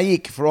 Black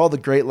Magic, for all the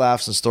great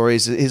laughs and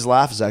stories. His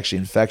laugh is actually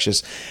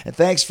infectious. And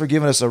thanks for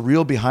giving us a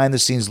real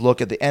behind-the-scenes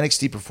look at the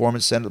NXT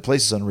Performance Center. The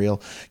place is unreal.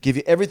 Give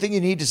you everything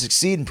you need to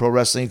succeed in pro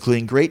wrestling,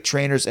 including great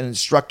trainers and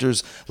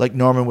instructors like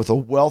Norman with a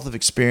wealth of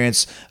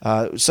experience.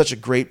 Such a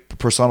great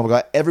personable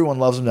guy. Everyone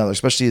loves him now,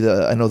 especially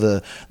I know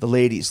the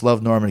ladies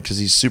love Norman because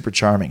he's super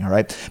charming, all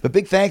right? But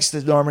big thanks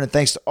to Norman, and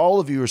thanks to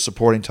all of you who are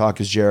supporting Talk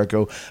is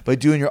Jericho by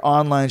doing your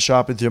online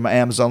shopping through my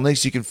Amazon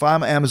links. You can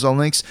find my Amazon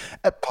links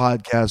at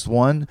Podcast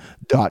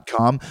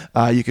podcast1.com.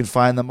 You can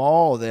find them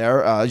all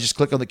there. Just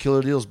click on the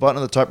Killer Deals button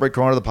on the top right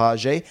corner of the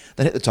page,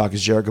 then hit the Talk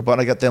is Jericho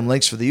button. I got them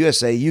links for the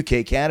USA,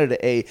 UK, Canada,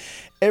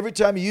 Every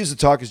time you use the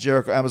Talk is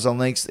Jericho Amazon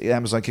links,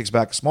 Amazon kicks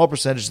back a small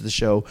percentage of the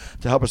show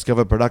to help us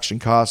cover production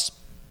costs.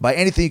 Buy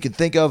anything you can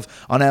think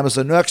of on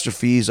Amazon. No extra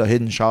fees or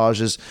hidden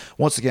charges.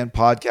 Once again,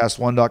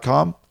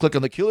 podcast1.com. Click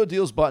on the Killer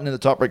Deals button in the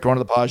top right corner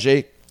of the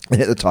page and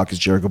hit the Talk is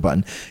Jericho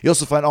button. You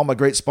also find all my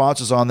great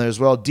sponsors on there as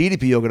well.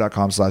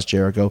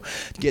 ddpyoga.com/Jericho.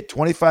 Get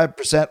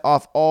 25%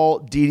 off all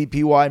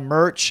DDPY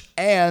merch.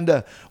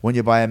 And when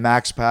you buy a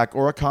max pack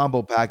or a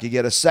combo pack, you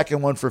get a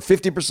second one for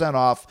 50%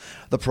 off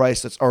the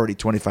price that's already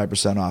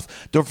 25%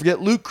 off. Don't forget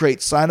Loot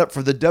Crate. Sign up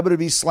for the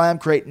WWE Slam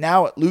Crate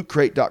now at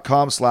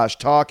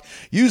lootcrate.com/talk.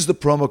 Use the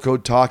promo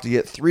code TALK to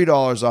get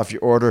 $3 off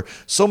your order.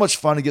 So much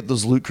fun to get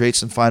those Loot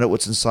Crates and find out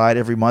what's inside.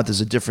 Every month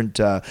is a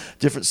different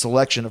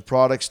selection of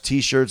products,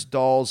 t-shirts,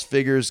 dolls,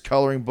 figures,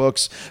 coloring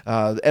books,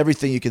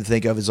 everything you can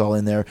think of is all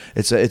in there.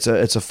 It's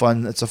a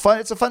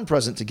fun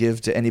present to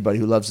give to anybody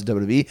who loves the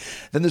WWE.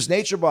 Then there's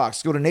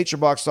NatureBox. Go to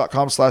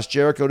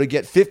naturebox.com/Jericho to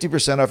get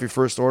 50% off your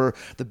first order.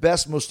 The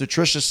best, most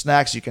nutritious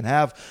snacks you can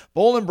have.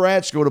 Bowl and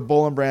Branch. Go to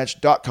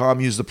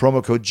bowlandbranch.com. Use the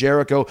promo code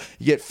Jericho.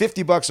 You get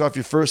 $50 off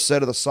your first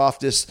set of the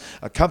softest,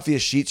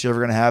 comfiest sheets you're ever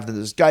going to have. Then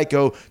there's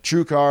Geico,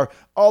 TrueCar,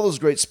 all those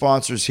great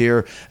sponsors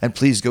here, and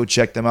please go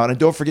check them out. And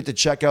don't forget to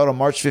check out on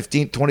March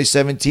 15th,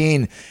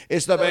 2017.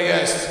 It's the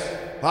biggest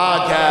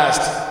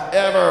podcast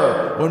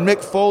ever. When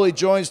Mick Foley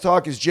joins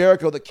Talk is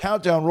Jericho, the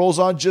countdown rolls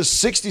on, just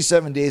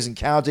 67 days and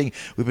counting.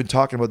 We've been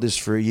talking about this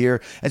for a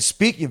year. And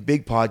speaking of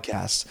big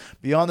podcasts,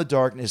 Beyond the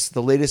Darkness,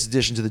 the latest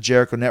addition to the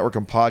Jericho Network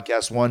on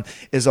Podcast One,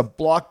 is a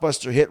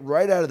blockbuster hit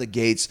right out of the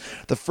gates.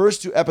 The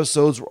first 2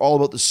 episodes were all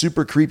about the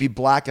super creepy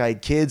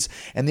black-eyed kids,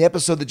 and the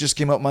episode that just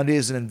came out Monday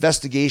is an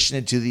investigation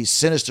into these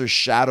sinister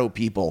shadow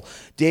people.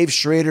 Dave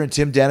Schrader and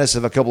Tim Dennis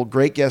have a couple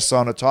great guests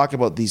on to talk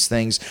about these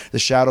things, the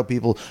shadow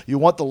people. You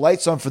want the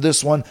lights on for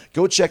this one?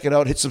 Go check it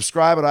out. Hit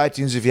subscribe at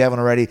iTunes if you haven't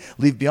already.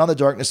 Leave Beyond the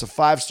Darkness a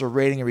 5-star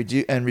rating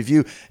and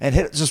review, and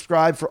hit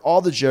subscribe for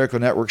all the Jericho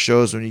Network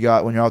shows when you're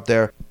out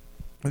there.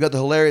 We got the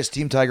hilarious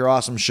Team Tiger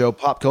Awesome show,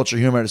 pop culture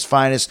humor at its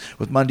finest,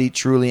 with Monday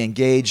Truly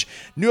Engage.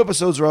 New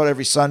episodes are out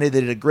every Sunday.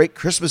 They did a great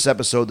Christmas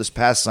episode this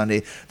past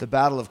Sunday, the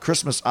Battle of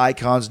Christmas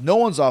Icons. No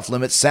one's off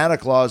limits. Santa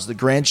Claus, the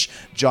Grinch,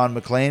 John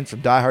McClane from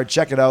Die Hard.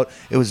 Check it out.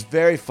 It was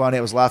very funny.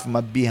 I was laughing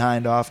my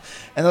behind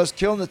off. And I was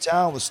killing the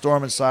town with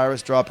Storm and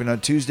Cyrus, dropping on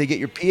Tuesday. Get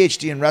your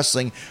PhD in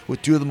wrestling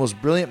with 2 of the most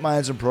brilliant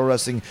minds in pro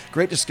wrestling.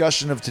 Great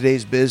discussion of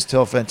today's biz.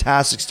 Tell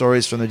fantastic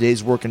stories from their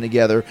days working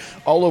together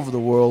all over the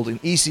world in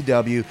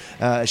ECW.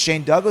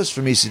 Shane Douglas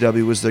from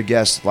ECW was their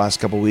guest the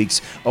last couple of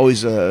weeks.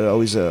 Always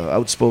a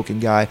outspoken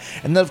guy.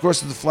 And then, of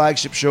course, the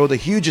flagship show, the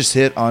hugest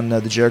hit on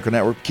the Jericho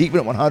Network, Keeping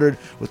It 100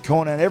 with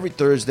Konnan every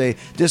Thursday.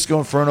 Disco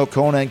Inferno,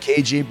 Konnan,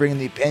 KG, bringing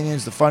the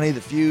opinions, the funny,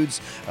 the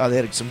feuds. They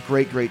had some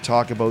great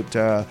talk about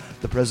the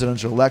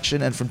presidential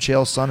election, and from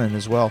Chael Sonnen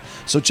as well.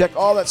 So check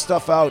all that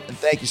stuff out, and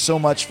thank you so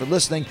much for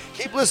listening.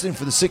 Keep listening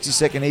for the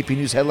 60-second AP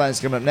News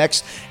headlines coming up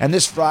next. And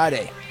this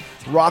Friday,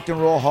 Rock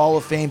and Roll Hall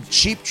of Fame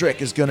Cheap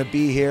Trick is going to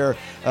be here.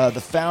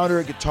 The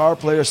founder, guitar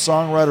player,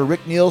 songwriter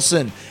Rick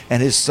Nielsen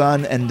and his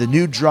son, and the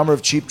new drummer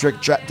of Cheap Trick,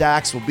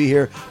 Dax, will be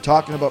here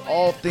talking about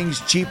all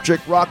things Cheap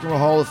Trick, Rock and Roll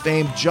Hall of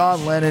Fame,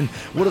 John Lennon,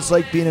 what it's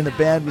like being in a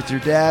band with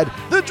your dad,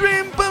 the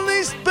Dream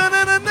Police,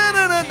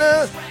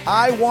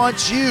 I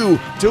want you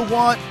to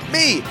want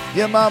me,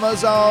 your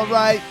mama's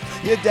alright,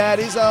 your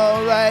daddy's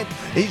alright,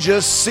 he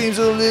just seems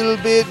a little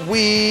bit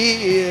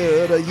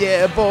weird.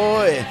 Yeah,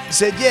 boy.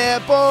 Said, yeah,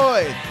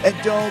 boy. And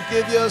don't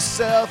give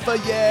yourself a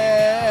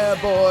yeah,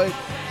 boy.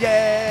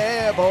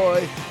 Yeah,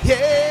 boy.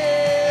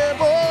 Yeah,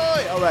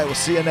 boy. All right, we'll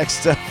see you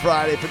next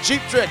Friday for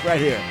Cheap Trick right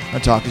here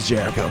on Talk is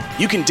Jericho.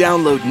 You can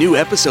download new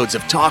episodes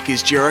of Talk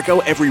is Jericho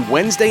every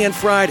Wednesday and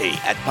Friday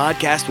at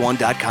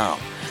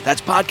podcastone.com.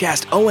 That's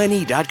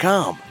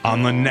podcastone.com.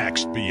 On the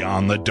next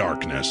Beyond the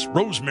Darkness,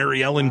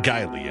 Rosemary Ellen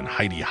Guiley and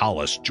Heidi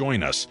Hollis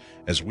join us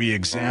as we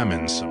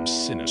examine some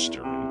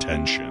sinister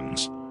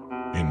intentions.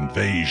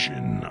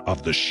 Invasion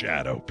of the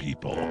Shadow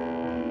People.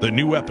 The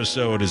new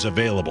episode is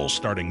available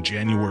starting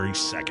January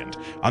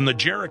 2nd on the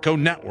Jericho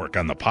Network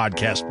on the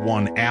Podcast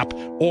One app,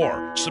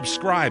 or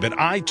subscribe at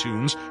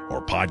iTunes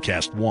or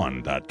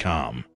podcastone.com.